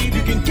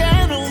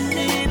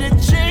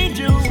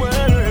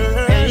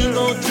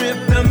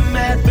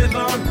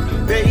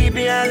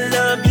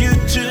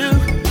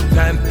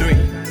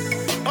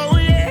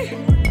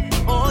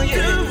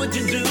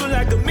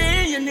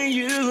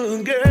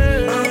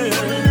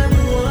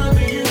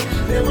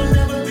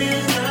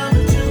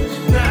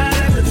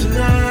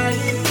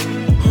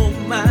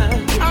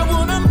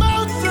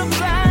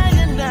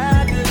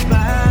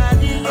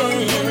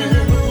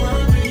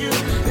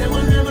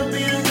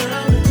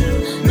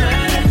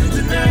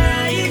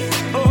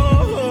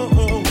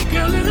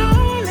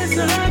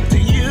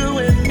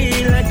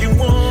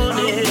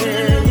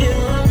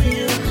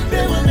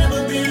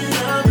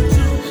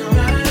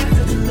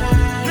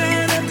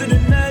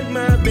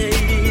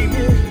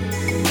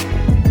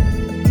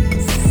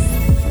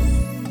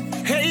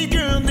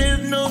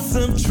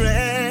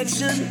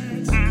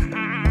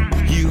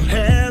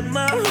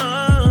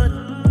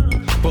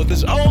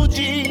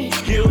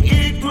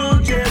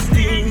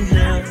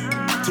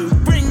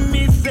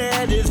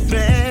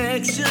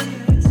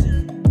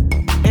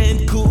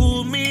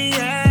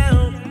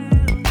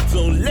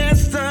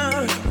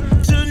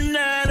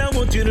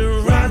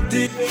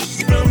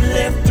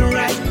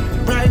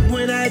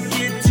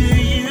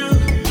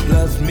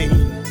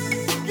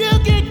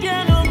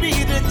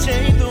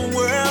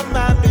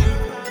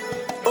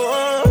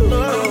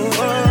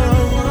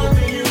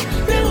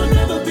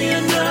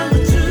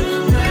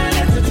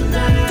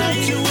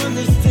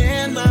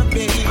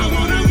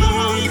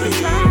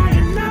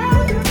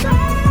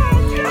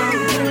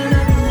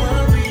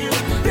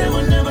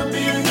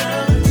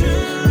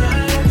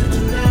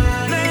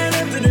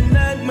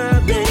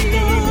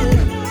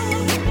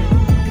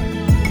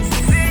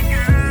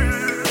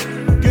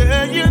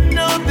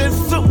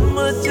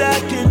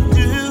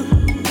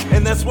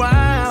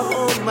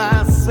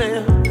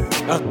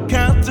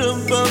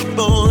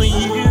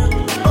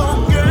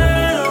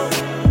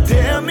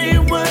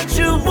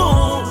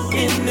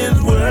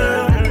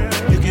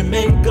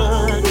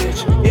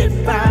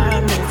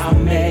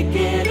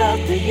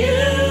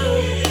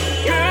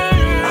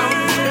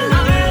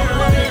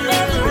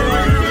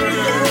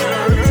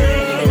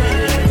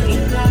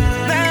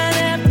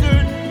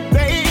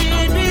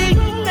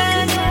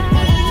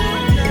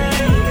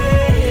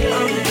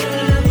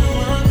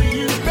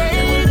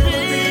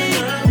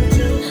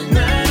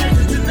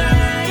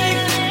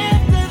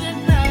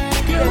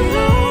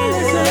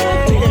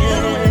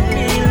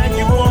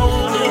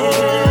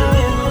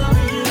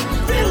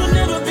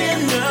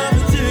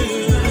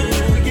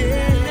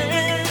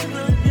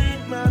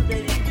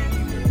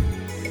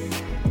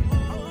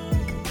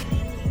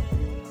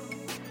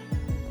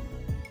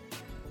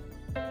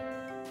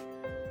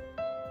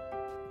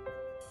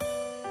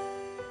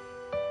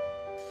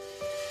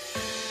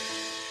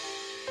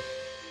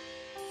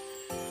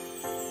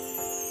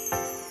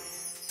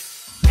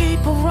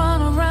 People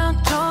run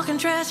around talking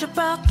trash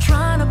about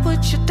trying to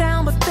put you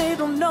down, but they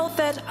don't know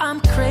that I'm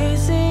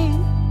crazy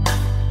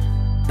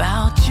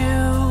about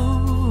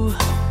you.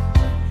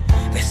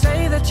 They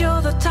say that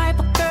you're the type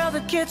of girl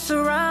that gets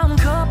around,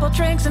 couple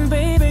drinks and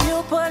baby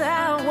you'll put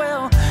out.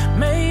 Well,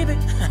 maybe,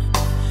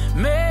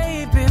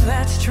 maybe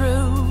that's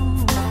true.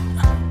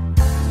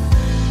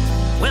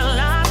 Well,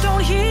 I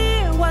don't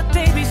hear what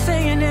they be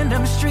saying in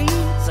them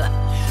streets.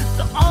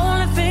 The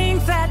only thing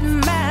that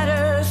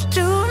matters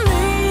to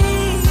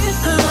me,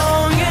 as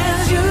long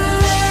as you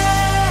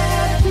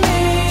let me,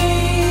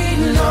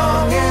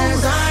 long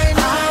as I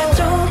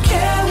don't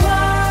care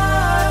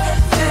what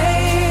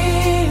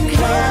they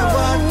know,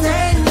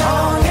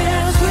 long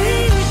as we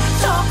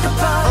talk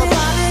about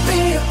it,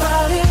 be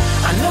about it.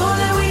 I know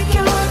that we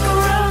can work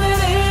around it,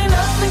 ain't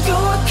nothing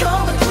gonna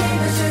come between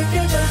us if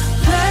you just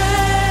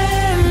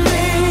let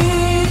me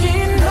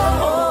know.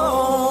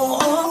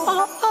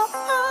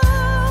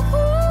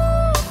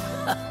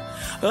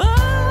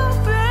 Oh,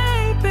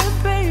 baby,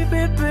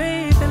 baby,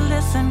 baby,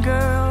 listen,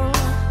 girl.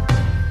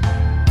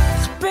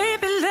 So,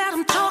 baby, let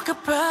them talk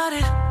about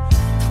it.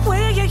 The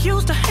way you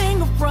used to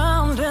hang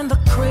around and the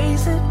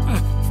crazy,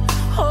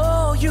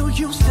 oh, you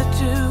used to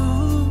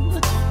do.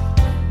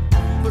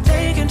 But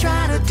they can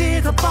try to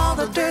dig up all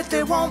the dirt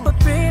they want, but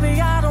baby,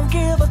 I don't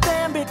give a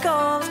damn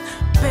because,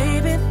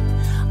 baby,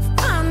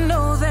 I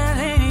know that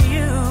ain't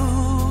you.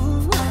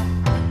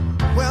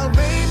 Well,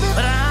 baby,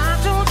 but I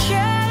don't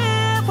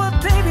care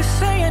what they be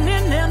saying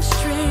in them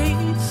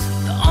streets.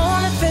 The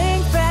only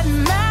thing that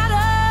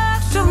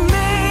matters to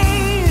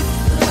me, as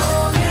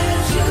long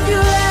as you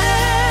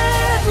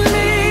let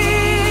me,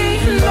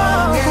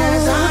 long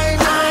as I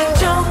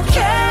don't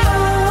care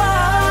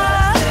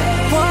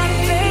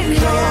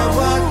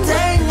what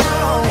they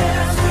know,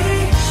 as we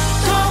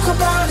talk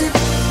about it,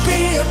 be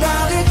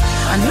about it.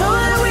 I know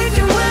that we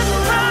can work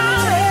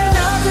around it,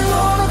 nothing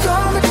gonna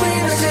come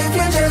between us if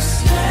you just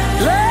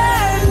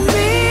let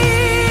me.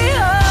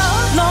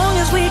 As long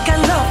as we got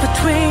love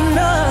between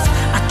us,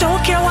 I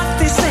don't care what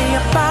they say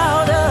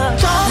about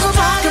us. Talk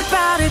about it,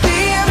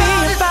 be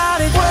about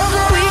it.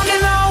 We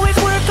can always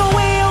work our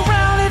way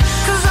around it,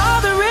 'cause all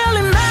that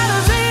really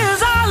matters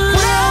is our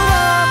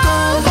love.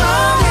 As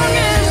long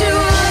as you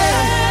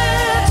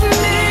let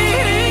me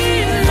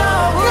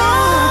know,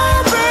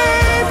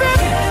 baby,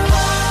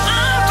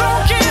 I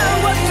don't care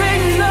what they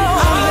know.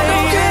 I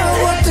don't care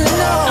what they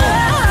know.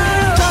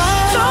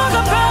 Talk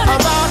about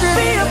it,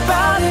 be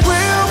about it.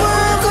 We'll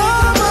work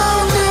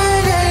around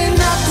it, ain't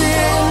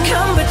nothing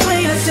come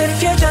between us if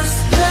you just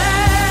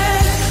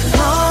let.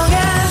 Long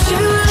as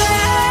you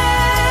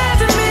let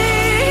me,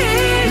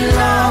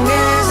 long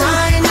as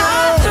I know,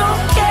 I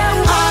don't care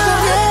what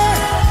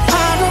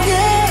I don't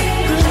care,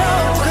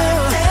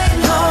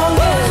 long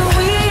as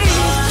we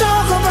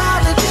talk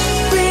about it,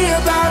 be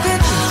about it.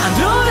 I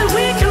know that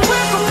we can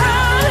work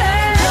around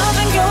it,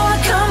 nothing gonna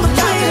come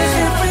between us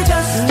if we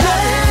just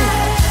let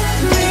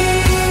me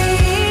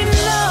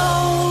know.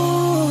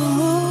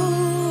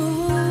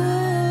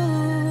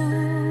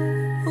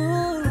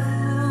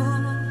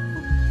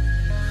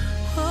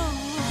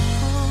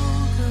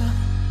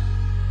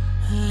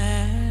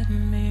 Let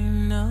me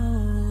know.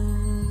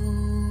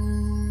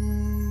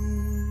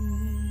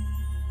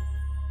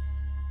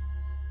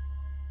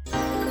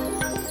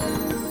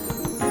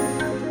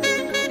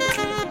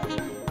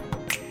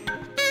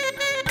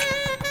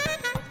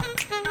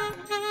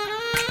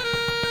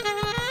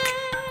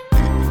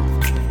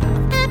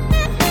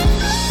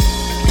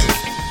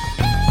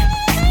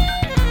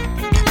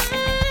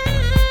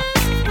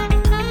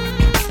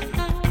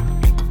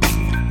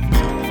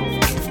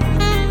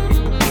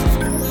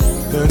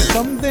 There's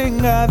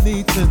something I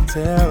need to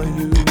tell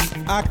you.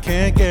 I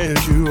can't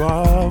get you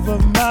off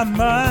of my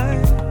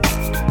mind.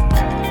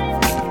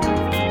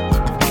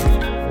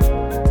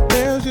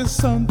 There's just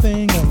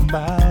something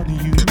about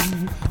you.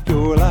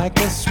 You're like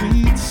a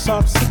sweet,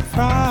 soft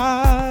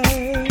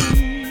surprise.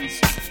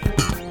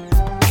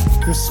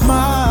 Your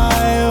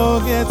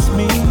smile gets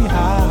me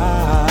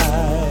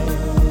high.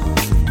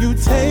 You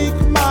take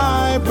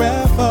my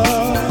breath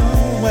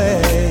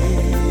away.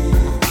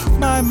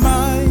 My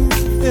mind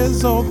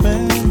is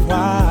open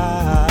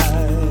wide.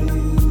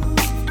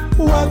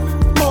 What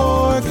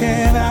more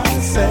can I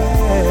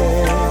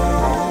say?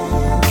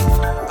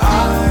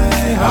 I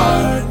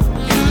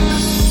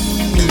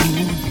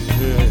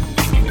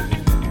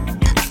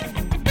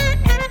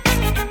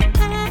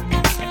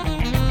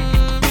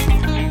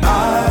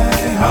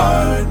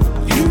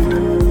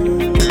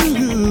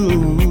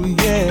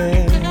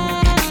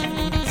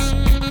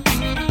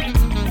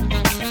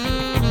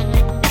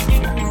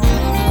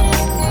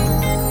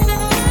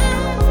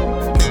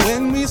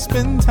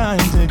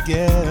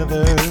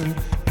together.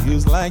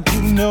 Feels like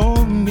you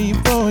know me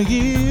for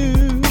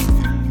years.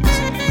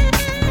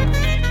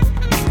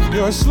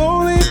 You're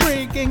slowly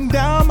breaking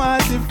down my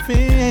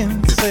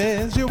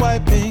defenses. You're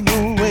wiping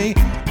away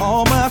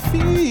all my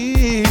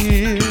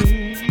fears.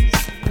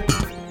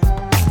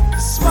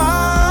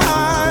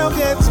 Smile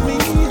gets me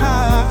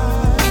high.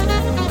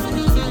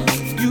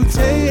 You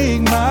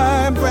take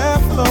my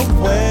breath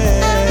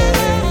away.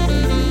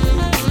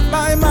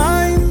 My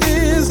mind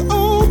is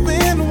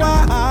open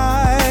wide.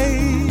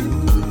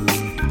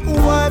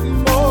 What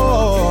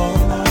more?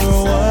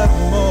 What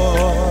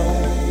more?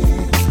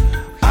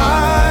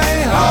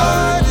 I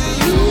heart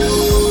you,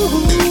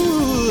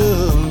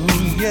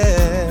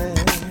 yes.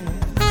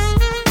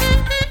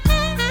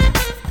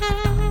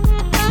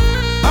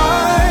 I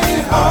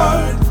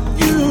heart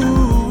you.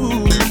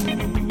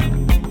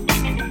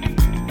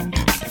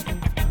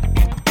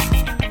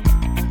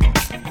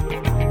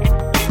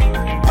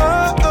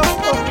 Oh, oh,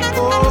 oh,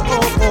 oh,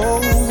 oh, oh.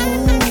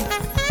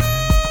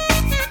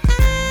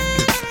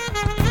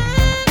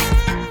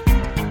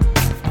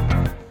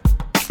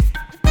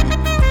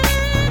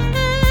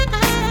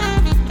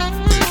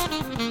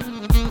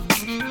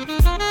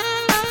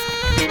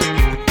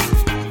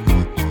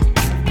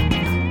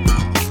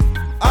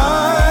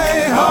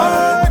 I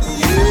heart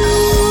you,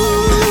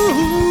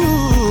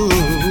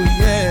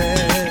 yes.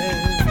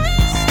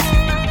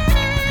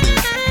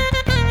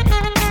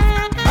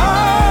 I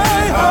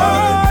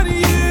heart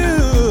you,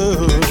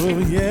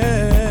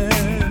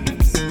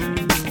 yes.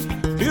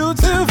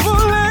 Beautiful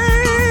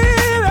lady,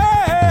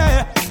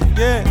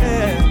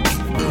 yeah.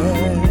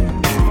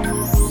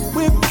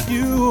 With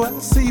you I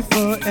see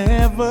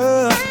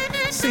forever.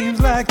 Seems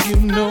like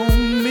you've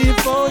known me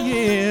for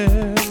years.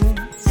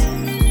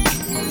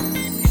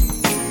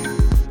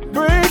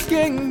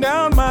 Breaking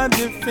down my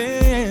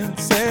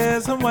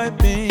defenses, I'm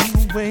wiping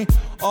away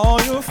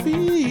all your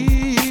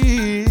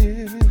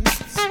fears.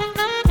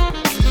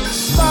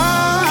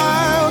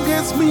 Smile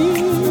gets me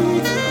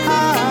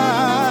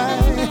high.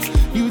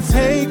 You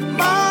take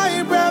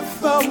my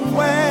breath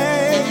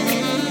away.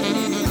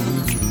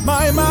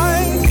 My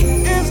mind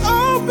is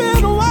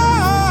open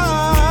wide.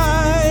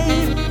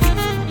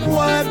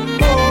 What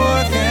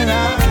more can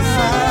I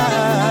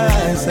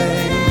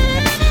say?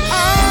 I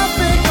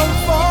think I'm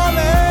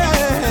falling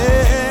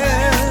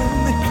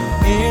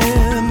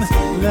in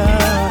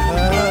love.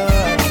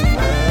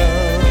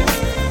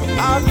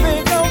 I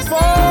think I'm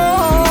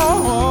falling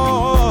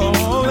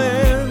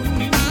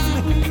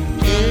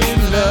in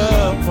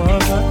love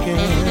once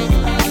again.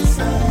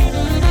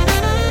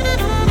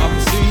 I'm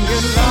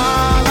singing la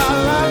la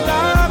la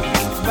la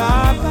la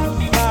la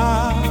la.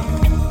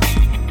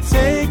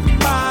 Take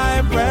my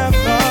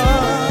breath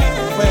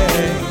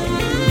away.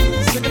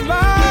 Singing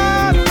la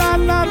la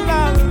la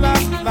la la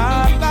la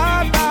la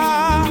la.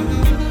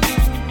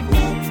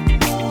 What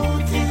more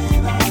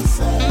can I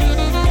say?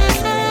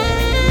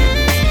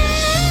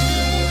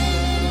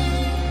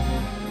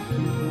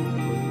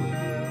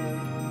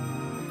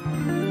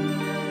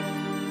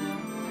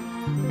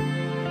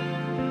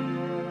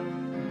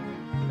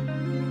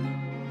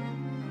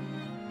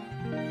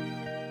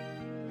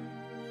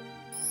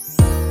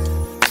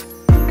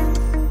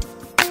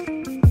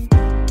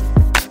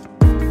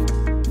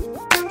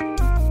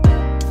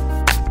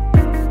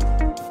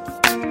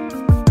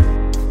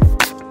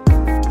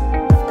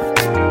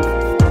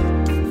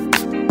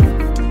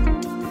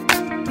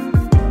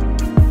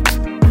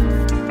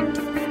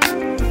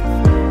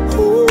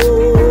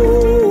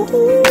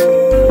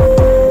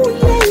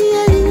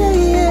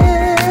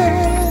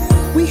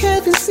 We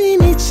haven't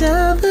seen each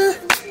other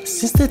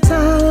since the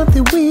time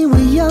that we were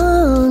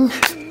young.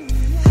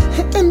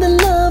 And the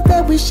love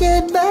that we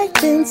shared back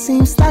then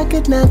seems like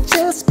it not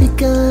just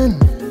begun.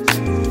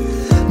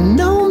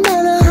 No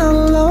matter how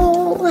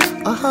long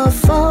or how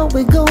far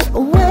we go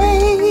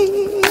away,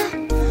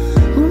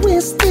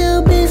 we'll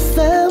still be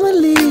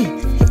family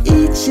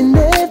each and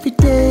every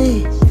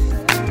day.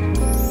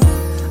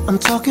 I'm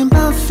talking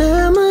about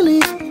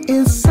family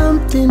is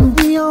something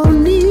we all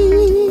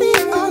need.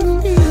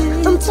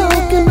 I'm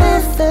talking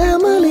about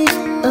family,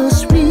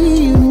 us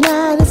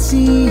reunited,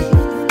 see.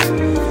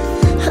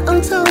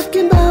 I'm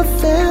talking about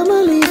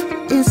family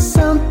is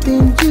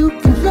something you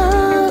can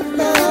love.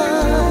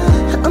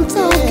 I'm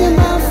talking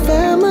about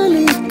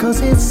family,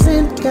 cause it's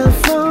sent down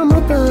from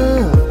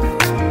above.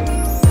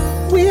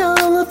 We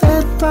all have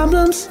had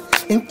problems,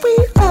 and we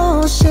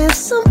all share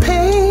some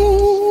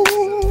pain.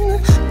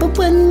 But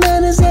what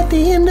matters at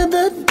the end of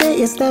the day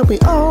is that we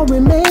all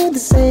remain the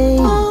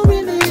same.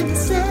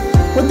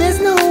 Well, there's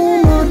no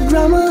more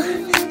drama,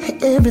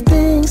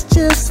 everything's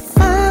just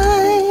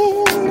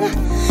fine.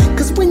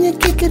 Cause when you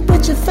kick it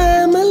with your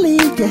family,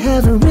 you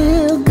have a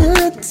real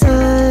good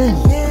time.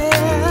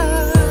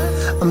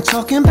 I'm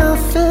talking about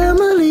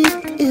family,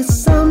 it's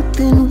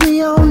something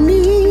we all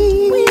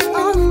need.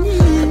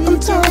 I'm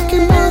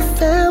talking about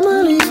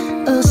family,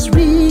 us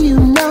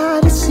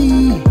reunited,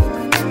 see.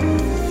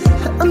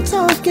 I'm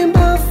talking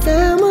about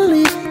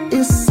family,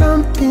 it's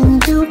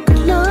something you could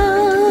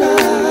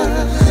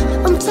love.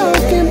 I'm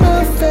talking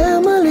about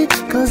family,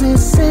 cause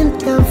it's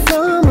down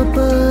from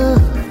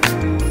above.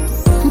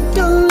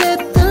 Don't let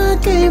the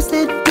games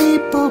that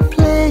people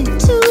play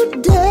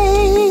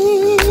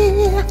today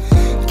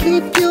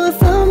keep you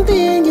from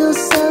being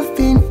yourself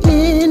in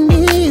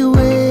any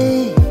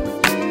way.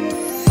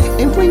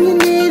 And when you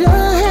need a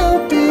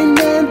helping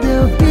hand,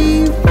 they'll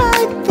be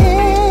right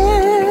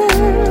there.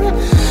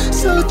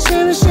 So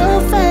cherish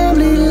your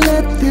family,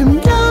 let them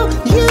know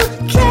you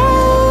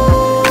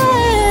care.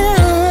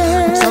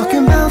 I'm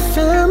talking about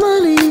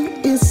family,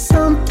 it's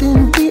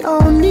something we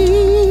all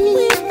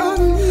need.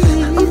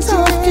 I'm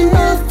talking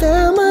about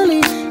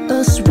family,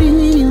 us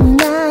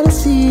reunite and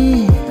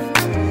see.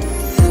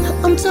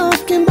 I'm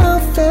talking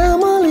about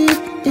family,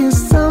 it's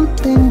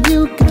something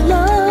you can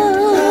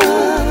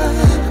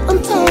love. I'm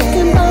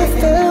talking about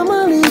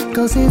family,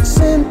 cause it's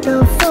sent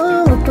down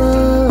from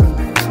above.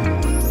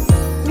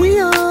 We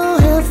all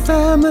have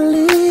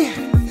family,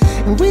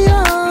 and we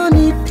all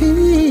need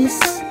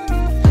peace.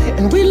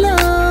 And we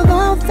love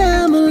our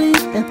family,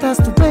 and that's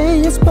the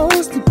way it's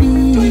supposed to be.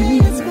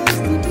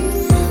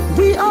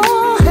 We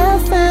all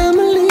have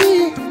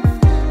family,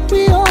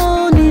 we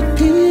all need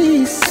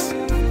peace.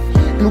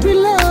 And we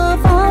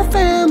love our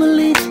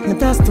family, and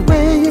that's the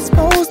way it's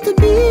supposed to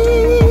be.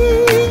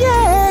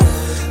 Yeah,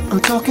 I'm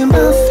talking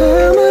about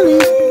family,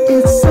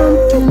 it's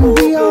something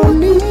we all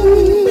need.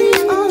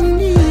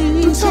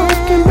 I'm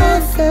talking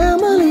about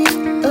family,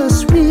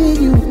 us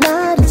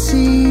reunited,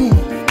 see.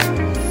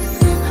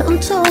 I'm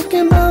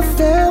talking about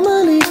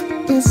family,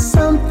 it's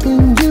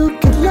something you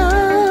can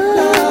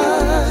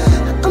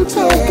love. I'm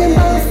talking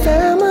about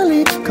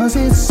family, cause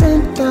it's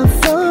sent down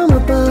from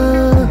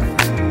above.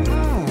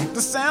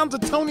 The sounds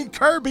of Tony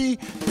Kirby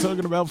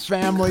talking about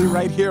family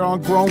right here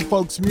on Grown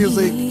Folks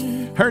Music.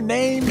 Her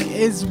name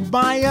is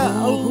Maya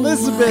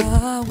Elizabeth.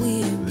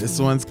 This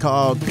one's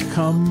called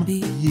Come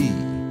Ye.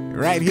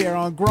 Right here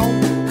on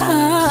Grown.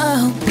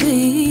 I'll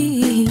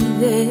be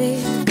there.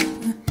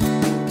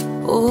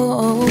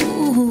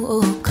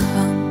 Oh,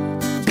 come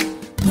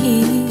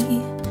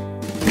ye.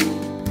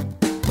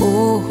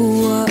 Oh,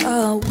 who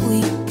are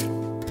weak,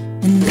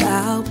 and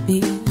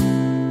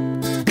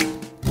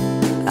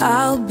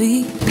I'll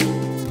be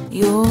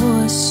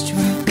your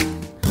strength.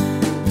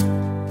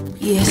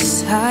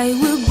 Yes, I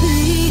will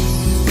be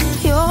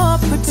your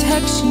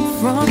protection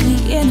from the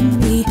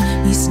enemy.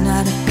 He's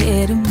not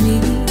ahead of me.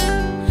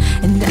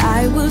 And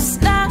I will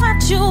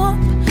snatch you up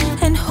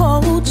and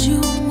hold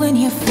you when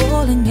you're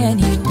falling, and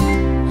you're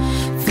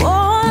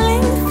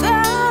falling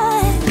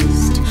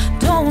fast.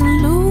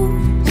 Don't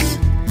lose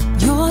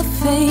your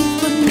faith,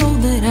 but know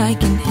that I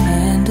can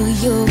handle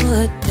your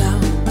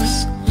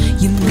doubts.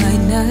 You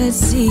might not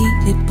see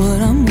it,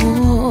 but I'm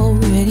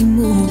already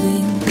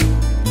moving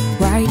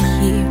right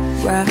here,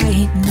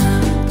 right now.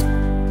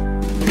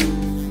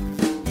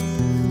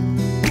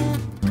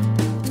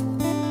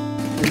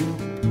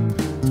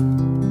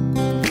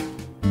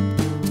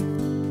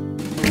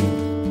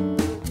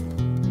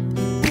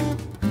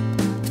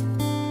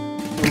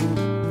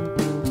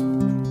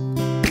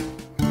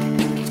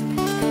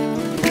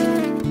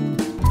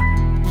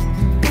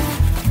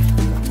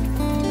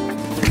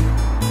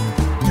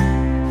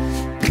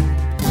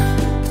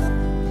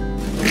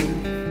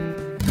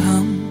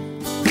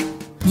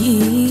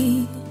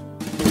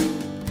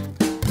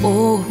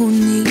 Oh, who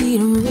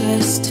need a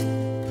rest,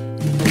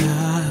 and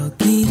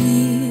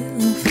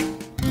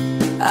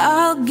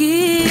I'll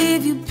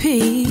give you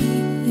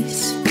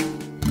peace.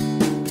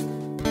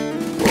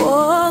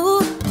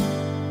 Oh,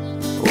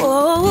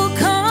 oh,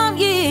 come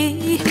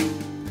ye,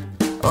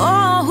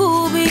 oh,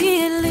 who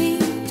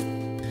believe,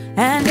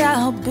 and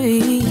I'll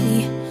be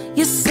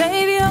your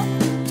Savior,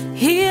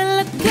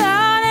 healer,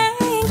 God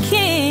and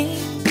King.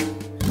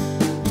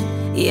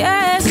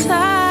 Yes,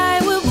 I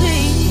will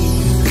be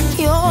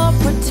your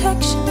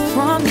protection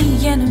from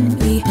the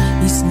enemy.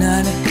 He's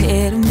not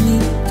ahead of me.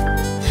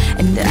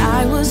 And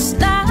I will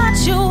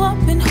snatch you up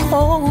and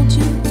hold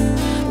you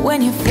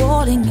when you're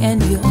falling,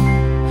 and you're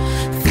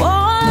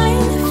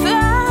falling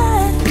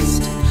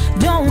fast.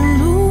 Don't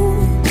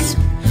lose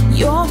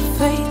your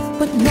faith,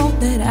 but know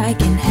that I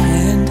can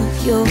handle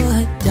your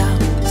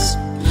doubts.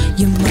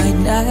 You might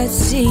not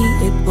see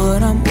it,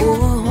 but I'm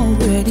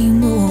already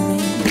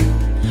moving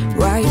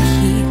right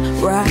here,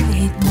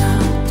 right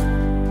now.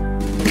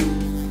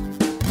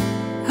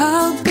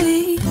 I'll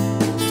be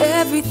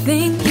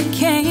everything you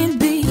can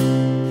be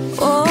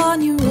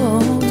on your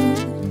own.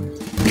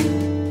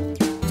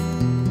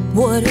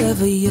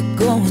 Whatever you're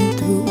going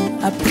through,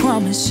 I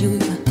promise you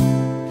you're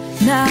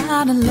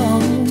not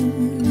alone.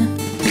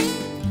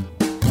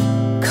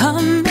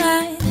 Come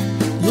and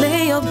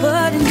lay your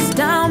burdens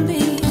down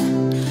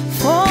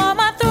before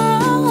my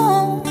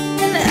throne,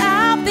 and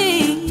I'll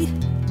be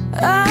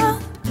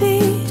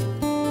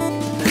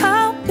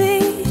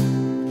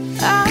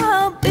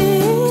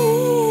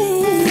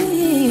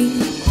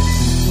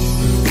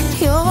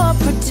your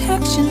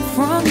protection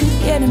from the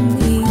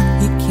enemy.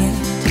 You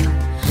can't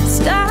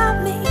stop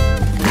me.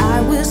 I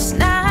will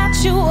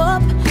snatch you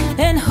up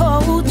and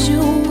hold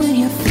you when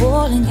you're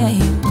falling, and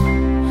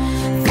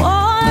you're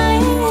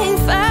falling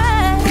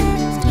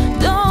fast.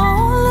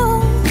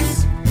 Don't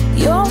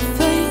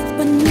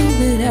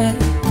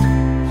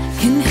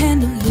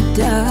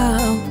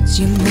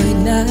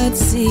might not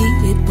see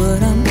it,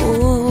 but I'm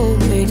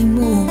already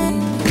moving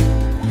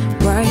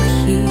right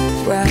here,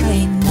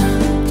 right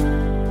now.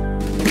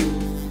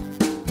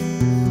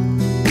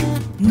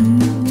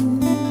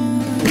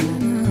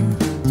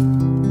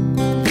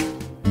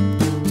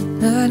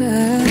 Na, na,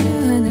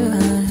 na,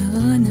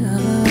 na, na.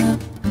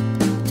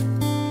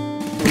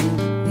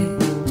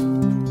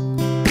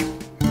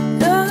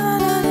 Na,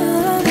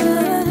 na,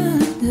 na, na,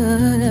 na.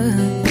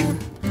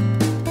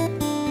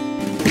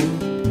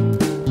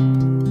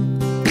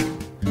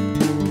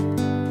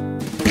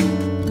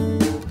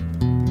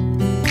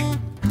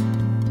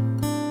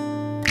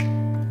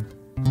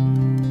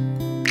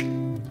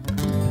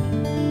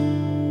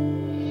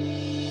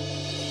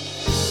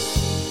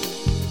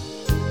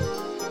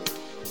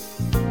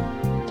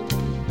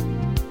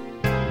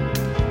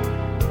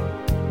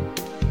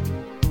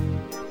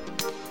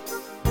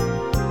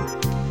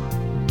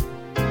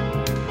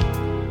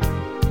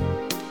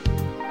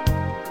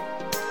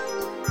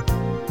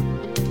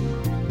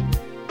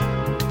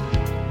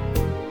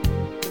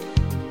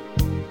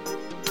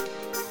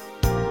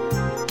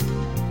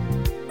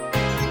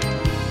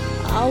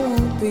 I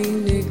won't be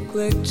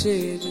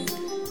neglected.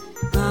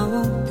 I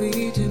won't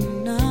be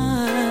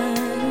denied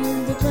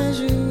the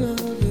pleasure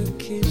of your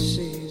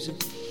kisses,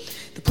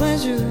 the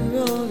pleasure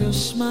of your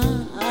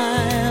smile.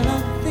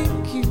 I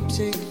think you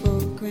take for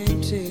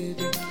granted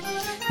that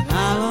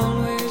I'll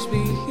always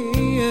be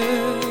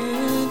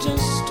here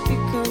just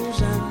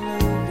because I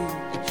love you.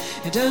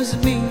 It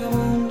doesn't mean I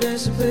won't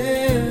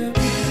despair.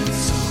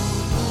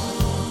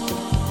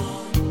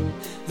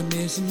 I'm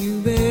missing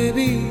you,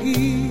 baby.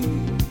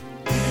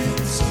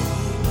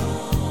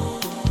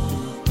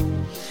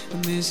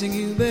 Missing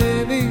you,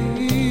 baby.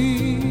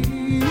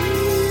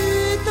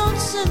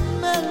 Thoughts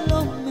and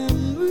mellow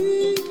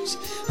memories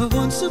of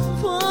once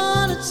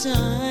upon a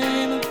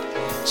time,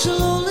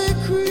 slowly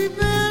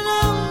creeping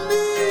on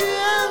me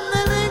and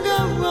they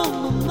linger on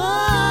my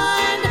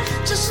mind.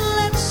 Just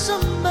let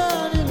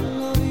somebody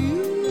love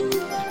you.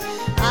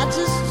 I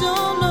just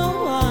don't know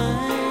why.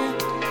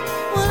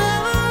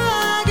 Whenever I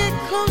get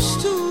close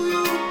to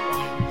you,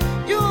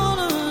 you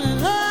wanna run and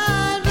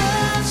hide.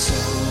 But so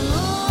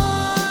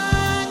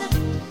long,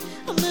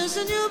 I'm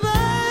missing you,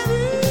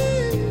 baby.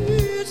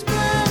 It's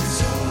been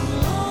so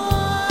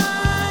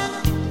long.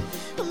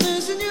 I'm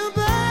missing you,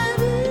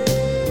 baby.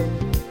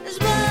 It's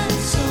been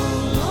so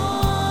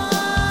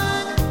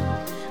long.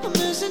 I'm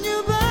missing you,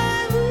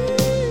 baby.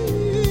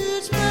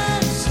 It's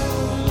been so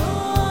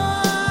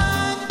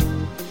long.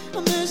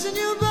 I'm missing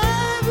you, baby.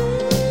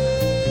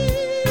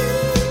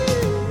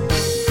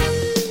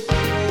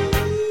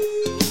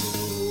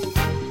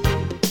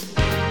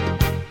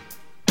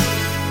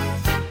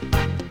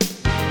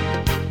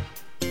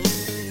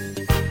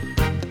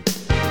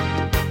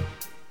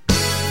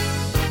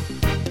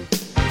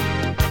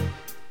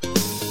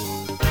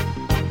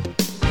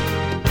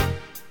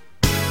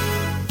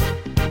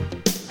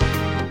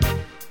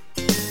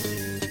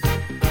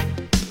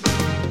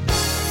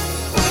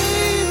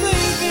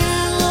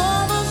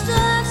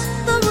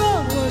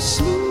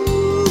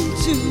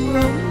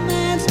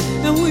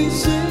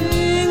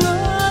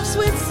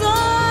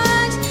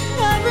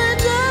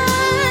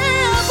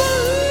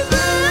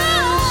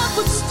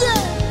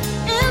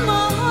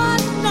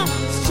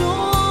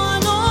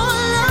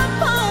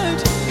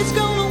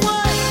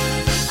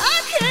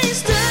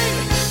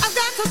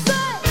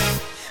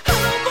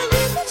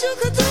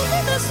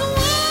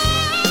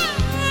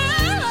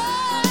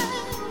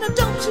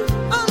 Don't you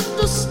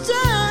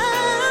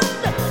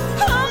understand?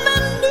 I'm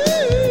in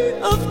need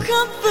of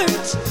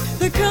comfort,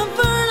 the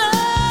comfort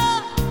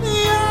of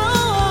your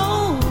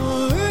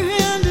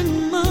hand in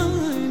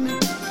mine,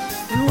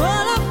 and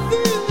what I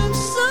feel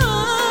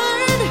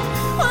inside.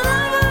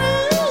 Whenever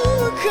you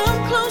come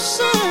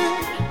closer,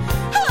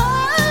 I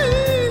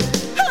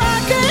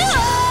can't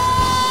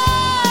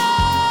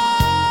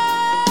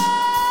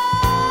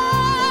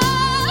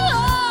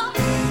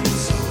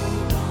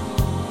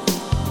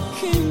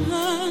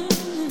hide.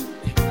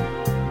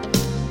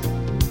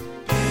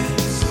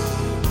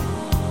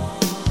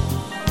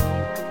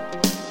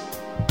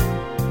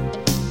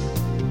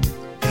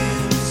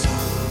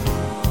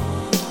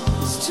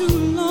 It's too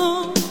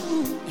long.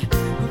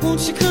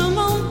 Won't you come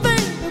on,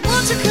 baby?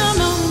 Won't you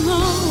come on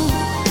home?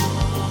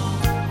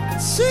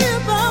 See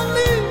about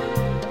me.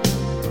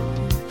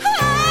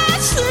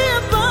 See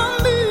about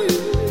me.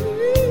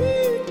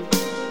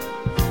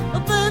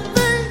 Oh,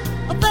 baby,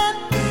 oh,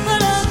 baby,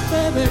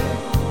 baby.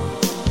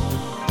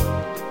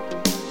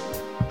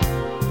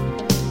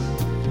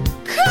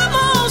 Come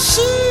on,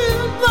 see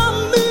about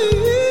me.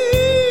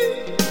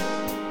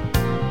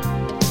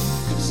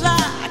 'Cause I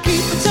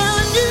keep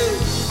telling you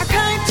I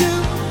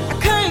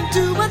can't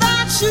do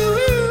without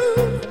you.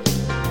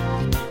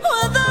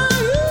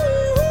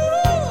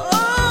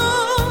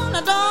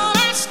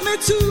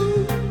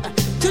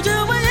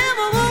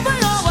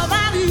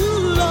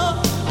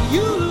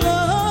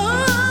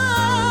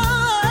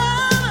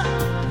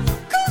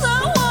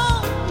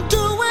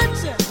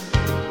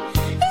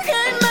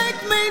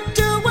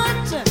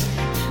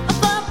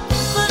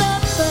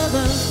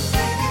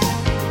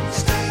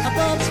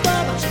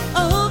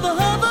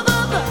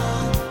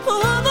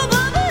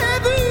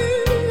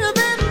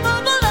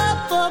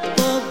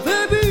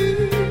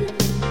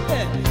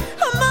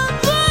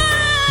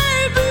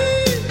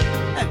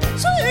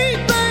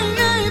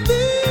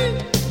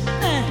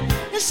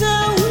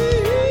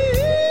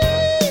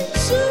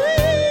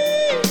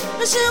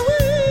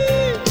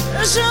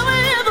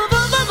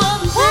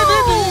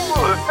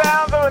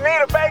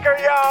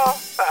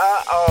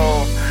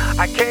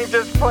 can't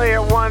just play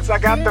it once. I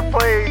got to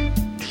play.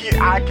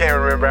 I can't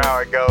remember how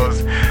it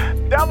goes.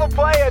 Double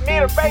play,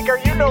 Anita Baker.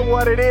 You know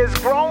what it is.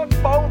 Grown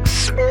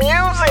folks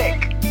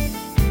music.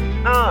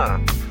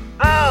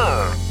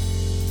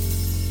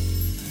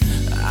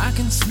 I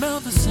can smell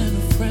the scent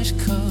of fresh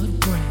cut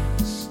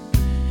grass.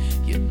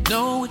 You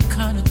know it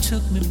kinda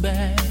took me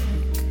back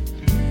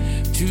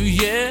to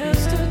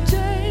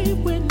yesterday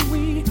when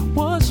we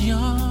was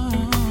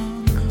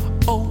young,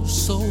 oh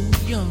so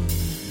young.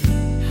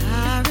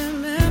 I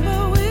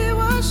remember we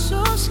were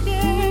so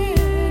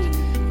scared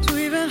to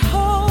even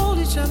hold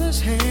each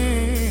other's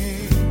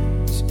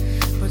hands,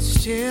 but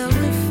still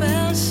we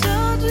felt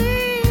so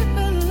deep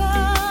in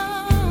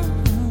love.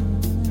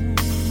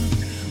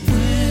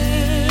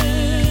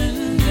 When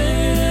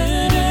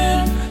did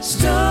it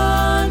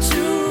start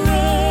to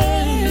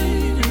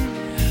rain?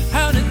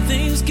 How did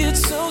things get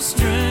so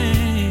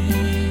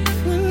strange?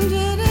 When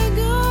did it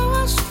go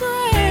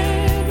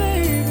astray,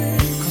 baby?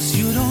 'Cause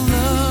you don't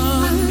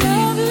love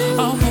me,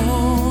 I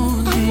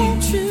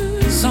want you.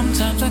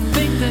 Sometimes I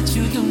think that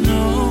you don't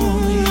know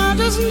me. I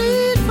just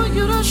need for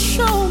you to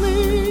show me,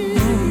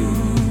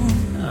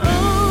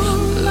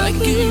 like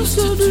you used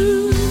to do.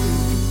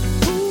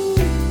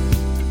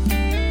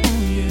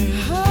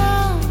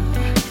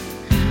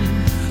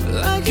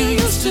 like you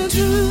used to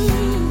do.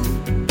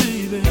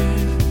 Baby.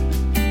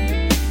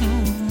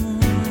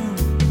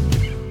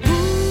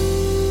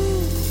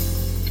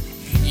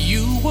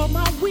 You were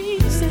my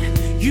Weezy,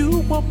 you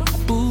were my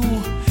boo,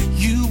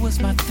 you was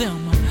my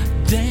Thelma.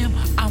 Damn,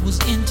 I was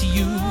into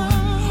you.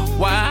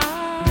 Why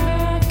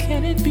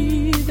can't it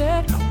be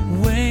that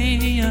way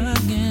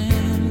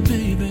again,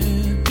 baby,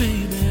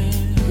 baby?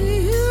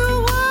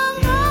 You are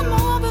my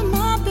Marvin,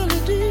 my Billy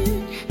D.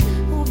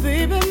 Oh,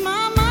 baby, my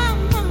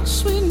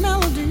sweet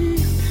melody.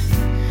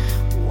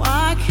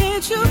 Why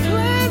can't you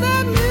play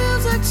that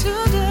music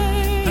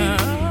today? I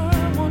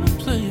wanna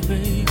play,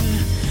 baby.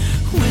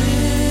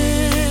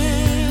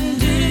 When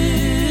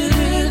did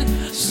it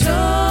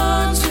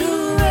start to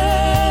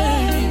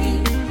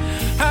rain?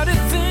 How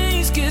did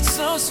things get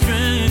so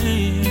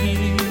strange?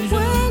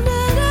 When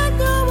did it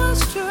go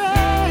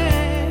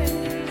astray?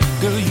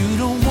 Girl, you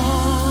don't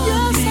want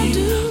Yes, me. I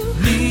do.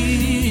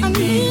 Need I me.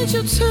 need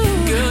you to.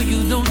 Girl, you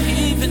don't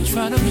even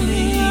try to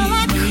please Well,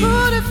 I me.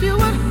 could if you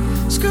would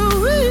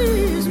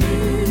squeeze me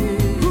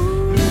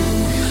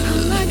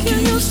like you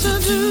used to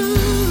do.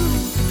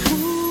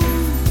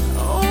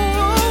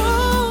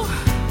 Oh,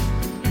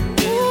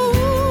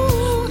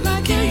 ooh,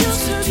 like you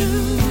used to do.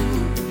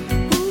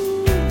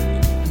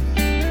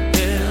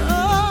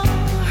 Oh,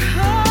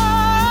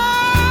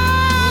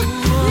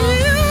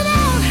 you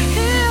don't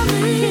hear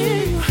me,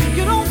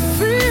 you don't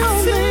feel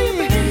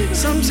me.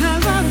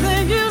 Sometimes I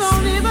think you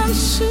don't even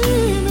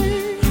see me.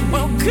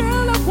 Well,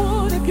 girl, I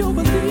would if you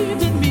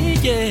believed in me,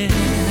 yeah.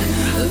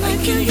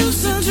 Like you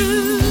used to do.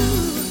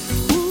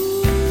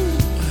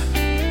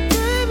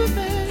 Baby,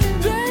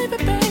 baby,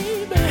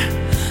 baby,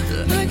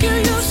 like you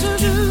used to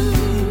do.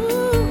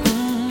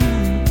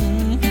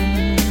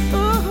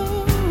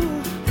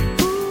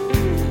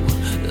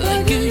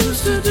 Like you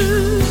used to do.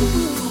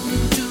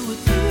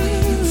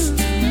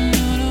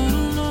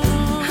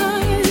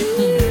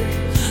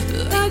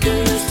 Like you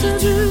used to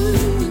do.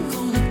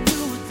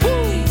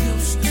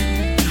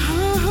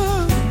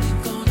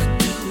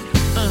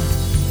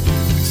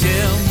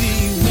 Tell me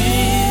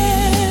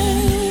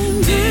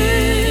when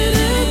did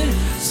it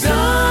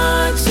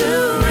start to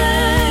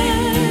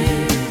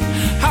rain?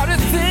 How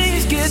did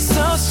things get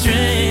so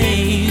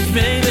strange,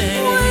 baby?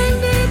 When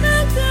did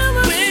that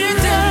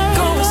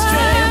go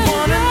astray?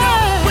 Wanna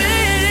know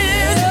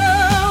when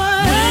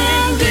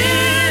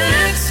did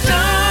it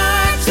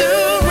start to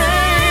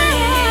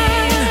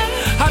rain?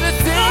 How did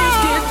things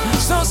get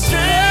so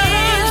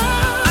strange?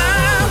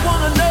 I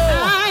wanna know.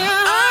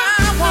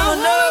 I wanna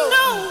know.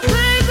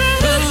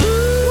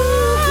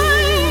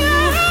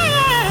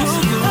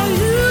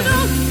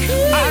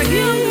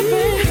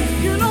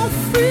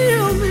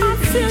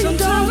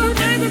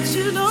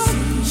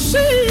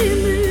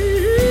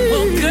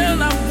 Well, girl,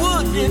 I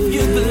would if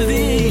you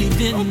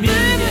believed in me,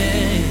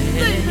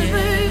 yeah.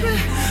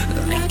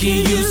 Like you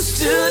used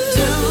to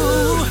do.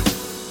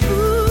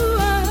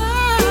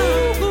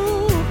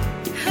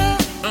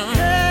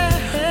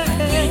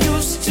 You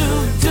used to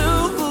do,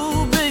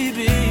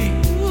 baby.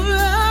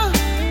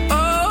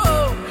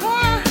 Oh,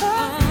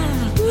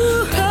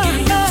 like you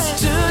used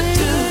to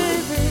do.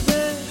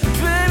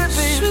 Baby,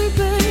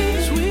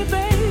 sweet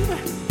baby.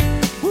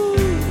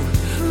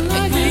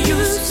 Like we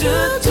used to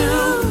do,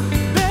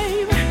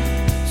 baby.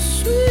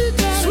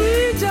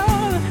 Sweet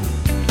darling.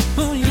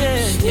 Oh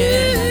yeah,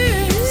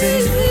 yeah. Say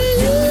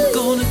we're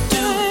gonna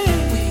do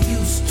what we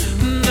used to.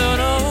 No,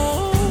 no.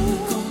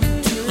 We're gonna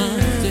do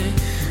it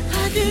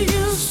like you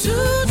used to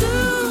do.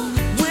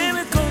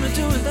 We're gonna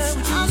do it like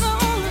we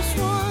used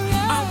to.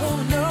 I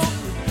wanna know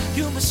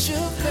you my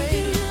sugar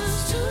baby.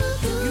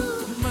 You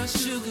my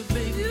sugar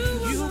baby.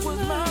 You was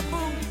my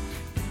boo.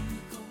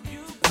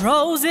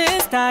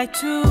 Roses die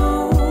too.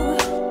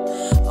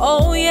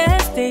 Oh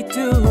yes, they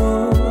do.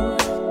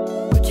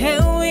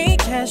 Can we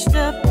catch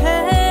the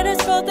pedals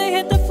before they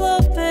hit the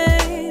floor,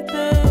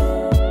 baby.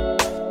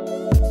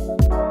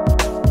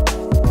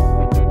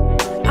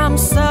 I'm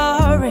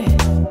sorry.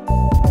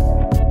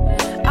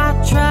 I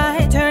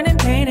tried turning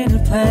pain into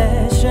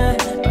pleasure,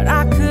 but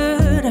I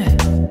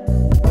couldn't.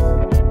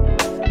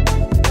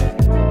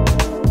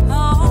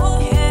 Oh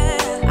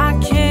yeah, I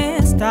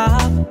can't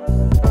stop.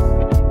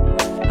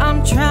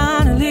 I'm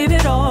trying to leave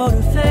it all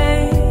to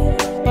fade,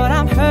 but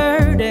I'm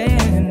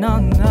hurting, no.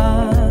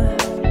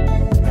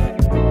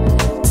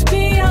 To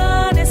be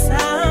honest,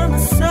 I'm a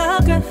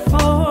sucker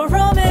for a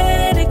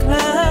romantic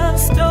love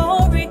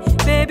story.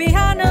 Baby,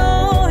 I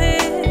know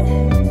it.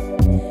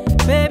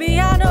 Baby,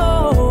 I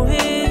know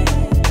it.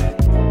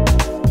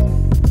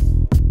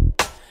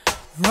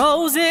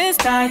 Roses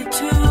die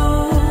too.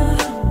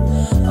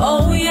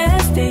 Oh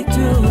yes, they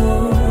do.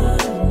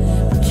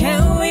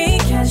 Can we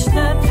catch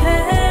the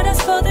pedals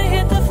before they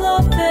hit the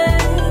floor,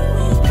 babe?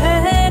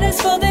 Pedals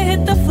before they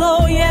hit the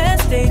floor,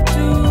 yes they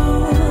do.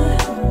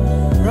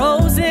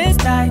 Roses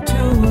die too.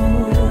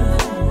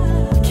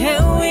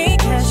 Can we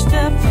catch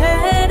the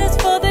pedals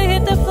before they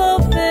hit the floor,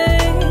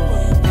 babe?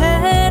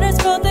 Pedals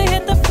before they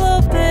hit the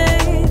floor,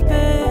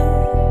 baby.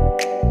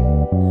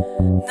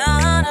 Na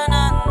na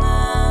na na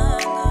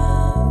na.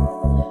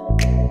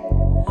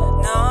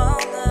 No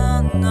no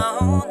no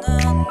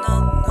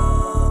no.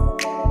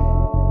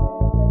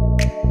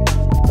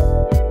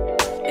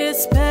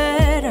 It's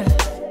better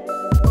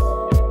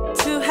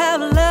to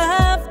have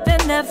love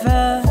than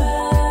never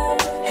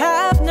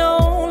have no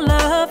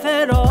love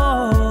at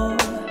all.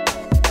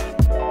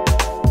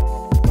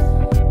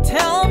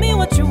 Tell me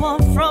what you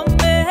want from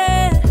me,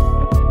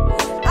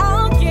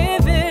 I'll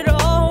give it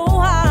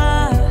all. I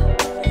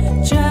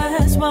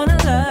just wanna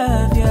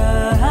love you.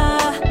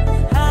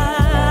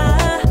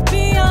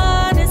 Be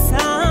honest,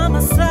 I'm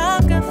a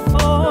sucker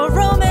for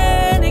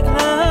romantic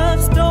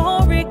love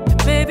story.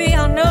 Baby,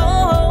 I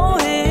know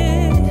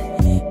it.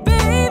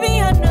 Baby,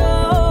 I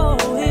know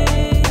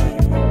it.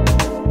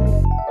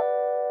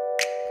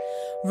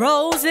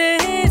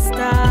 Roses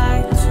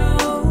die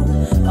too.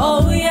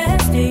 Oh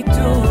yes, they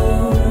do.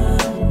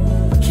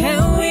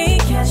 Can we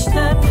catch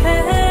the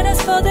pedals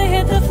before they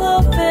hit the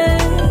floor,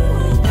 babe?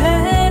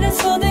 Pedals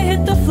before they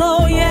hit the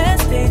floor,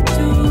 yes they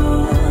do.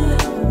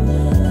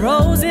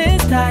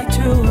 Roses die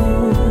too.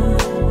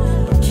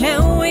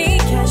 Can we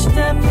catch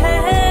the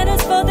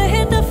pedals before they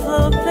hit the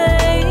floor,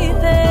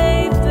 baby?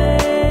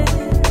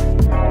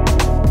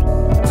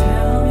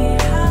 Tell me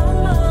how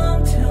long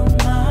till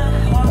my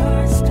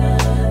heart's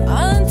done.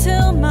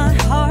 Until my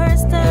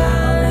heart's done.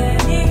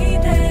 How many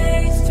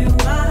days do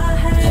I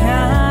have?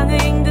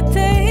 Counting the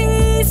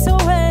days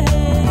away.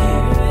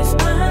 Here is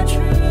my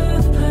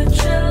truth. Put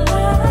your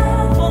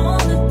love on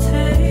the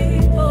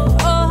table.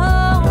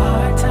 Oh,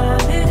 our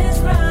time is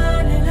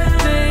running out.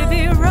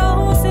 Baby,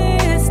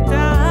 roses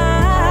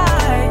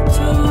die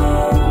too.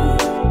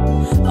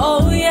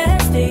 Oh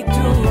yes, they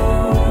do.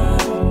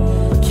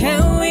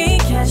 Can we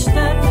catch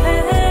the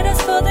pedals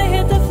before they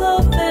hit the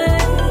floor,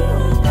 babe?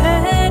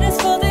 Pedals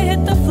before they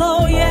hit the floor,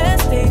 yes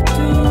they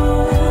do.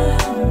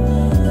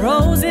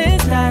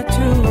 Roses die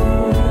too.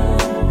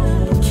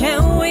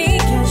 Can we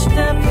catch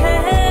the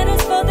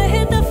pedals before they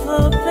hit the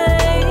floor, baby?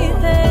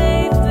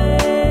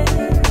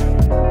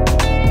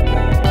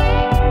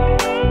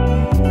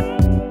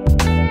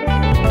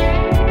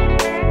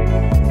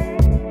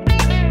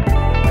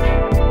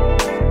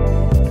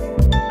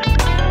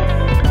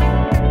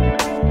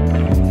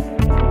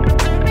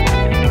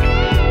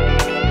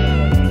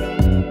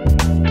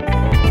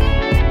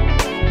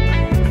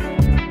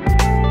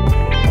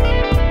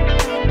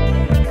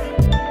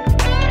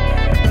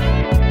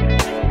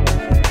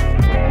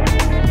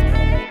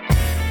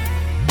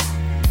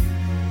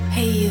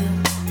 Hey you.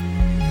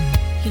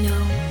 You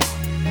know,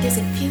 there's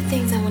a few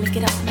things I want to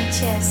get off my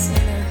chest,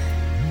 and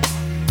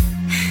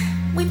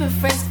we've been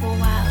friends for a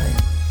while, and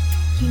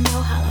you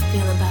know how I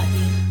feel about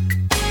you.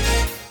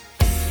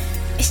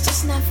 It's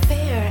just not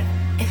fair,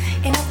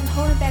 and I've been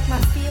holding back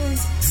my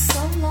feelings so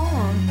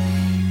long.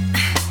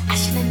 I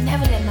should have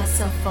never let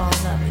myself fall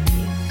in love with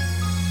you,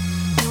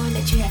 knowing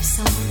that you have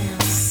someone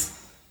else.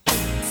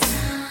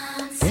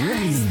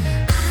 Sometimes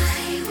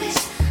I wish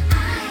I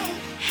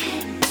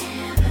had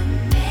never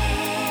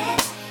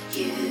met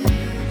you.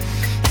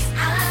 'Cause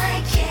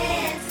I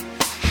can't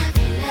have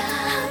you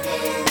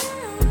loving.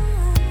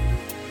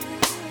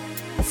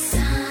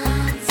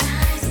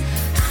 Sometimes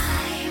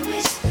I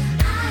wish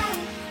I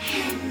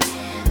had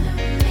never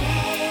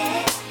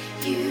met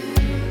you.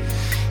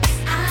 'Cause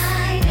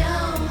I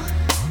know,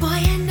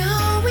 boy, I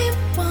know it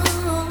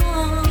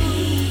won't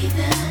be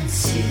the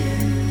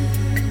two.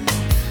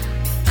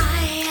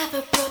 I have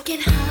a broken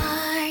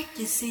heart,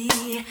 you see,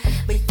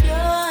 but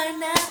you're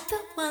not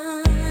the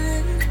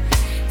one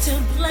to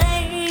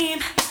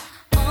blame.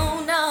 Oh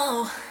no.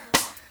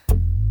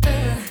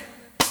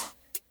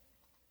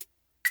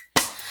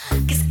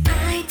 'Cause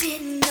I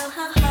didn't know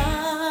how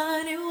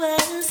hard it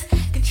was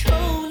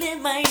controlling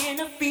my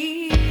inner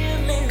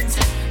feelings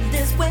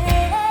this way.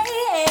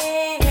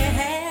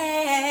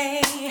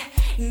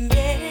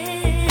 Yeah.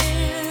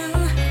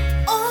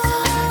 Oh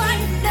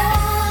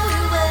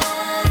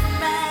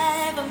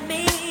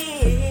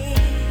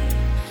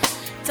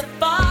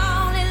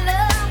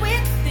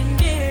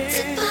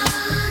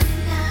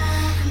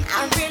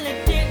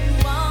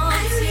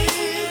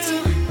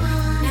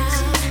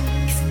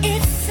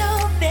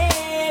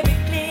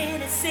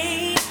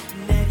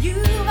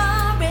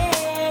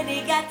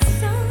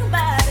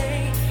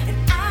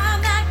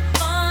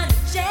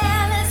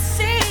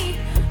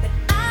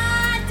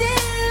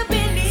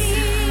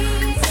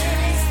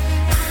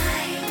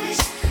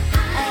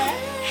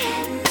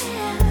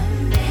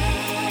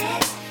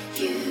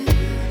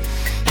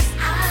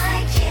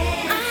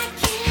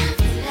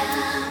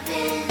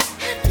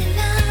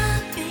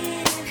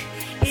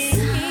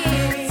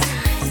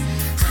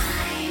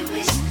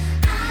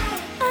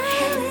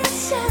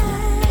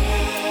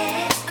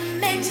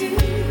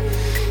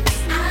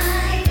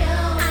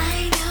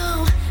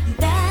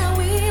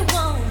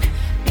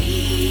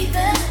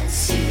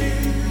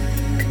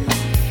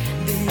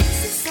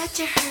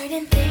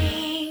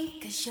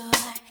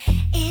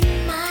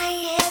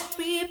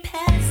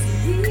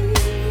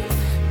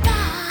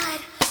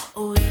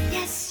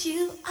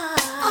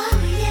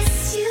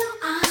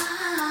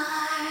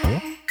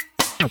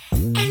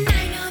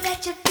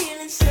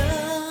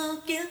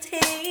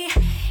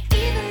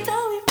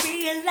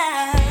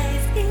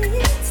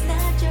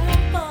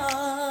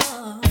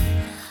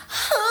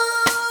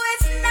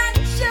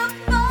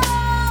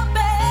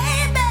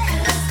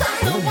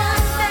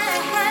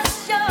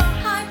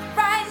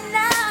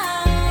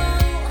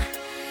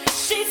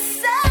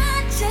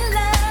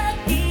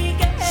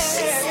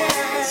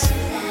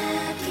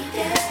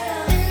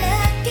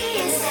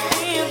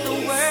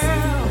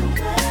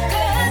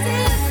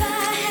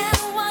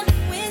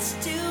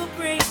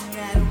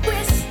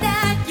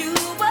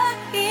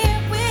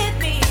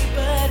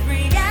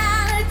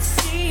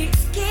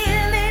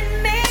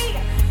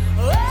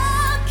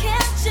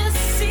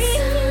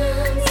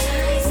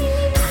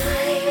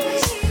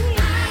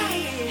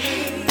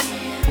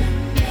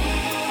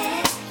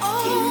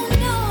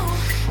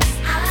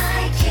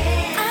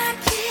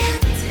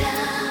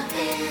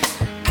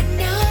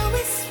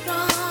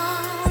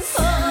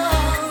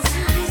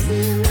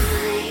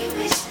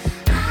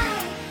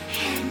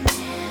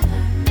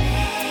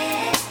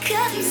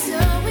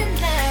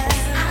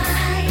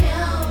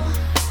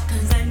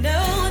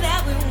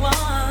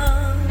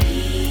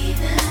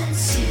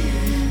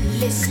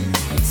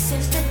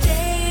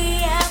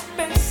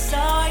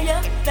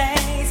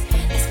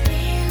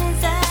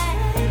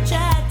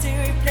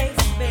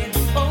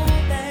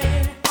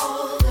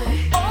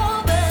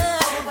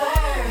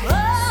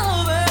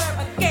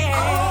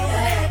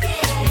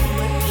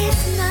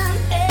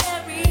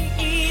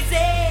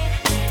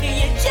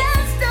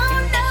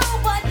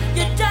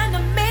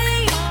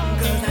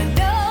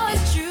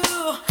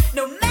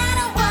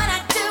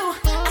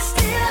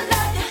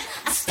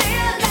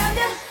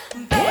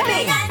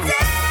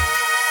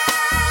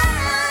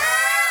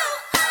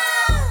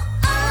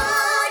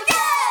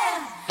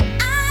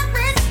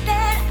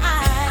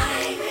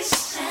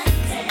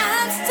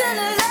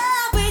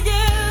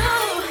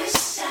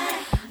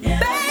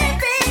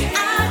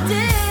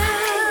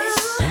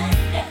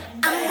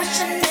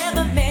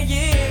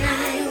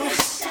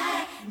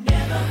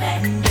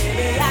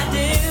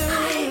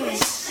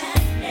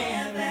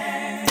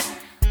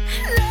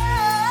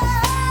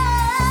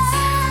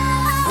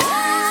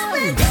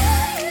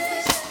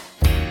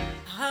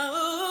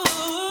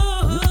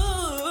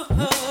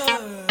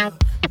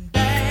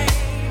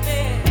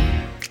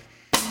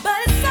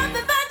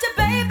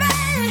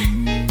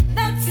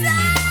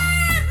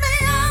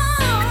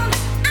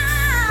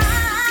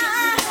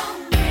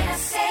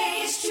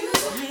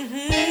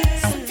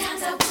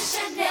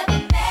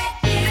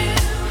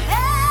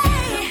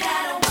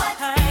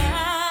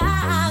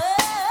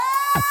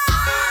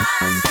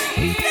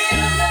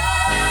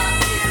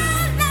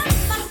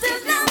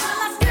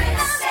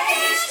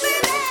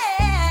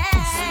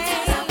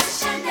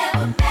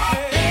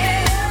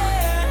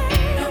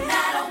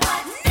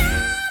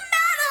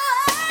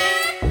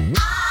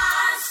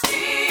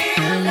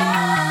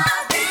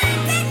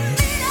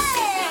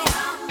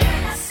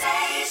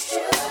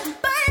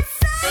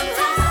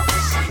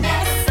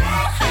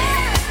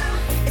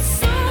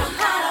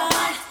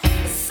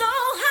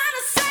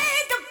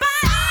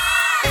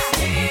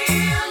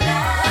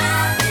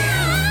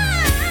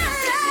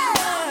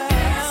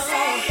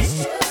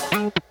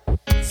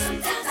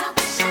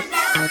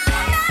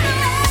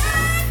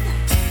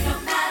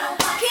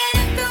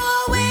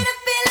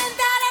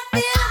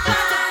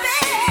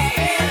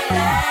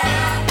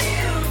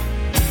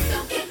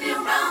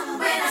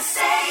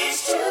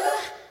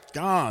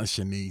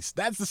Shanice.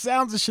 That's the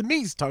sounds of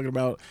Shanice talking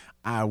about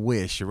I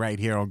Wish right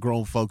here on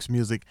Grown Folks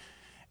Music.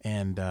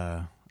 And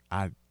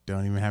I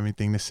don't even have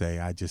anything to say.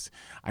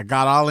 I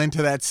got all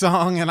into that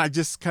song and I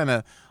just kind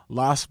of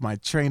lost my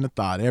train of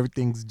thought.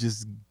 Everything's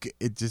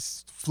it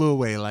just flew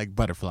away like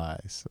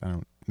butterflies. I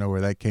don't know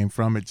where that came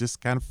from. It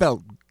just kind of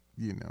felt,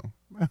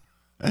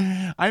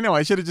 I know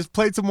I should have just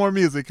played some more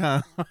music,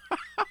 huh?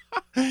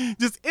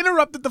 Just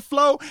interrupted the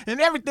flow and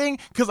everything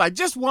because I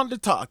just wanted to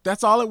talk.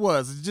 That's all it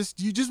was.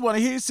 You just want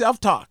to hear yourself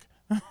talk.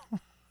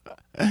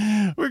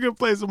 We're going to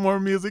play some more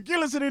music. You're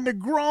listening to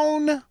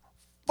Grown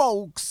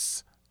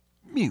Folks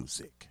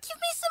Music. Give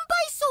me some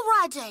bass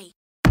already.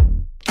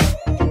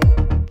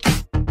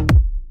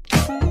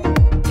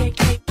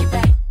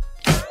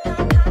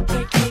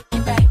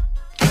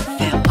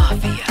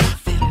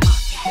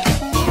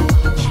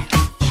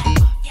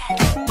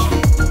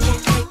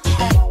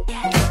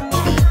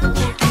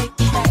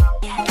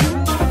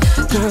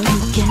 Girl,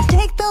 you can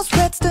take those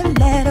red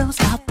stilettos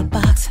out the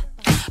box.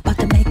 About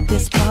to make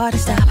this party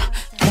stop.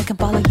 They can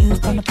follow you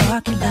from the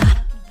parking lot.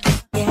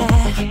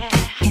 Yeah,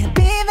 can't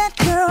be that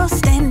girl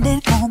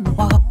standing on the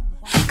wall.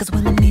 Cause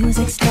when the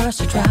music starts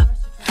to drop,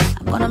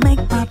 I'm gonna make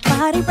my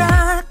body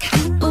rock.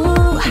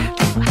 Ooh,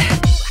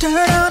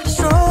 turn on the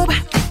strobe.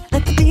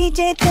 Let the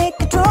DJ take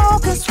control.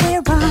 Cause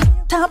we're on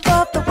top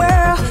of the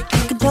world.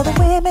 You can tell the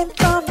women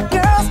from the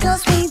girls.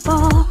 Cause we've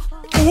all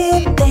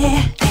been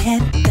there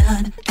and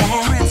done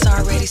that. Prince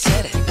already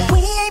said it. We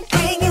ain't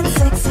bringing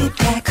sexy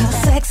back. Cause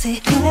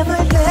sexy never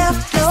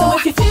left. No. So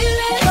if you feel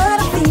it, but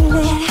I feel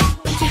it.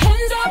 put your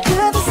hands up To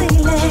the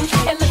ceiling.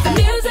 and let the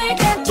music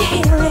Can't you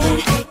hear it?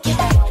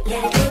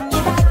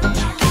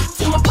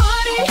 to a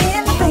party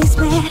In the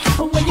basement.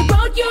 when you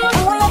brought your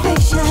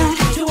Elevation.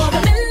 to all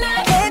the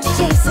midnight. Can't you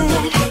chase it?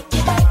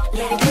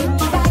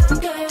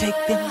 Take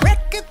them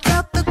records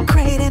out the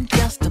crate and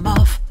dust them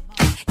off.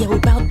 Yeah, we're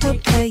about to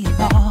play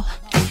them all.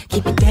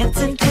 Keep it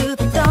dancing to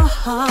the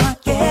dawn,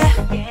 yeah.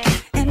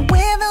 And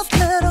wear those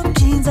little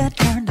jeans that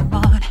turn them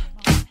on.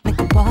 Make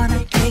them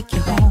wanna take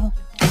you home.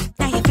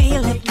 Now you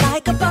feeling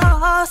like a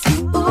boss.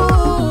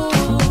 Ooh,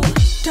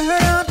 turn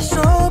on the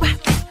strobe.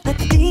 Let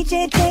the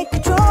DJ take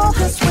control.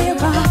 Cause we're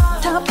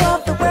on top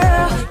of the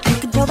world. You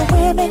can tell the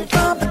women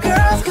from the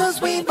girls.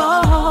 Cause we've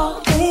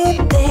all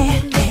been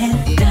there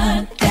and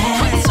done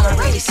that. Prince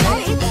already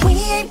said it. We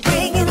ain't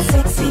bringing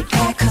sexy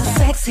back. Cause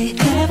sexy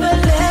never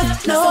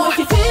left. No. So if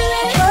you feel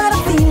it, but I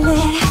feel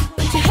it.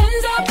 put your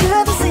hands up To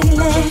the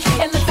ceiling.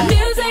 and let the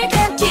music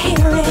Can't you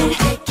hear it?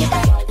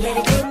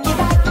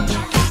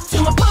 to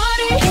a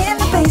party In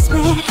the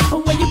basement.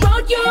 when you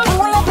brought your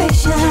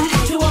Elevation.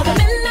 to all the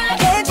midnight.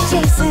 Can't you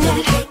chase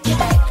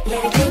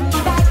it?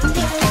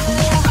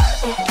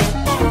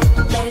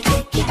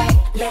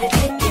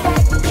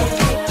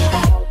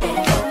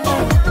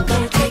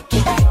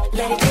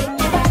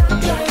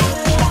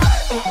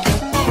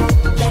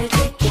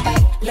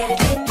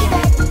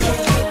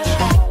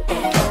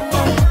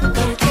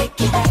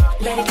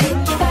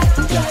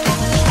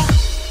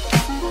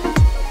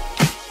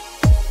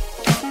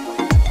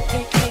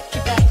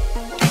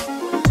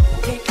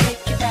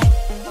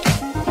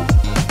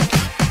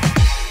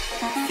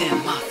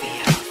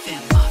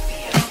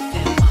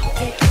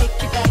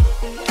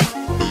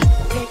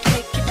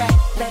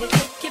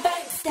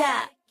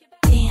 Stop.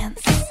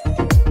 Dance.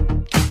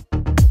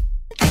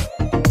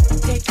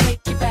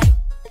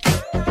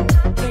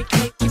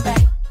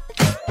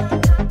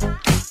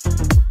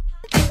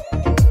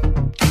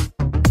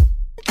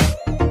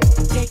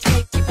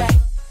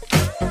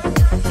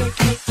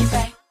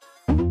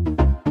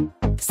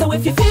 So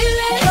if you feel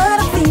it, But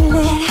I feel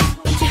it.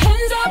 put your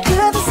hands up To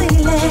the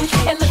ceiling.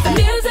 and let the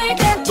music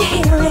Can't you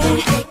hear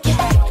it?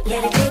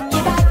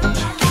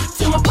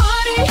 to a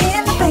party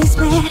In the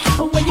basement.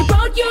 when you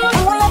brought your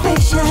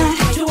Elevation.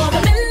 to all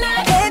the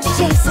midnight. Can't you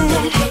chase it?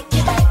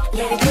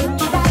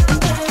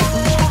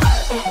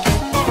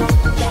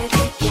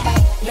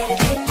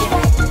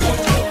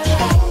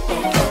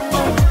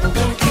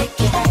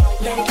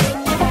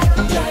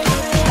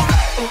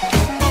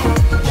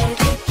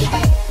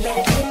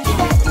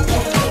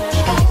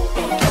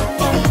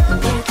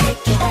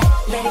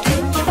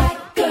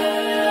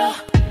 Girl,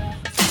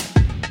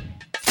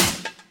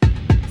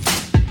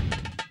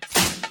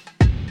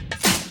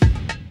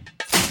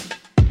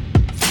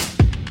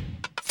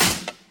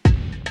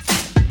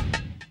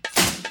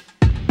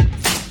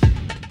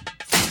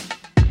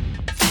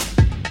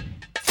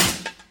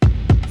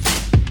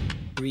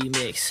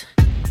 Remix.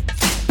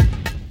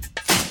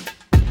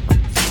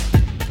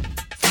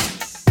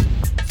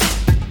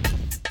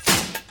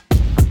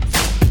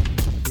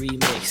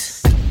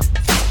 Remix.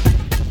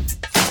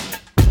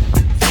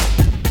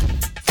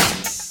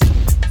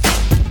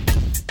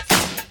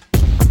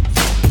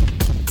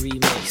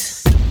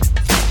 Remix.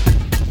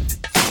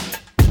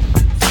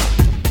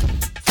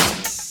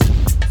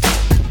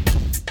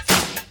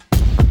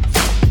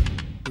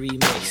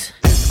 Remix.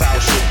 This how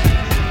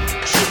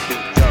should be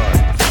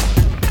done.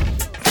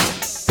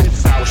 This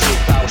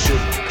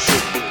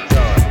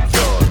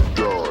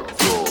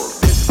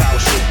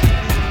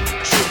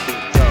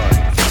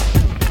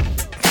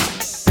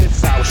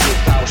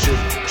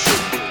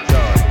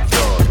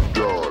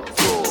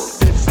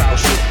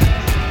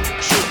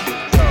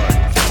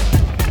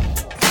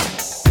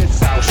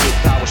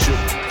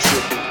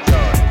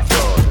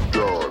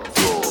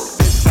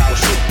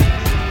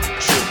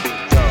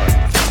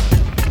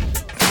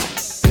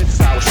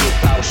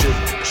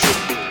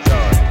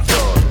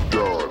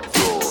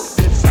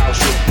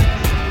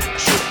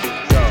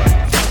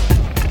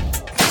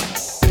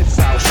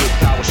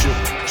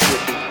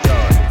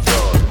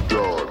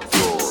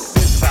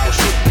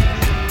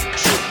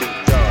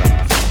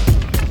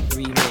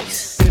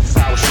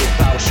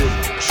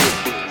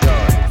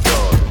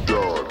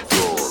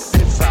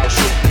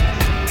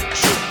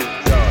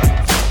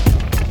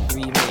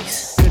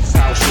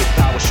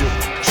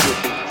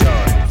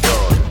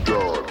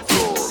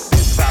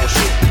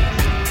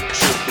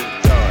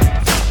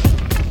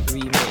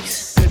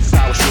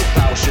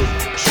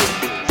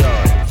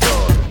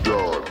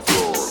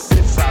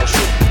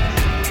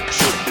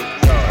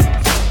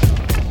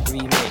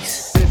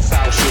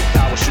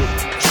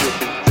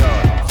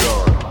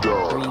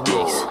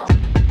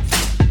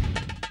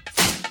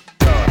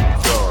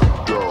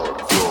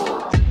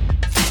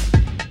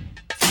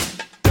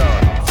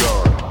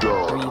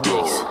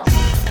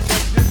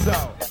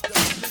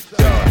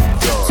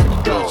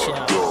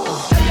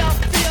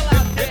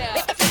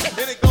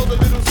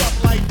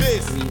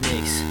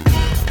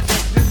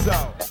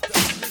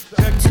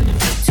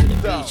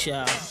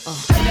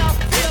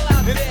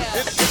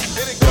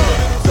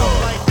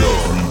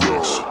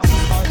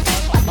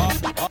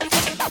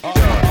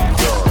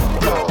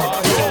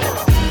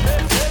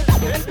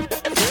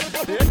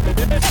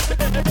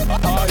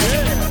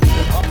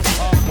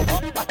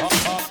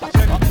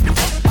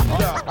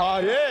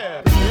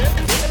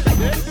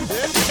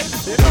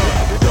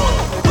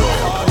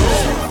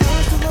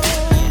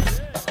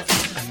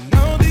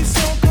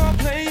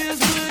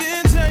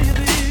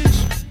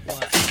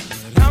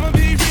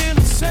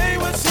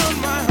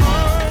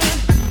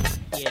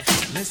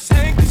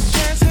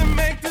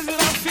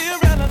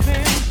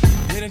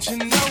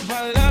Can't you know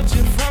I loved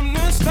you from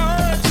the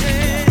start?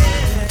 Yeah.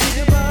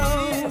 Think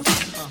about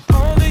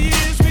all the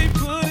years we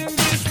put in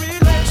this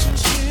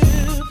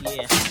relationship.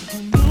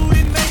 Who knew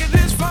we'd make it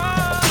this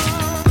far?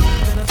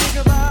 Then I think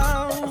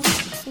about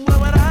where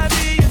would I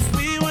be if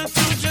we were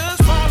to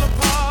just fall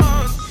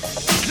apart?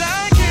 'Cause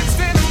I can't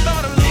stand the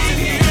thought of losing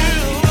you.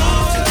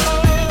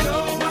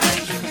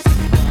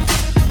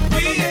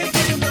 We ain't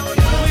getting no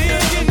younger. We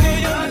ain't getting no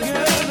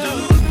younger.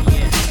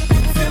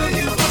 Feeling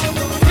you on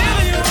the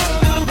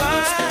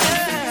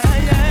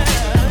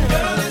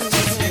girl, let's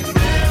just get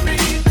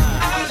married.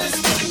 I just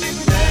wanna get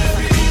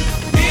married.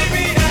 Meet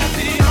me at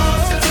the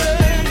altar.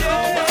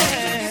 Yeah.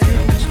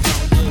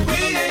 We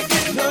ain't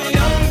getting no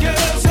younger,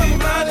 so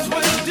might as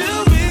well do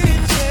it.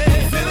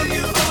 Yeah. Feeling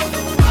you on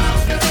the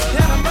wild, girl, and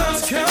I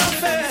must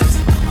confess.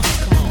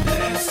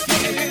 Let's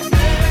get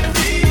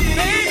married.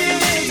 Baby,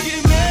 let's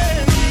get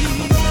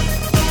married.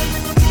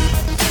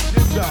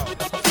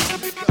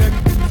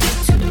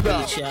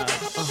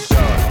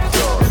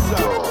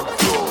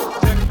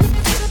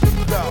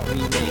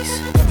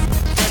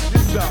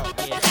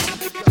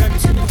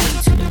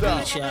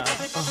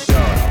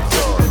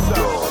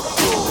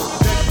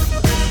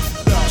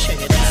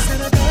 Check it out.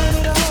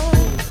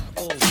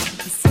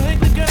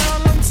 Frankly,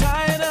 girl, I'm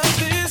tired of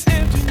this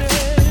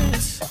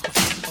emptiness.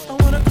 I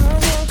wanna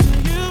come home to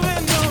you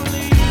and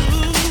only you.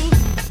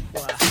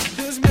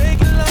 'Cause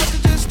making love to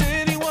just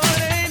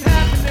anyone ain't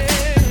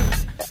happening.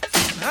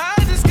 I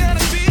just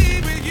gotta be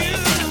with you.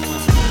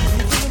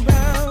 Think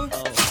about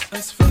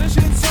us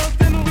finishing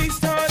something we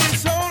started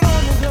so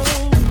long ago.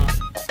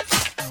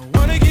 I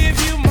wanna give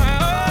you my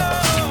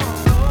all.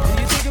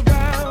 You think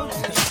about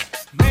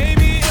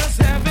maybe us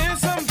having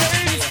some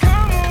babies.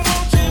 Come on,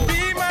 won't you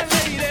be my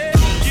lady?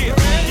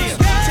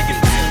 Check it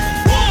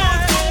out.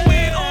 What's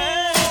going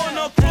on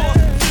across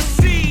the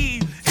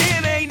sea?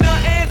 It ain't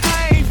nothing,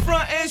 I ain't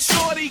frontin',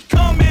 shorty,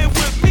 come in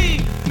with me.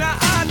 Now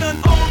I done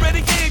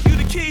already gave you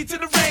the key to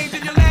the range,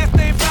 and your last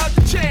name about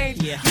to change.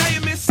 Now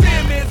you Miss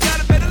Simmons, got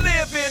a better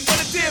living, but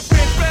a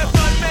different red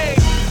one made.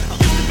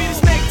 Used to be the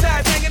snake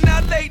type, hanging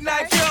out late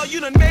night, girl, you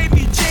done made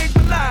me change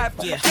my life.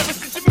 Ever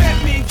since you met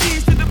me,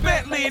 keys to the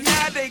Bentley,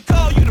 now they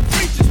call you the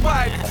preacher's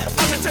wife.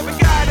 I'm the type of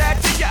guy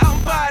that take you out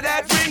and buy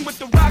that ring with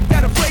the rock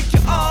that'll break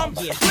your arm.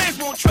 Players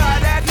won't try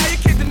that, now you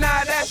can't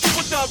deny that. You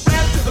with the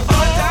rap to the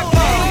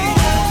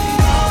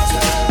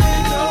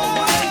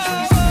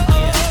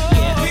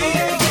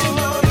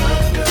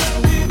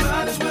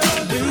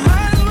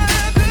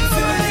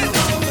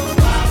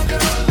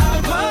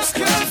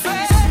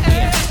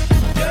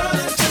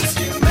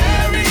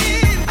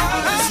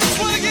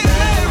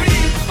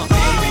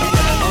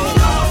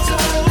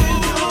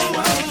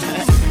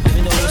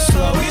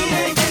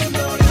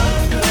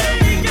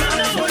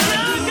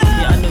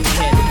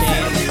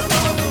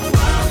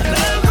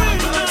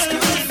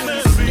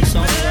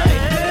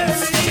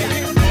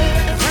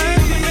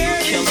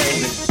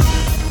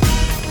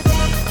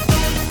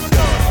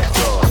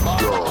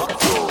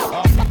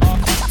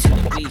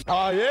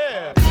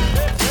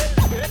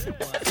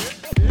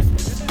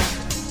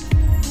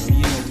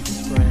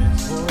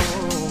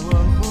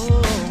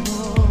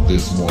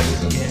This one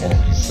is an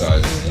funky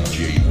side DJ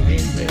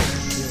remix.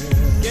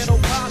 Ghetto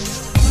pop.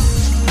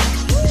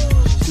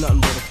 It's nothing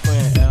but a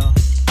friend, Al.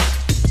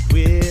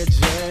 We're just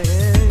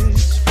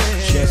friends.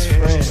 Just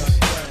friends.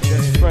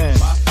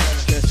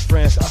 Just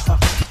friends.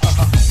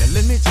 Now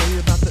let me tell you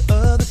about the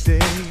other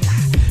day.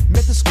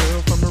 Met this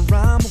girl from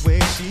around the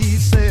way. She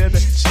said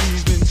that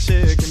she's been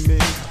checking me.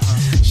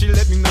 She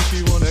let me know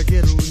she wanna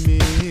get with me.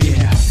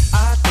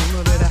 I told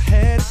her that I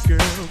had a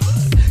girl,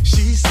 but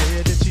she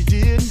said that she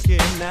didn't care.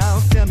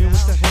 Now tell me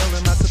what the hell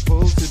am I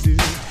supposed to do?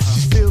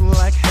 She's built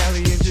like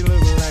Hallie and she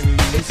looks like me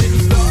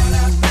too.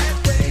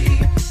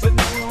 But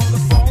now we're on the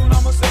phone,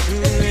 I'm a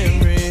second every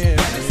day.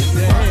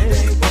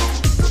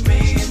 For me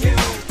and you,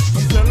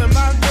 I'm telling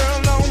my girl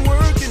I'm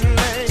working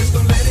late. Just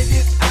don't let it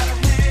get out of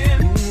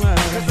hand.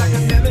 'Cause I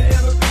can never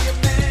ever be a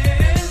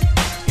man.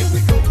 If we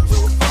go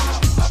too far,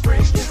 I'll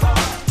break your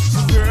heart. So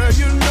girl,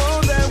 you know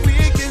that we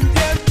can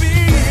just be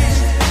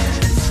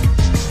friends.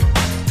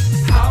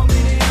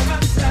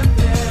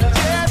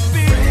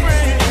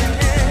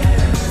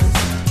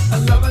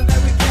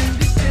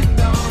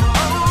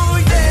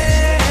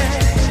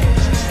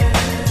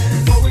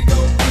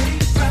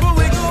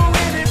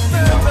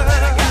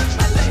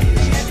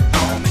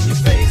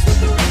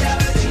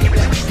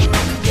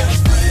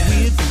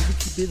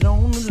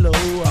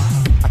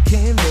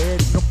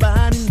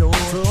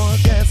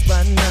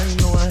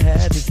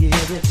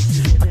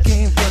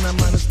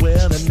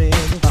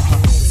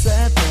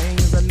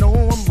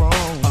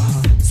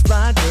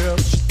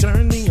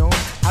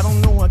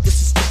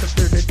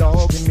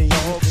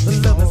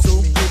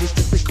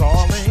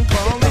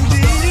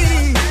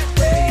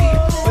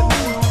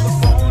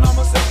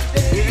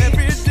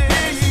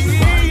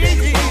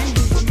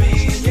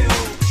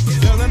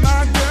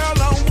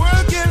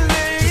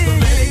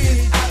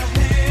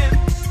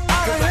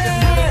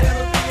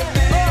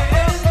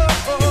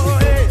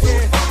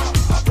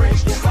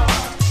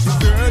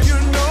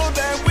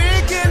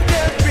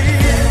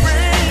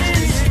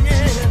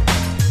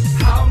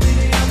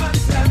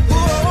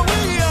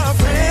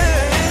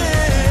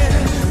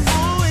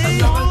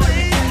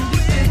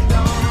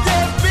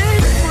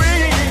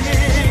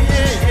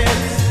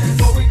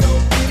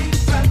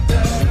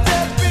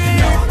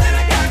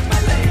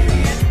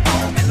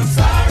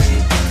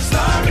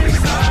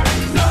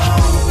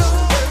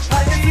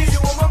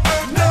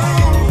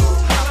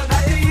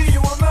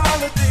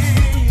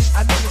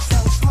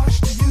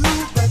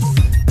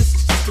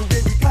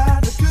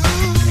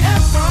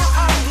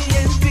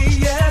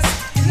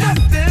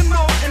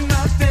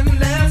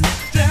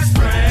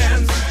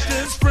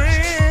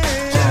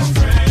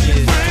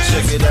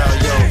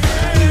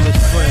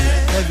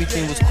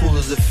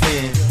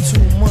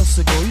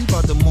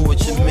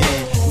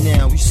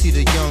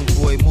 a young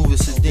boy moving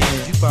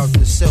sedans. You bout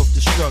to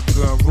self-destruct,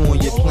 girl,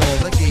 ruin your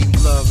plans. I gave you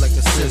love like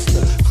a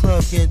sister.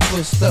 Club getting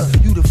twisted up.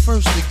 You the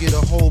first to get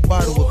a whole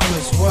bottle of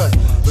Chris what?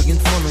 Looking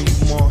fun on you,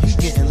 mom. He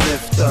getting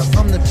lift up.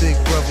 I'm the big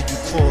brother you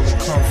call and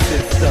come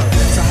fifth up.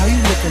 So how you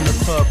look in the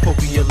club,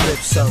 poking your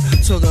lips up?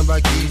 Talking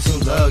about give you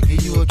some love,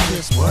 give you a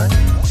kiss, what?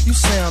 You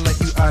sound like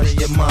you out of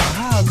your mind.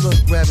 How I look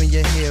grabbing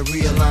your hair,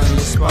 realigning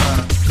your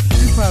spine.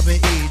 You probably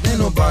eat, ain't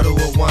no bottle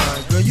of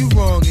wine. Girl, you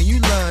wrong and you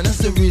lying, that's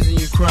the reason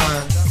you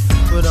crying.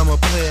 But I'm a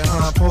player,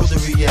 how I'm supposed to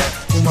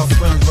react when my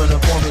friends run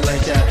up on me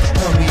like that.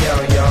 Help me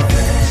out,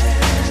 y'all.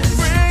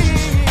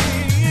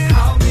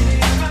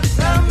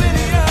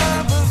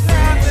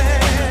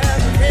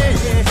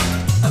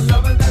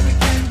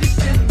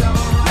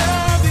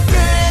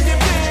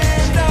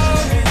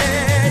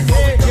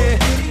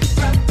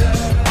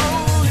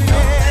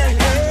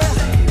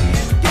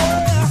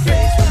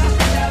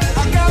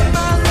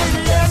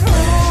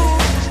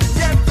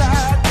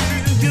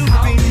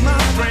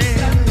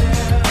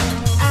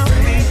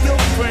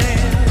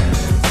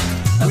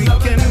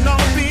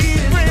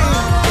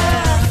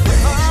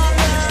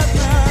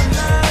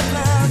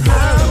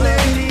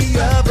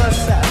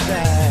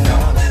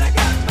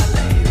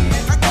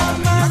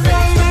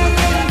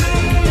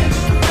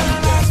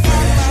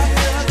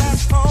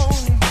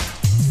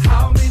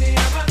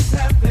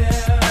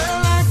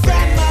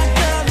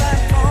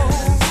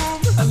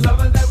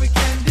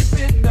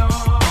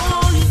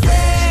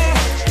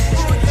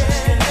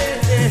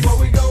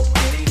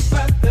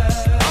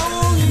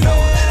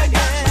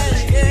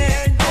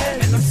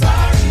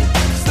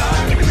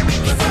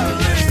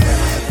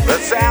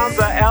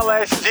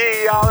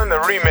 Y'all in the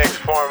remix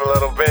form a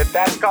little bit.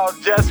 That's called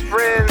Just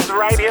Friends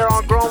right here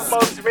on Grown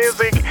Folks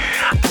Music.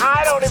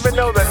 I don't even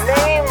know the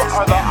name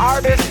or the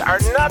artist or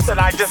nothing.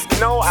 I just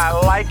know I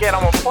like it.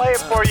 I'm gonna play it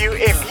for you.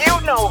 If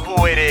you know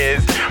who it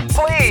is,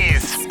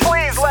 please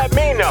let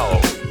me know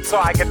so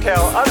I can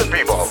tell other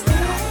people.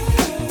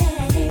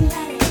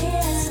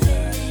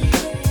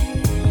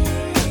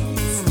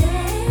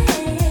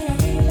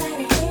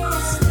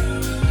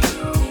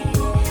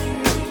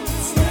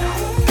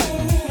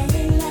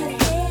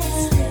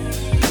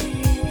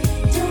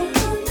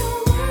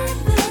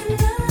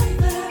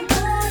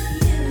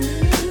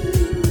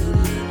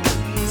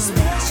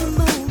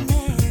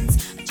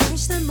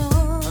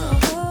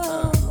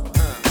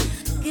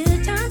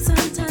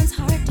 Sometimes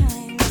hard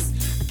times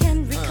I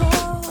can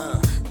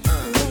recall.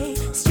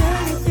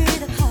 Strolling through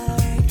the park.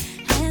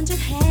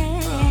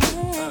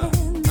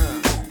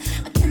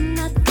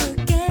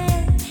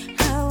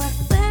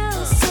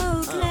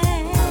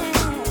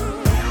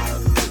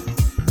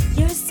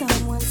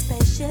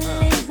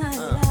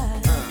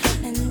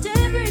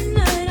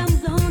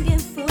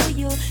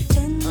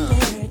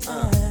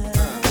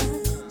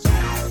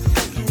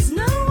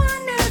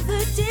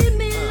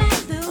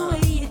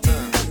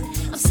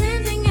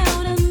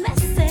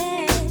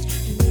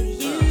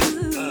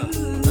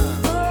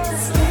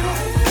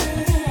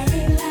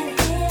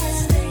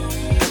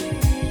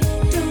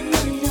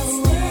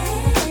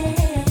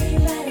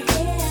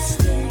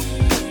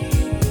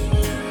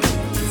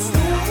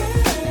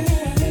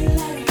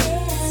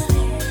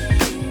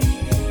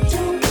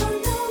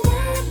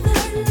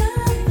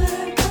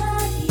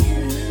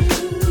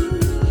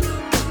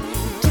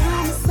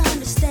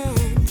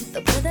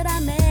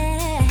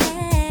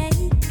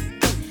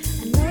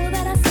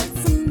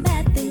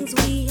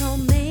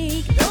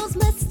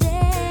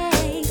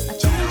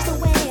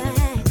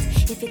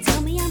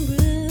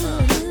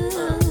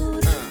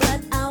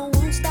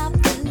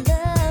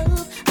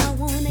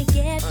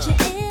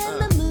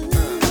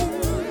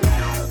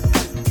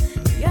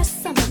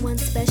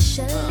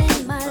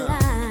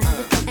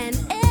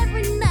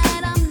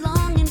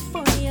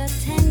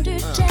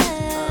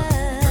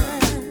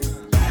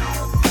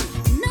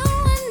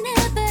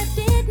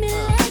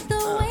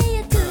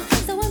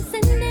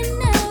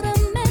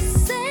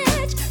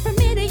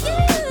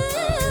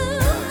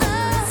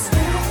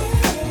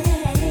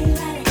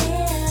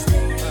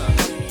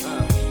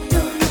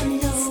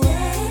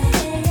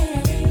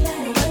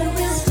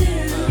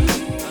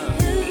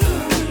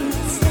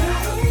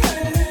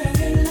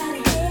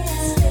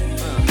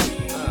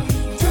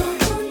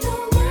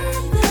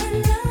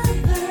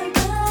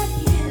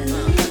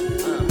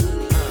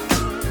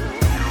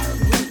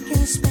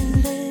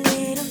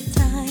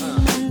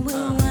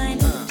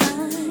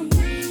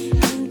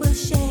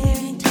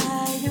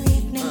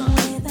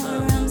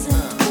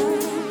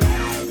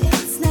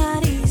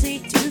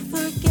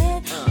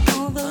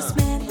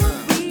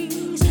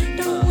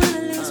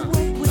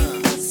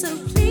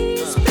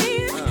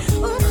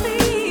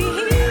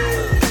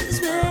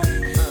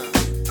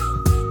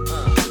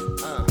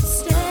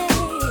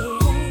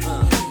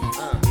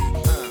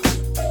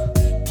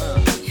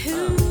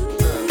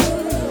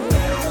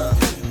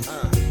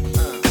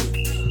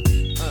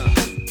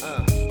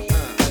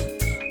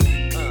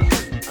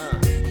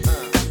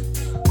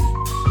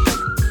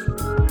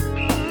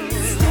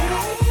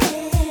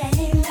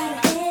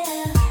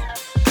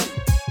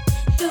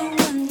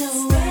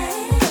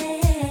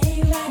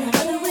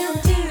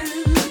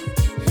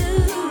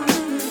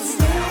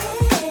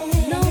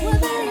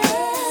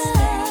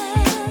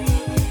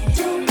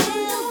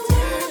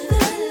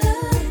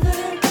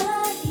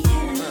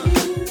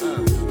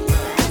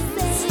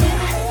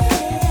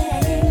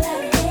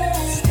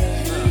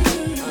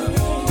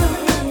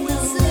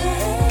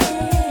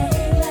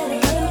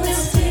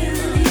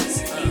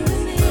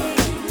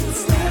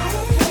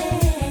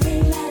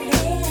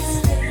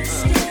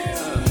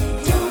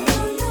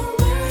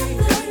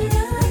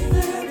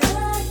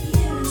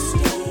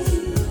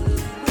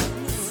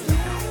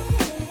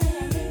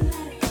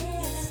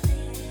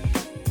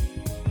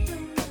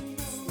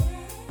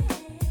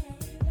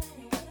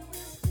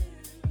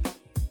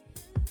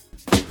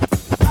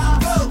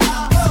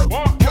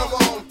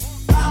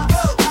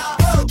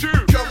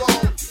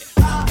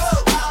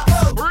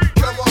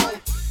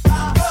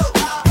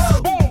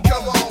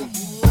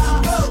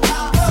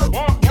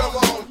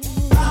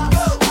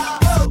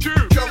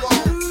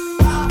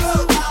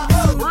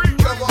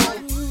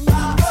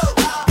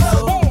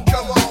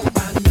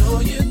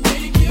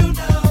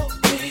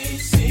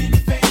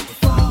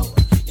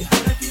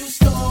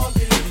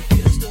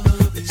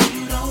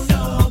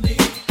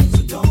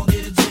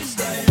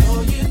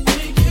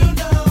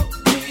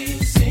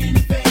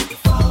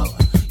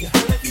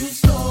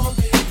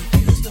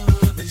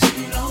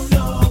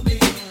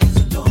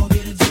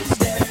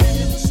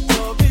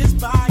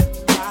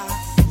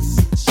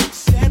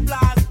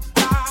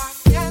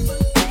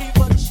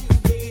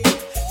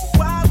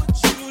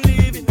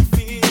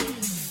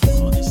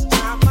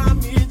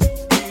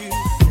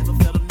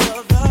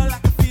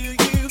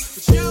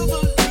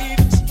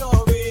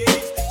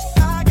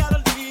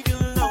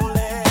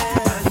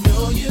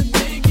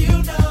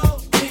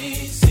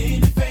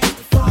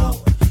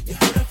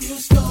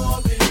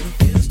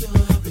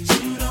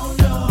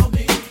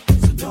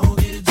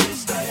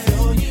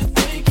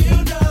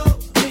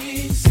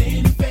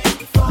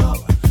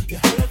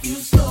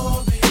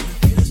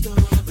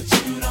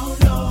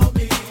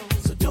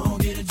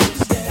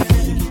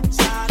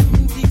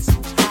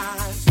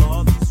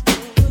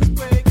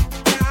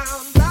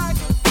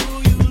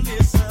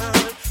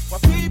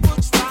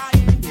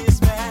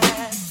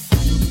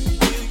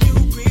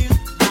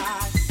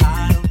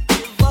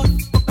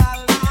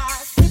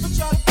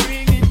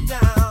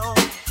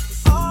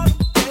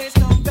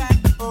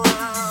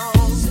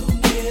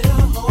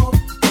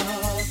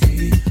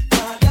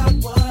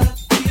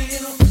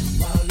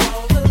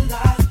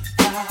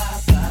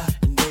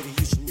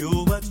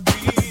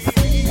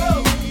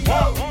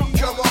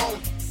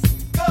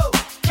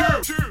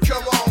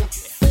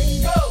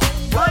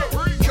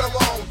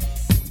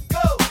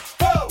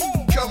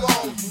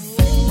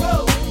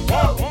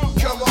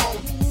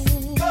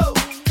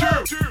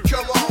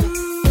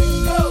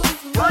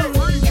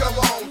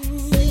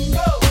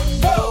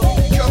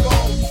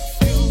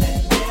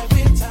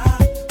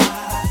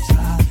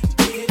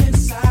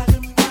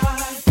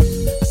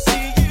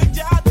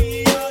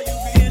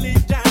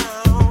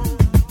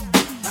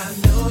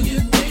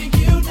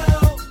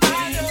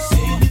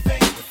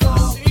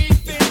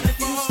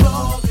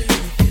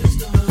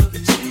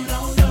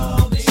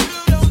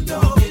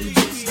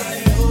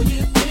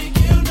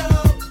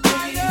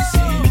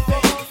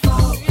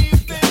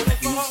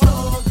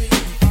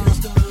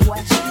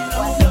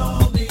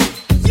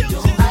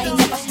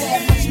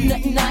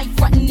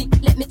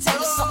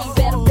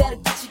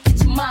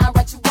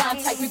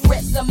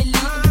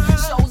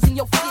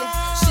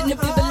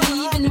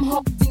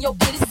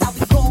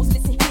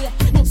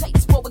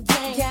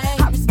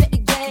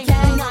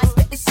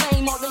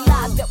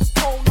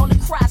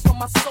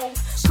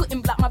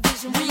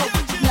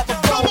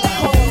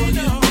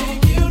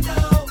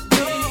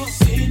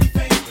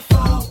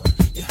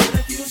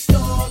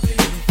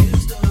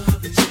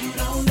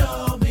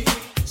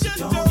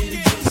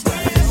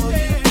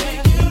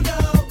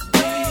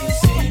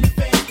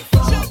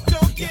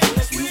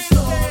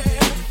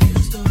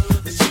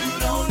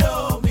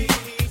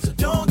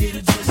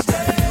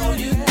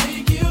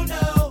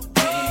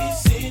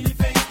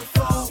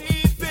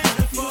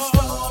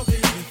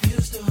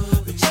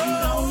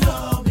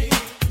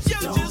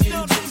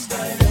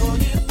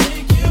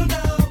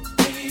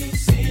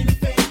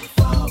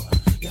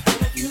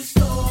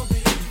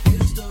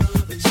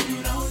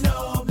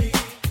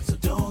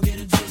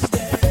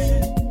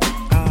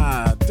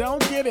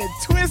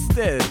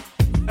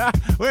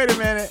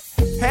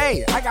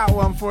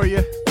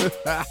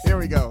 Here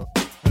we go.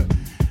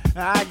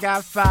 I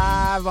got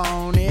 5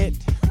 on it.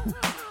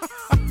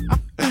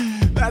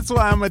 That's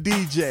why I'm a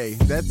DJ.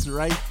 That's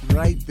right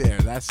there.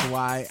 That's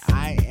why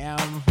I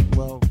am,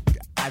 well,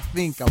 I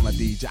think I'm a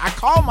DJ. I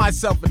call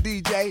myself a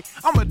DJ.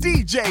 I'm a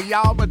DJ,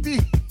 y'all. I'm a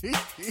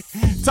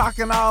DJ.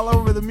 Talking all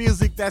over the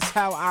music. That's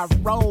how I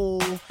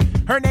roll.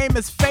 Her name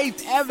is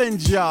Faith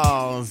Evans,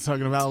 y'all.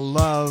 Talking about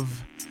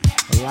love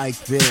like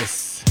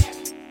this.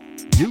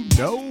 You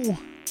know.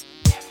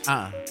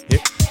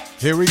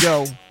 Here we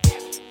go.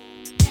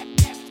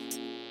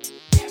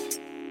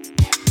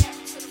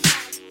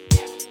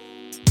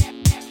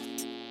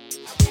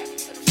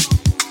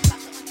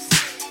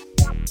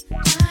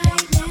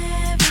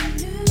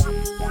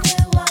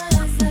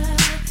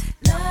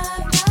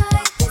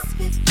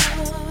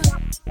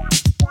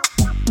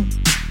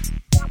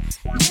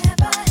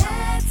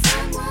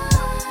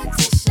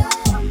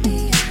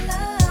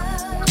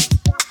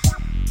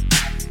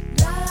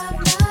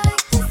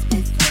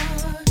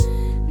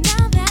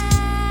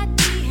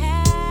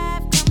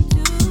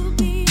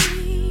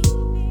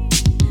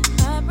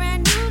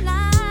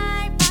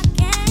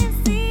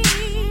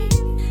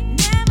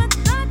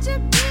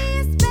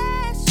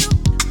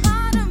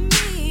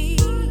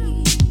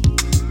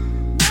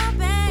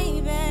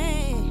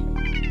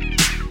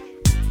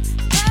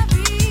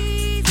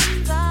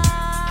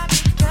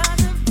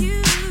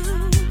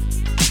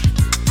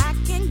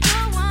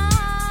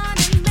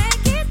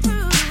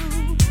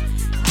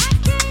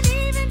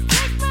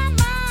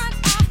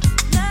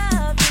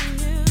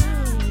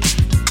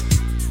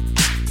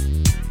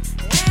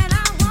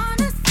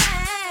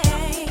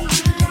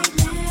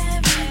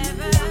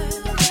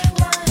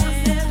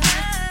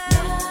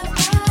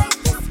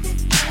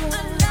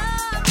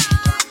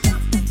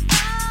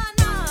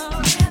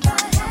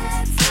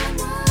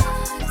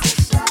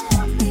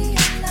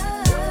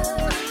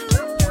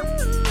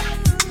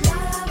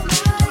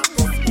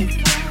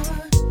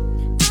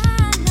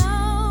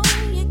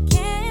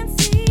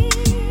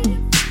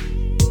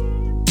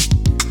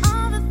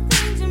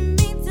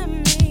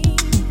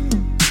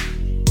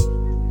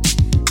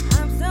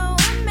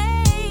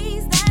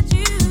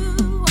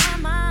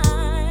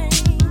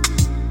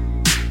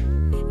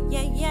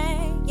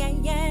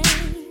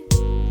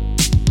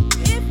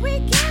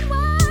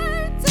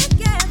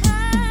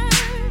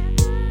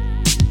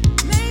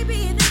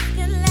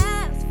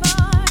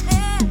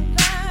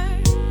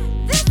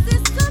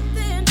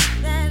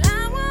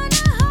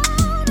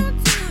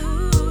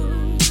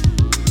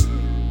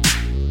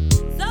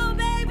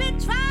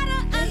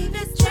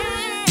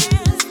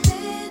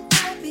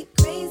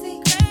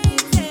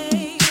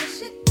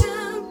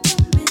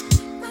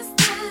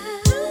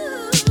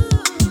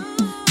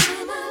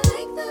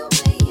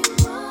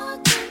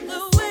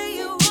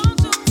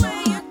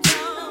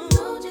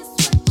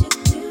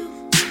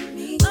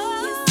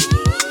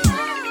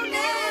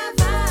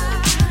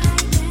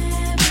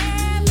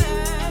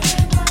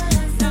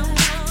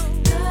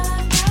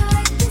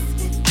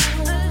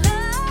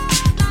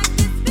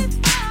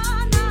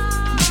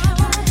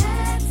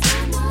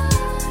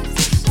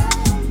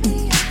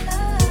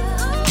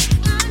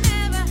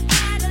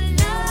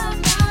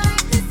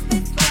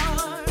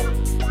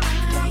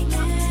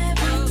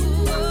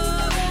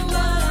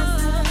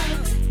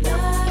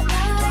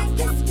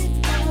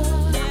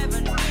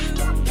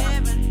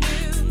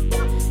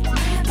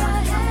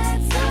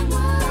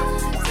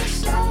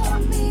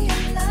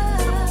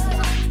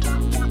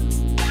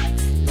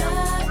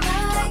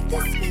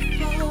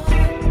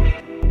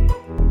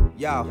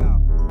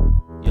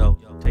 Yo,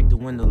 take the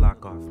window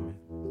lock off, man.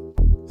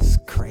 It's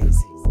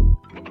crazy.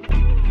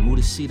 Move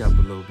the seat up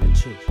a little bit,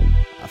 too.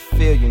 I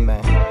feel you,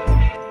 man.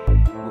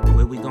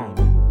 Where we going,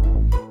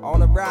 man?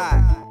 On a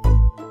ride.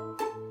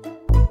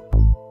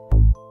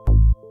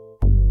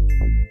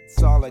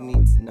 That's all I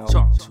need to know.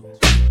 Talk to me.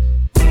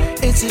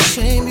 It's a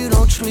shame you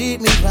don't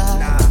treat me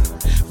right.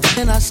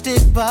 When I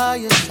stick by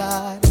your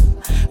side.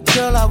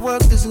 Girl, I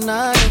work this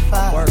 9 to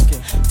 5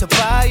 Working to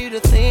buy you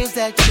the things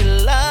that you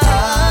like.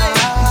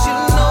 'Cause you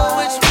know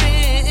it's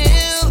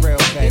real,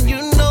 and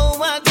you know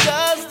I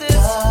does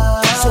this.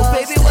 So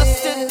baby,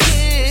 what's the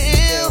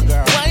deal?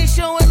 Why you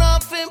showing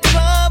off in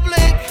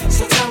public?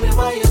 So tell me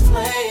why you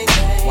playing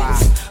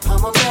games.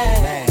 I'm a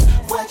man.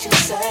 What you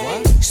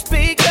say?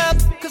 Speak up,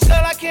 'cause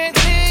girl, I can't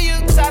hear you.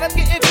 Tired of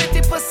getting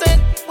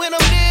 50% when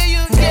I'm near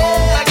you.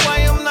 Yeah, like why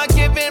I'm not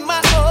giving my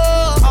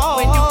all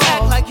when you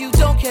act like you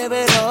don't care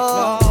at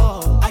all.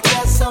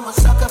 I'm a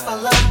sucker for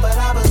love, but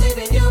I believe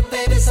in you,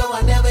 baby, so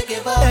I never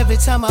give up. Every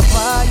time I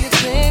buy you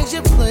things,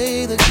 you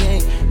play the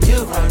game.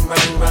 You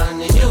run,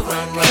 and you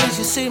run. 'Cause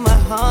you see my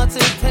heart's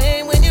in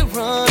pain when you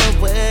run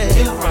away.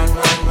 You run,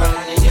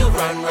 and you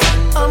run.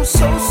 I'm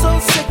so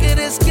sick of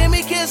this. Give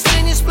me kiss,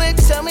 then you split.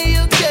 Tell me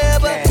you care,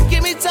 but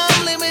give me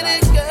time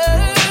limited,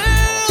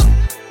 girl.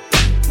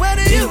 Where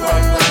do you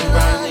run,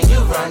 and you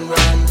run.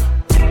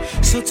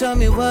 So tell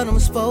me what I'm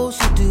supposed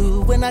to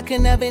do when I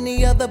can have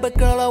any other, but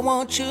girl, I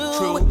want you.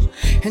 True.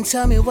 And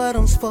tell me what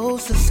I'm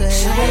supposed to say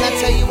when I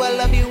tell you I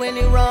love you when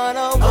you run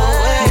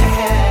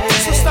away.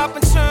 So stop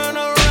and turn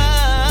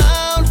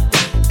around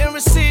and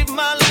receive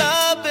my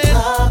loving.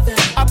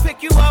 I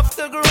pick you off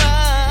the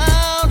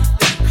ground.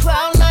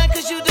 Cloud nine,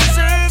 cause you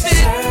deserve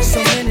it.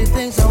 So many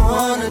things I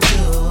wanna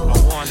do,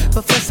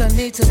 but first I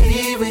need to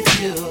be with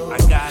you. I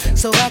got it.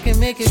 So I can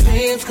make your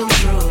dreams come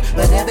true.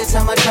 But every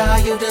time I try,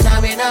 you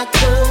deny me not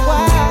cool.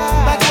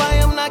 Like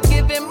why I'm not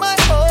giving my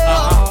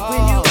all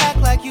when you act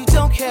like you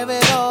don't care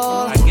at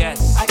all. I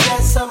guess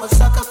I'm a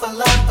sucker for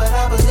love, but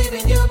I believe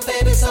in you,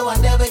 baby, so I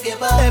never give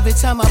up. Every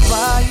time I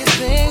buy you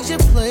things, you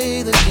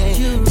play the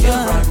game. You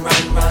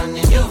run,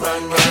 and you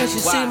run. Can't you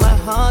see my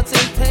heart's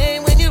in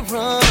pain when you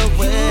run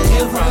away?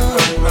 You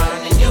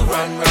run, and you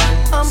run.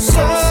 I'm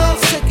so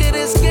sick of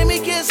this. Give me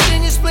kiss,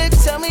 then you split.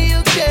 Tell me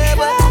you care,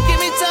 but give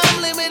me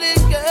time limited,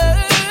 girl.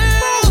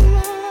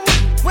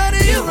 Where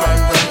do you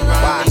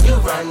run? You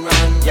run.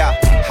 Yeah,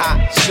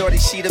 hot, shorty,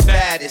 she the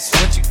baddest.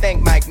 What you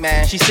think, Mike,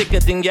 man? she's sicker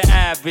than your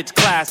average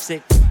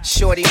classic.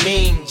 Shorty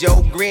mean,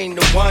 Joe Green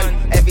the one.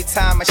 Every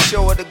time I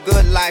show her the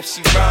good life,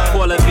 she run.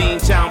 Paula Bean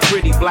town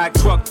pretty, black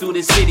truck through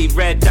the city,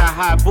 red dye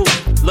high boot,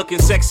 looking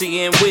sexy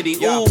and witty.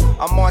 Yo, Ooh,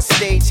 I'm on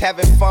stage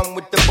having fun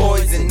with the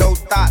boys and no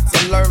thoughts.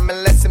 I learned my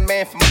lesson,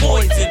 man, from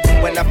Poison.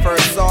 When I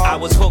first saw her, I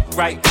was hooked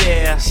right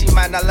there. she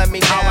might not let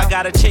me down. How I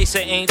gotta chase her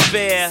ain't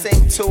fair.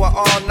 Sing to her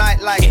all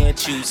night like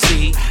Can't you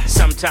see?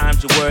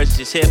 Sometimes your words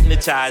just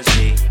hypnotize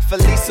me.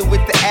 Felisa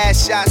with the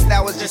ass shots,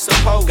 that was just a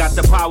pose. Got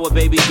the power,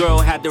 baby girl,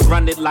 had to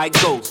run it like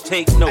ghosts.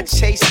 Take I notes.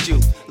 chased you,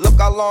 look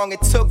how long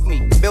it took me.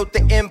 Built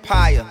the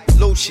empire,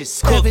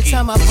 Lucius. Every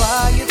time I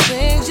buy you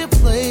things, you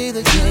play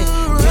the game.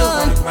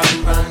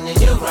 You run, and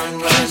you run.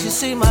 Can't you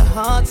see my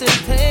heart's in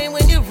pain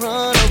when you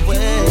run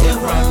away? You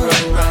run,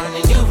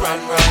 and you run.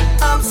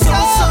 I'm so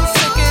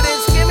sick of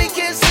this. Give me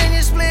kiss and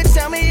you split.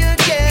 Tell me you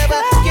care,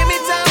 but give me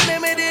time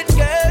limited,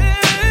 girl.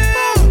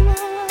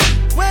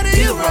 Where do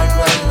you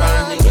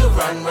run? And you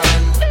run.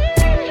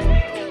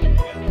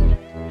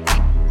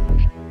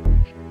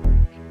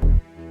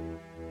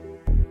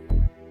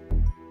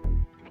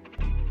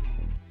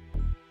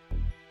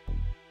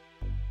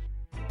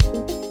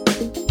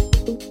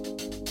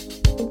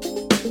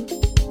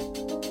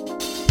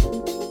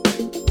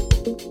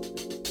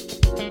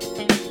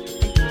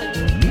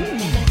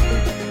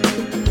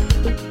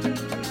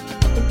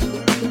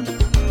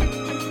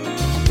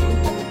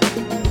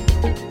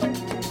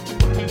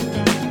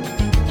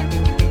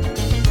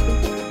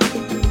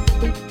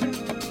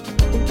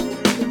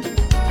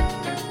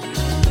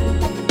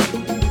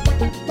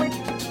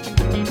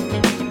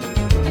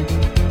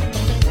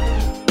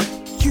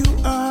 You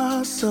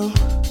are so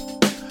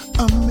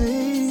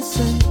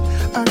amazing.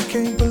 I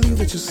can't believe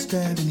that you're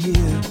standing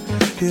here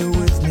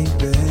with me,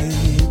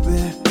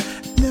 baby.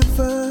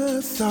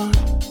 Never thought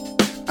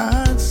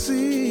I'd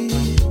see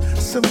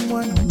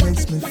someone who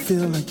makes me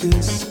feel like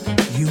this.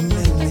 You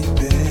make me,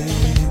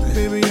 baby.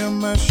 Baby, you're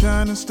my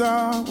shining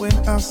star. When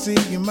I see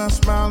you, my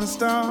smiling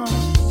star.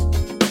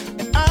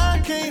 And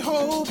I can't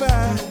hold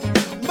back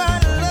my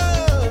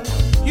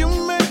love. You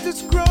make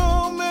this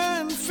grown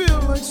man feel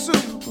like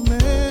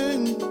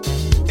Superman.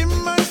 It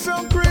might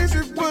sound crazy,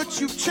 but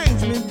you've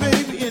changed me,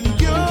 baby, and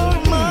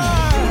you're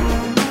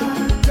mine.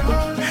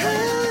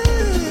 Hey,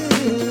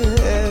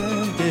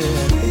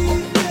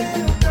 sweet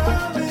little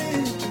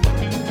darling.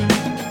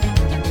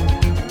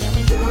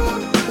 You're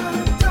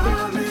my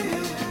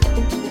darling.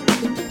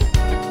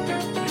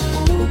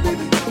 Oh,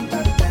 baby, you're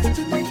my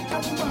destiny. I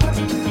want my heart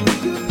to live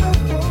with your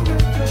love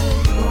forever.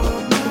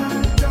 You're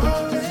my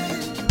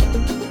darling.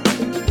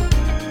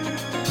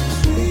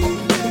 Sweet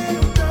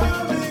little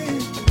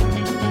darling.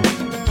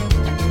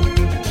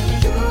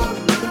 You're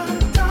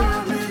my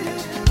darling.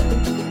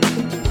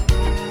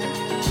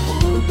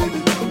 Oh, baby,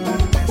 you're my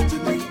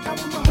destiny. I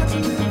want my heart to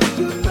live with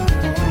your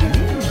love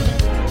forever.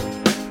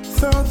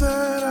 Thought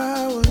that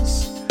I was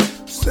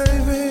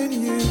saving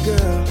you,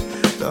 girl.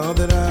 Thought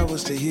that I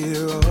was the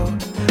hero,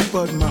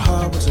 but my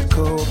heart was a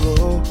cold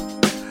blow.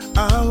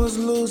 I was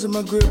losing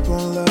my grip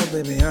on love,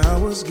 baby. I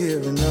was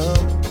giving up.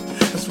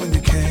 That's when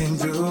you came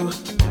through.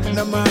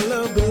 Now my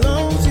love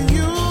belongs to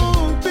you,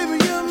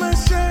 baby. You're my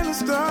shining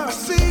star. I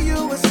see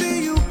you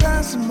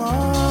passing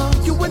by.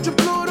 You went to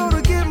Pluto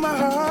to get my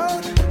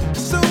heart,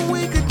 so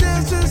we could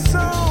dance this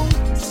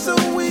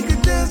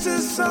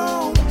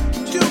song,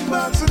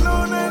 Jukeboxing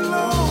all night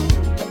long.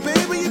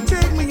 Baby, you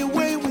take me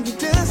away when you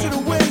dance it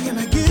away, and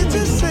I get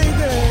to say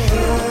that.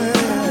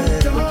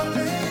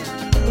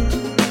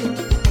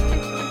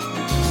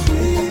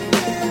 Sweet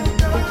little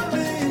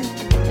darling,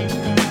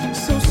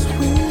 so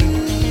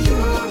sweet.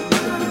 You're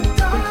my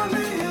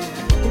darling,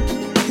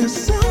 you're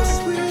so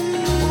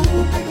sweet.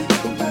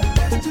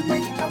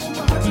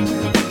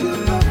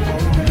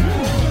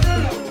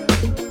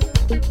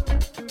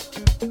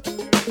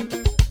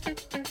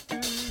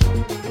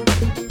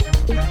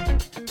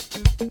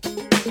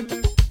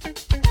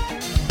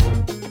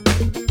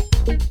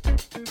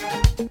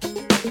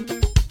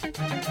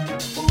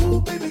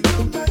 Oh, baby,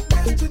 you're my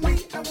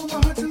destiny. I want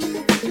my heart to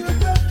live with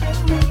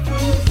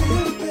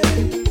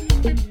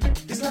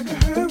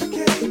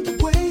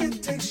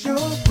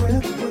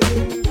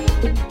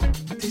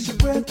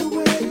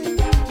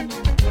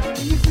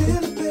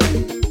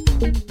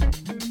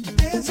love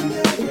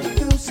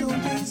so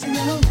easy,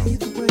 I'll lead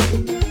the way.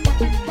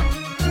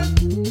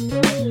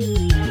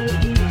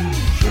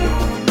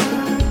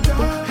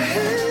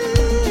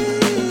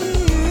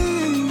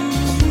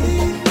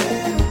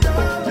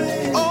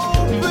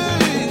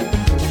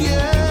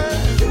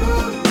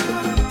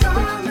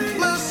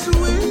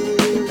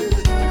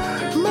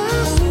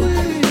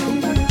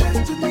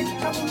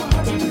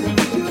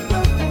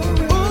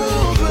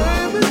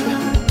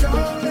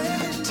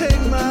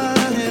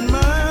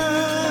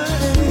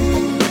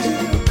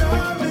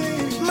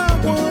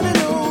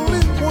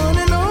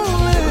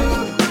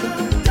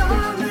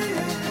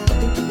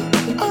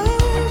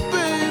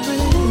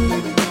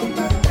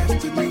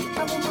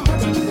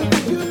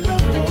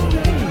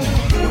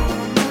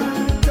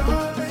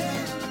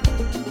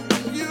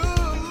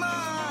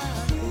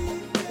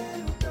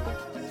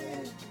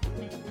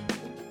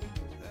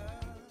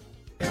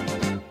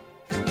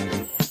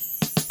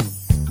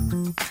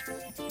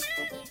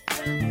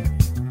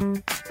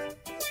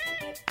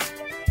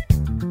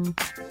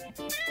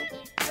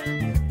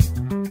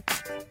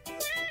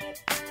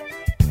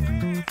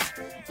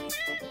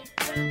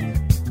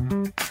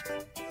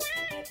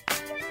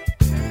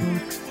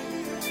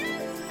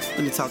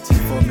 Let me talk to you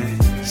for a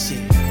minute.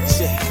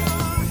 Shit.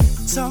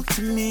 Talk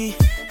to me,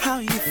 how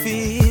you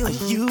feel? Are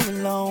you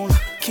alone?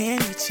 Can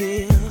we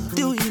chill?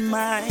 Do you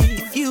mind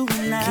if you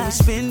and I can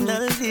spend a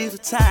little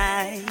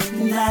time?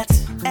 Not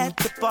at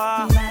the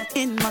bar, not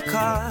in my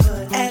car,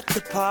 at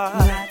the park,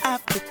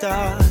 after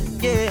dark,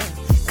 yeah.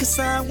 Cause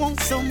I want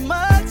so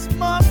much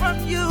more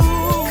from you.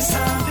 Cause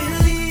I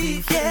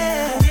believe,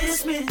 yeah,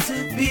 it's meant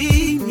to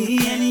be me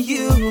and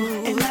you.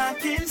 And I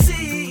can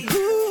see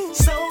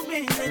so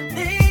many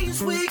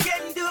things we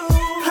can do.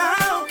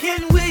 How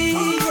can we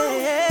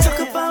talk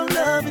about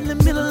love in the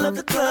middle of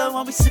the club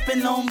while we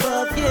sipping on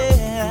bub,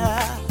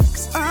 yeah.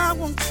 Cause I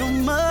want so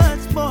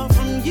much more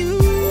from you.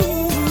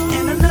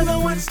 And another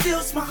one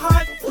steals my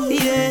heart,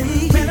 yeah.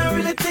 Man, I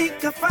really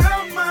think I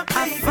found my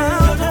baby.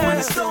 You're the one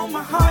that stole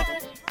my heart,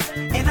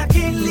 and I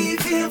can't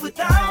leave here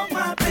without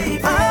my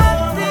baby. I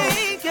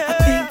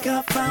think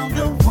I found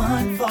the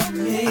one for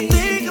me.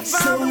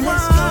 So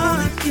let's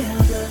go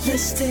together,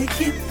 let's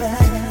take it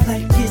back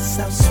like it's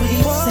our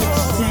sweet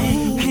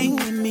 16. Hang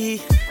with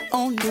me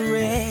on the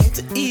red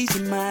to ease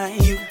your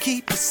mind. You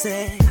keep it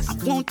set. I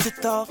want your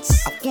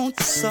thoughts, I want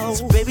your soul.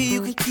 So baby,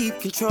 you can keep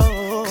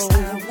control. Cause I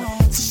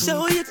want to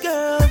show you,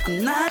 girl,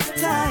 I'm not the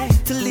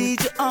type to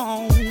lead you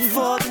on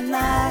for the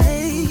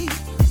night.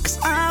 Cause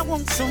I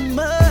want so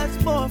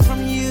much more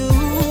from you.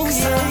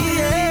 Cause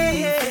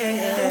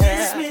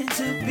it's meant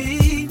to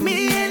be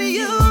me and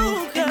you,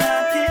 girl. And I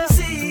can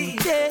see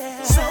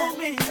so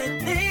many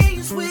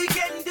things we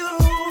can do.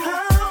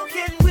 How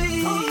can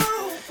we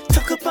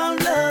talk about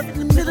love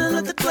in the middle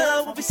of the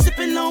club while we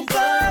sipping on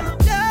bub?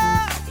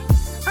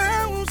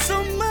 I want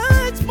so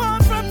much more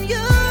from you,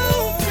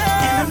 girl.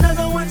 And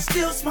another one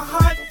steals my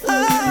heart.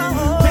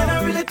 Man,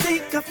 I really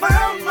think I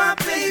found my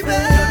baby.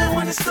 You're the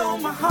one that stole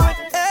my heart,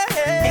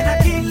 and I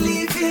can't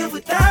leave here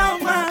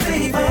without my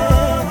baby.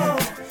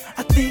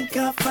 I think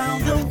I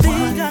found the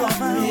one for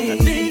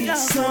me.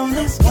 So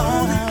let's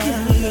go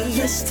together,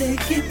 let's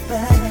take it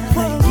back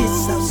like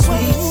it's our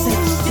sweet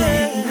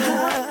 16.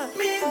 How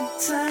many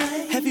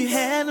times have you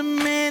had a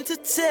man to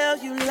tell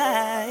you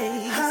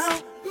lies?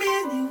 How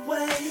many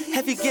ways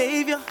have you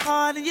gave your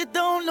heart and you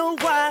don't know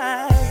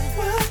why?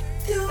 What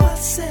do I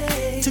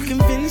say to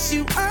convince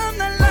you I'm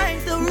not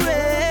like the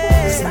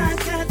rest? I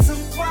got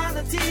some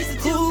qualities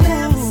that you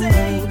never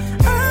say.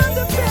 I'm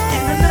the best.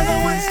 And another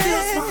one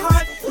steals my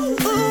heart.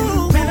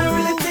 Ooh, man, I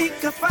really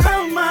think I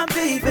found my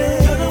baby.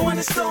 You're the one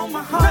that stole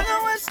my heart.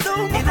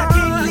 And I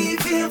can't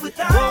leave here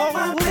without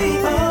my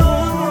baby.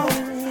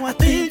 I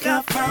think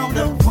I found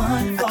the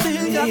one for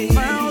me.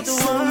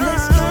 So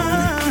let's go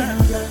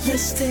together,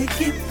 let's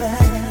take it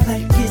back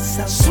like it's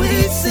our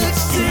sweet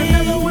 16.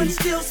 Another one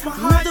steals my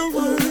heart.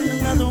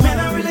 Another one. Man,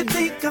 I really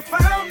think I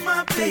found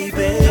my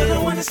baby. You're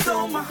the one that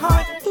stole my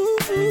heart,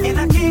 and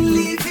I can't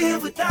leave here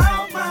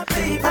without my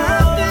baby. I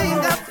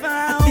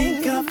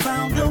think I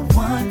found the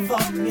one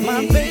for me.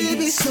 My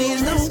baby, so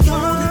let's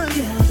go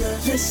together,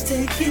 let's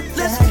take it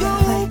back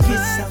like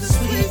it's our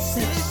sweet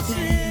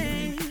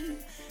 16.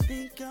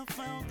 Think I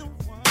found the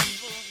one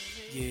for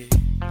me.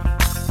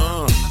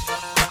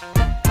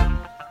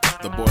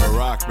 The boy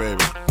Rock,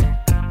 baby.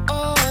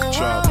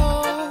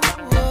 Trouble.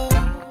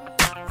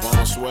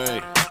 Von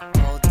Sway.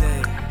 All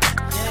day.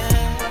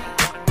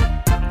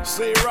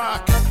 Say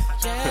Rock.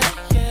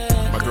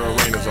 My girl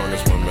Raina's on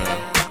this one, man.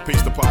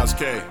 Peace to Paz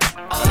K.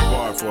 Let it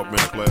bar for a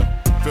minute, player.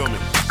 Feel me?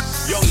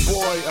 Young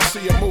boy, I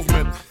see your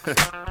movement.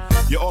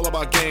 You're all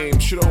about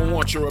games, she don't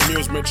want your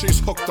amusement. She's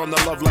hooked on the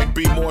love like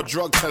be more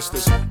drug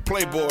testers.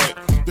 Playboy,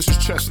 this is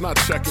chess, not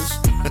checkers.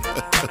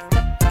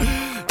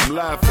 I'm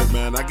laughing,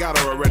 man, I got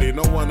her already,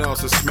 no one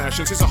else is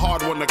smashing. She's a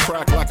hard one to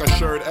crack like a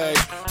shirred egg.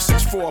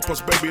 6'4"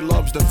 plus baby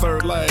loves the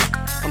third leg.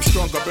 I'm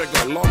stronger,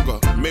 bigger, longer,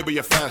 maybe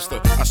you're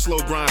faster. I slow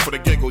grind for the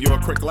giggle, you're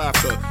a quick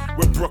laughter.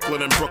 We're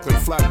Brooklyn and Brooklyn,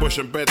 Flatbush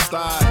and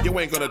Bed-Stuy. You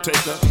ain't gonna take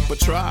her, but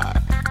try.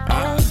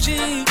 Oh,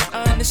 gee,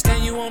 I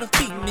understand you wanna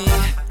feed me.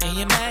 And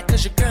you're mad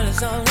cause your girl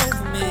is all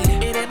over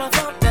me. It ain't my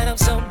fault that I'm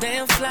so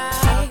damn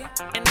fly.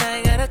 And I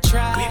ain't gotta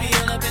try. We be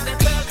all up in the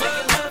club,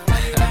 making love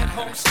while you at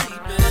home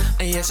sleeping.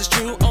 And yes, it's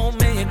true, oh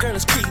man, your girl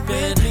is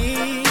creeping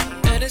me.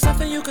 And there's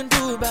nothing you can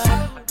do about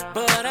it.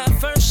 But at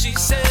first she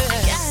said,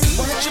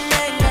 what your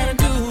man gotta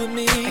do with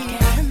me?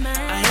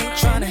 I ain't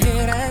tryna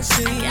hear that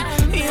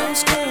scene. He don't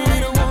school, he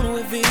don't wanna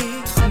with me.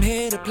 I'm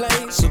here to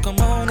play, so come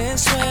on and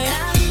sway.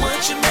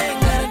 What your man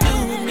gotta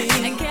do with me?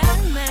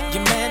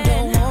 Your man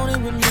don't want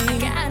it with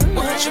me.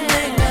 What your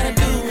man gotta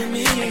do with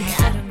me?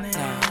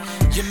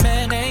 Your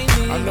man ain't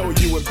me. I know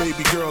you and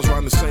baby girls are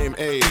on the same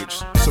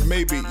age. So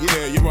maybe,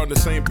 yeah, you're on the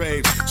same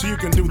page. So you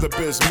can do the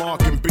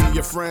Bismarck and be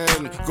your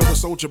friend. Go to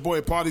Soulja Boy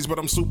parties, but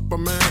I'm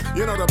Superman.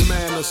 You're not a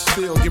man of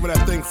steel. Give me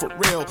that thing for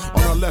real.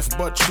 On her left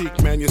butt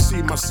cheek, man, you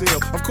see my seal.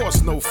 Of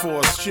course, no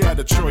force. She had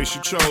a choice, she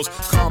chose.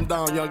 Calm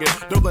down,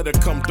 youngin'. Don't let it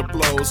come to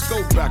blows.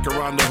 Go back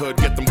around the hood,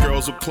 get them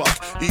girls who cluck.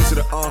 Easy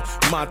to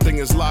my thing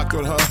is locked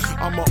with her.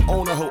 I'm a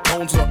owner who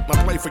owns her. My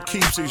play for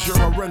keepsies.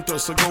 You're a renter,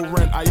 so go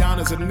rent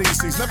Ayanas and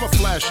Nieces. Never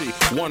flashy.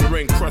 One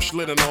ring, crushed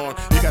linen on.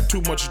 You got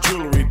too much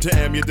jewelry.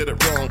 Damn, you did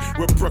it wrong.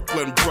 We're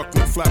Brooklyn,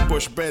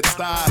 Flatbush,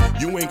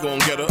 Bed-Stuy. You ain't gonna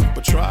get her,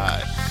 but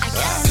try.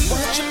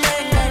 What your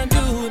man gotta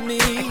do with me? I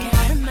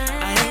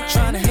ain't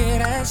tryna hear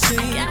that scene.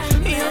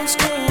 He don't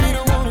school, he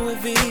don't wanna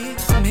with me.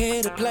 I'm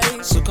here to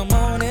play, so come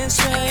on and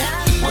sway.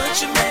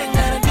 What your man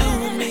gotta do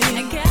with me?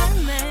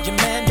 Your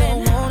man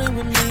don't want it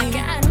with me.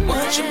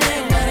 What your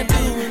man gotta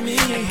do with me?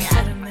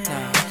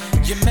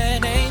 Your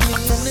man ain't me.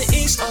 From the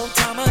East, old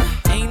timer.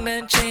 Ain't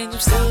nothing changed, I'm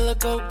still a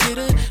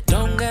go-getter.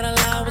 Don't gotta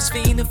lie, I was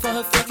feeling for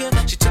her figure.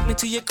 She took me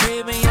to your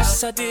crib and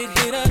yes, I did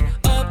hit her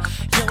up.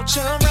 Yo,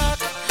 Chum Rock,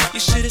 you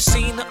should've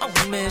seen her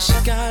on me. She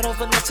got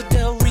over Nessa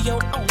Del Rio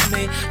on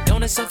me.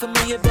 Don't it sound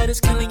familiar, but it's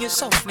killing you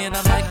softly. And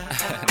I'm like,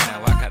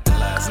 now I got the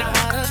last. Now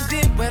I done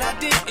did what I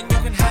did and you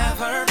can have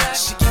her back.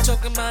 She keep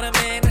talking about a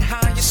man and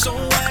how you're so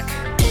whack.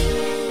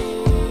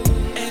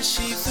 And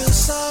she feels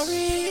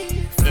sorry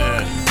for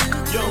you.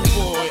 Young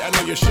boy, I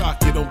know you're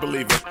shocked, you don't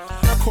believe it.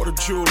 I caught a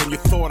jewel and you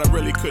thought I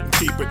really couldn't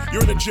keep it.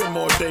 You're in the gym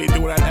all day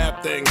doing that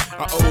app thing.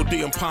 I OD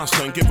and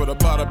pasta and give it a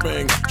bada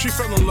bing. She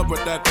fell in love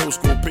with that old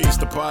school piece,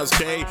 the Paz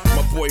K.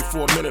 My boy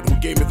for a minute who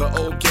gave me the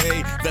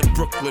okay. That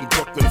Brooklyn,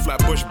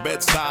 Flatbush,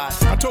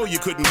 Bed-Stuy. I told you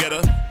couldn't get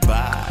her.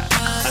 Bye.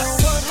 I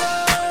don't want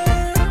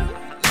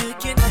her. You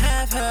can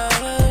have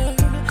her.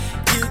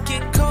 You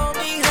can call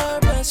me her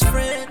best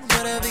friend.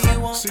 Whatever you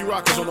want.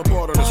 C-Rock is on the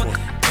board on this one.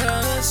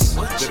 Cause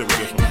what Did you it with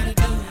this man one. gotta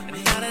do with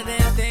me? Not a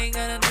damn thing,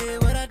 I done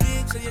did what I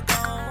did till you're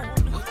gone.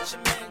 What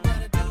your man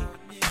gotta do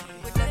with me?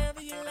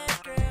 Whenever you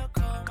like, girl,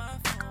 call my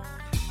phone.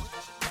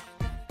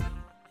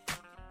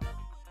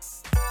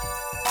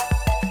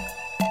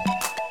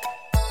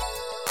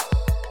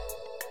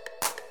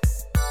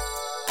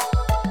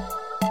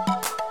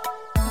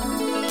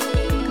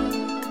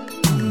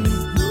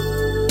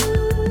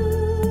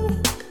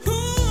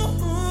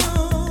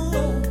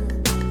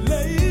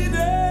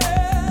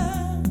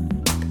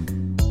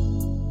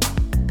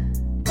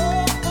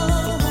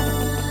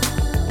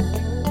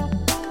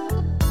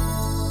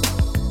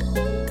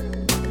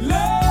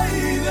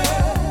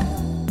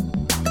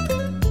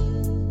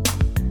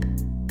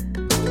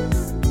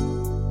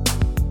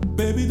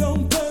 Baby,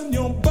 don't turn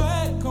your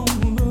back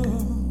on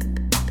love.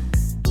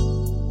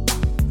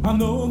 I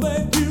know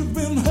that you've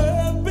been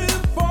hurt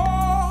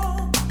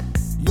before.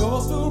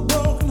 You're still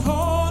broken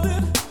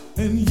hearted,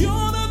 and you're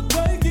not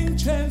taking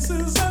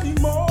chances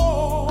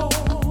anymore.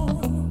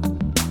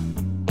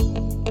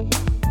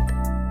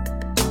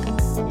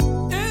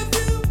 If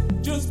you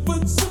just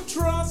put some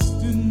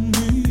trust in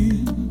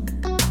me,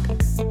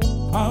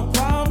 I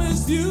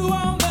promise you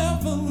I'll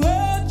never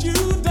let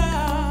you down.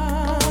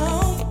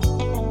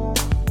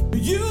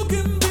 You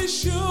can be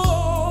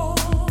sure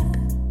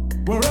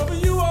wherever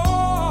you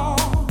are,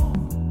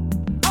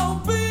 I'll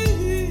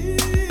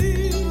be.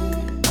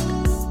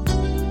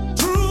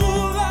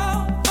 True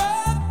love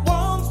that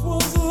once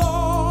was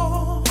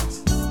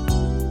lost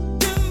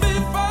can be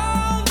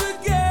found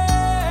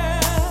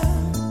again.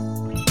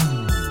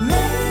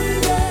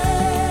 Lady,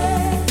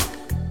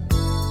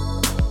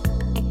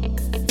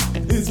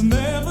 it's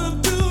never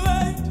too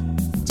late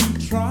to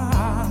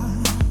try.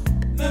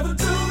 Never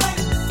too late.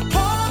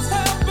 Hearts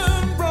have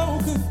been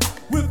broken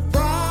with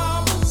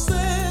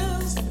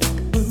promises,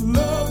 but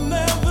love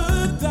never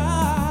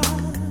dies.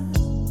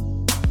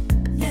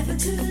 Never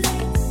too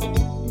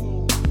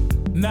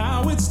late.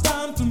 Now it's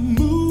time to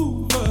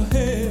move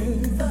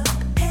ahead.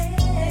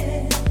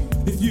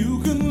 If you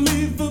can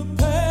leave the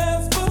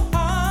past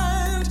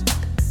behind,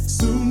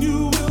 soon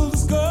you will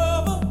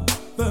discover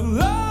that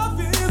love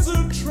is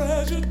a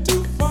treasure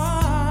to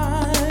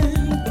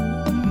find.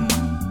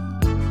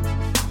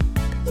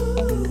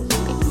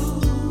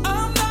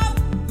 I'm not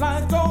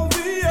like all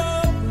the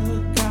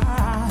other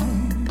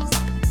guys,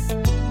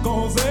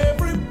 'cause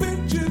every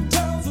picture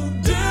tells a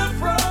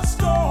different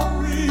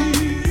story.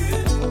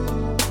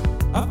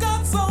 I've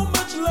got so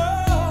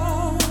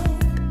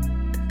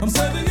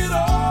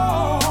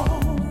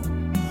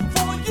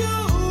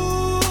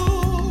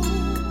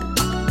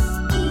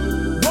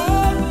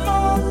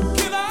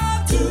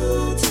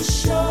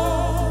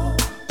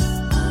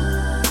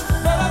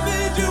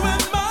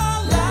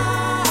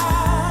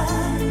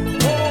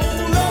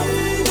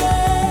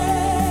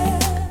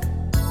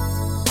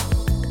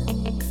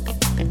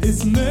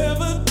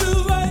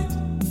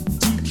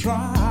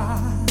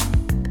try.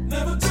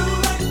 Never too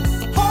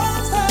late.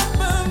 Hearts have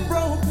been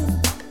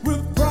broken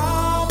with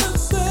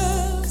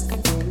promises,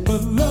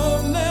 but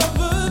love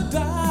never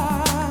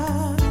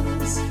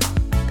dies.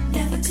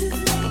 Never too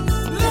late.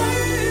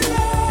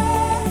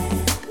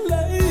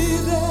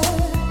 Lady,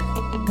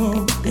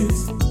 oh,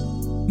 it's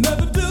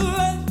never too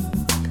late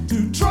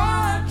to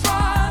try,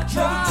 try,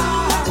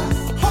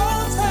 try.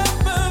 Hearts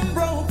have been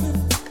broken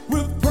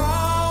with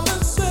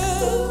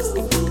promises,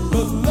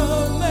 but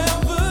love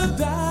never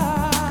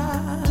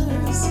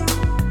dies.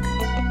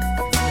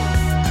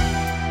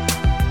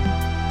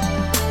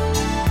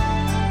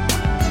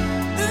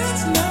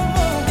 It's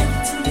never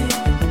too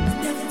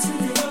late. Never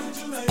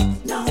too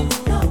late. No,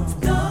 no,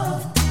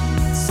 no.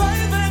 Say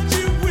that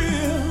you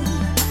will.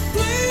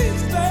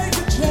 Please take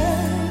a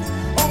chance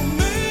on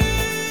me.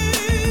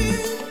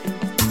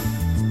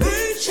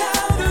 Reach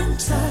out and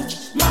touch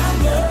my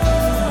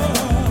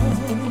love.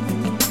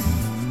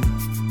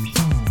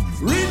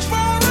 Reach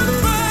for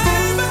it,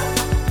 baby.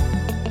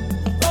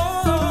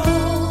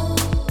 Oh.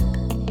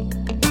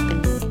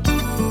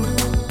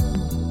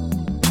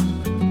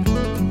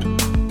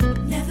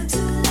 Never too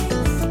late.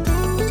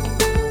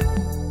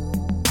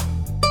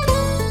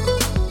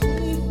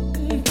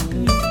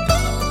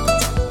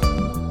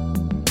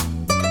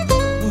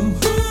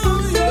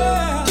 Ooh,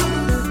 yeah.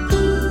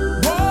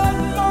 What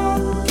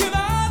more can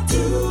I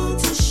do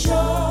to show?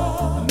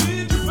 I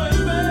need you,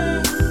 baby.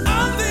 I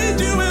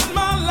need you in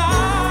my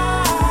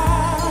life.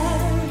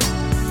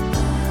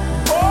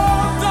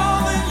 Oh,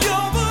 darling,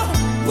 you're the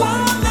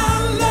one I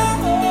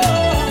love.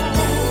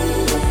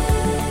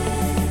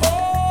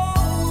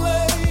 Oh,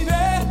 lady,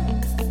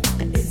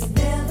 It's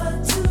never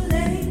too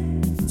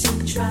late to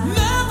try.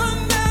 never,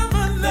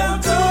 never,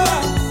 never.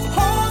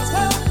 Hearts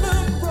have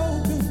been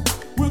broken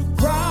with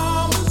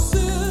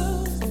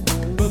promises,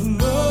 but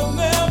love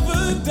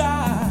never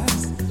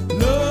dies.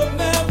 Love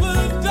never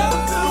dies.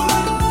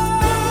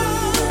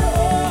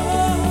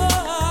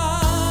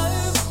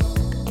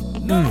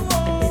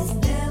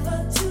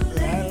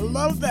 I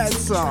love that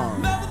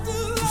song.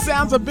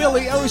 Sounds of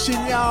Billy Ocean,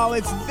 y'all.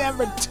 It's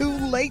never too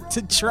late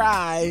to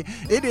try.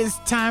 It is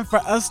time for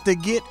us to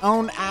get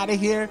on out of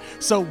here.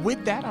 So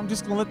with that, I'm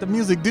just gonna let the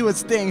music do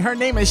its thing. Her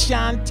name is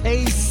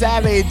Shantae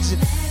Savage,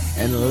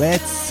 and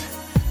let's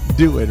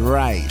do it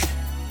right.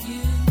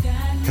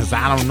 Cause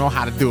I don't know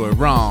how to do it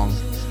wrong.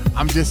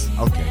 I'm just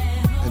okay.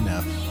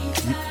 Enough.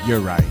 You're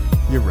right.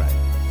 You're right.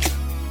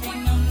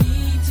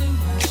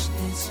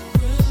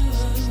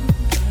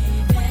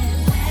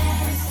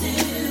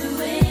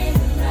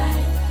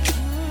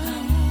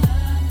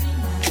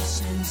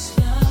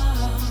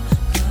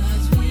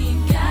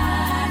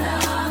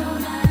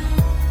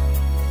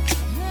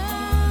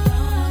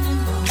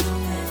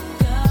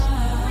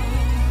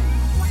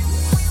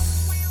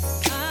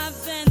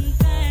 I've been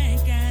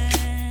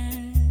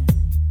thinking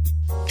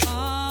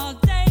all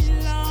day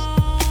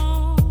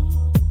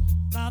long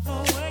about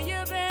the way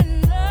you've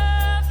been loving.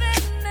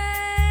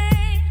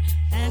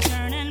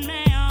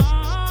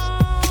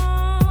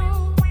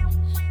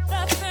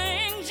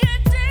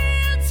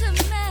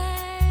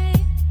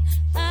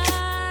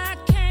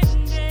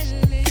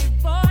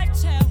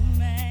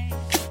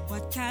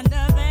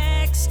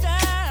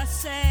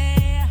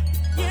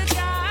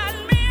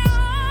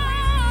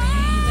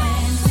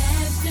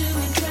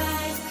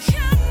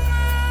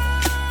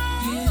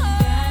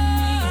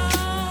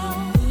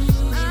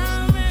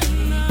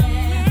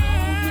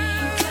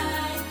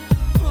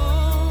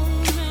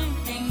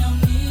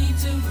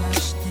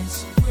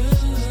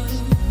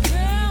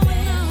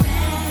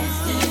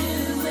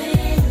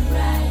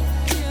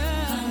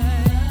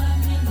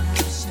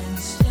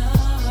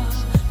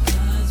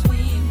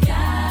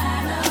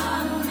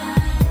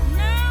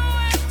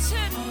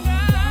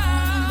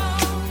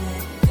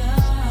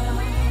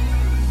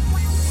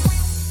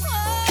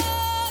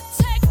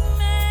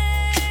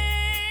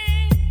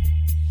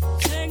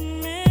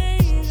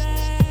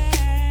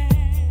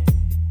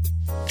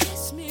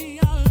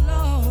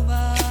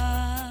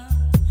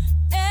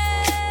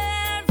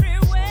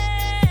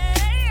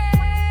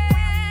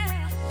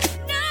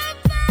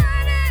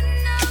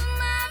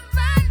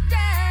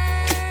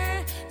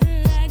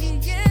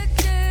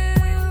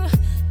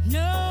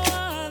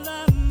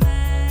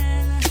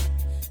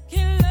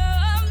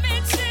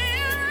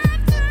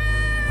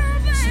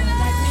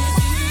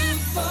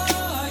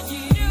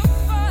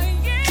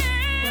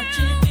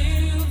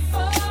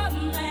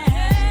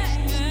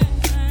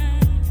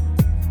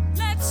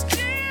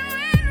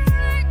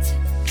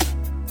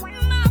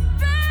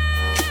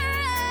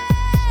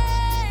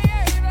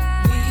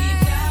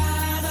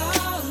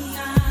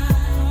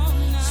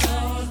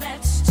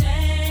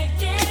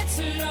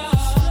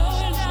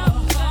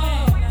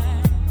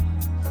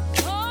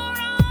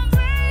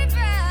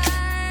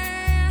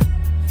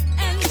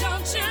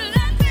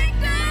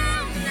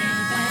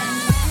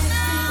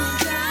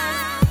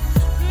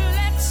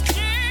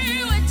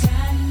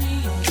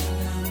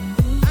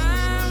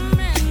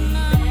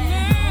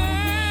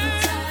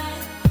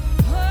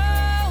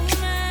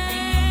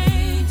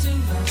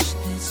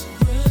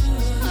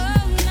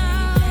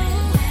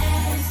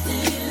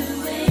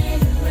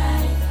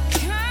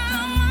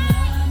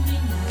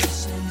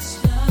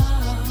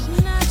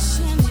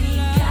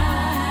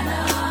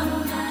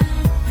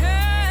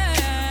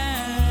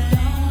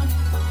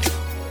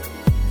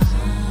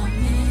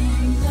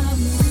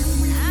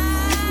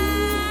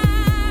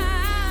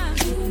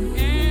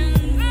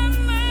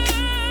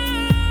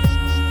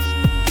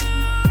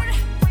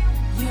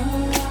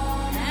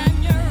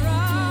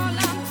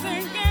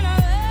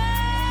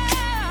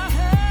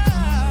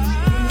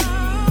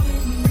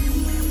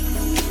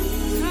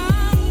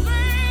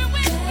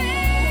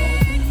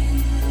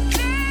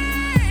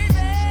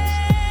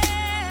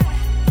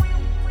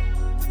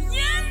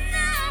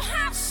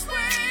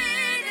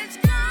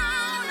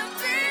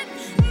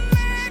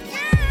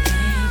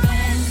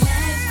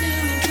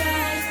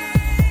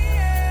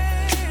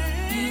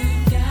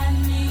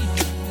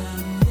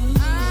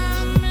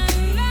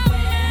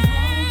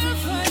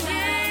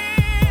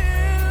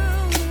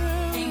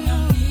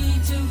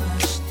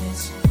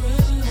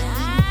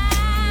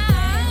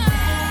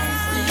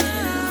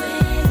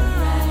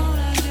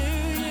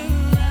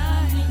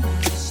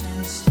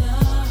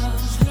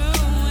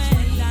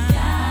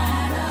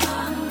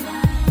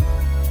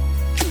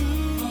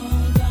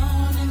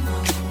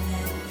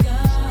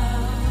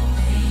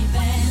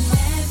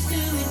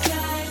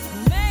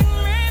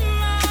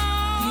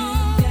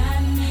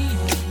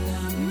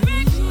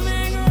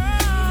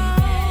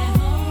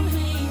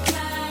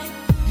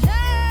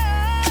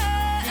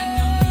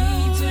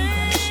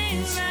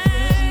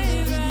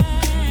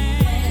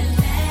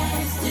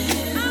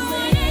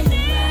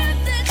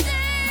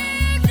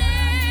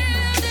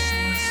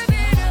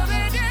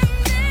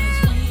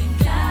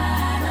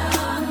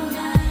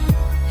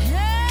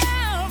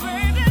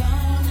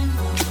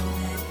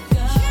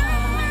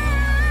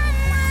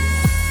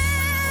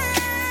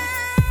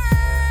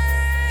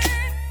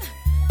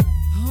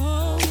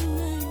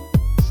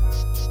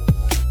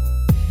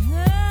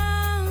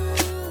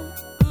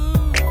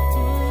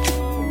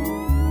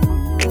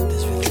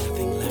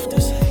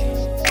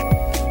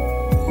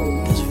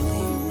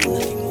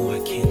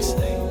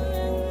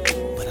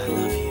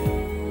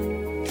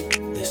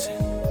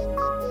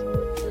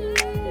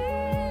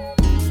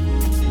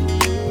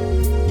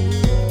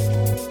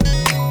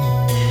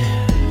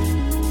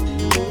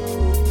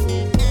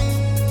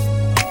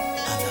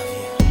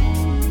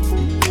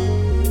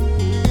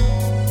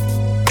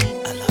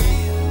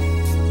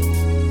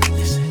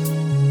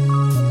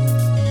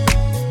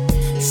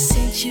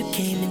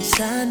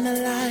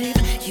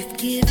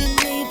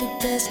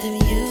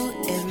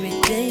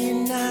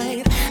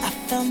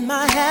 find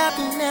my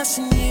happiness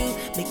in you.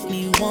 Make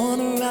me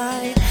wanna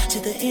ride to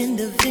the end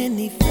of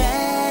any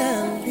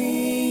valley.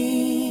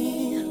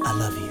 I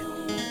love you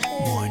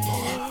more and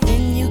more.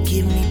 Then you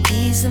give me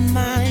peace of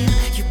mind.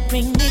 You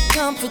bring me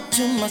comfort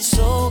to my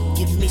soul.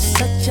 Give me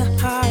such a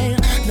high.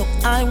 No,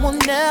 I will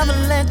never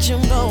let you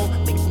go.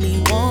 Make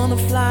me wanna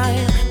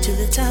fly to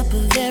the top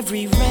of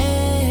every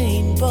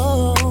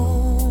rainbow.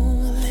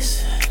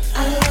 Listen, I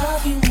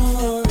love you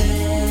more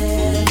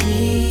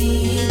every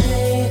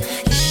day.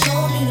 You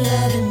show me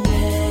love in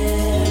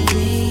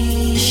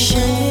every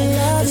shade.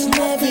 There's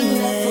every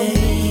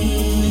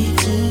way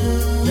to.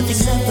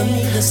 Nothing's left for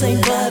me to say,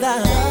 but I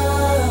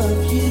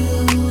love you.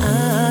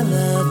 I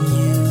love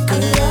you,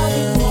 girl. I love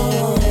you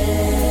more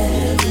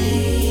every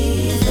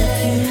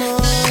day. You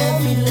show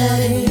me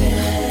love in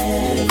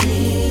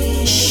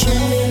every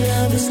shade.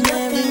 There's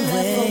every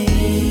way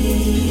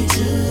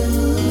to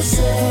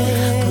say,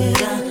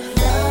 but I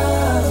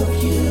love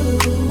you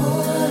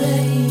more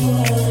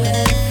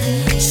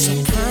every. So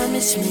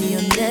promise me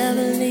you'll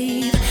never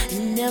leave.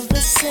 You never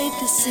say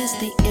this is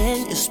the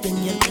end. You spend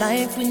your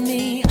life with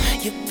me.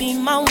 You be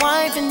my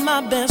wife and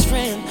my best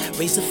friend.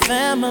 Raise a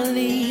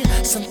family,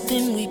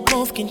 something we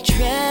both can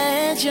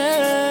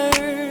treasure.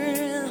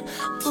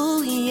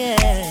 Ooh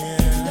yeah.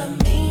 In the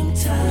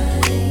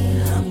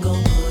meantime, I'm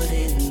gon' put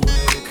in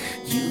work.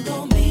 You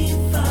gon' be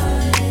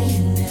fine.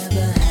 You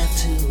never have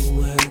to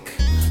work.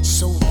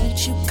 So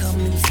won't you come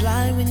and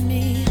fly with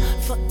me?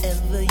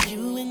 Forever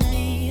you and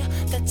me.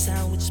 That's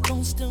how it's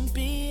supposed to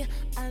be.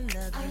 I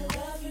love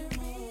you.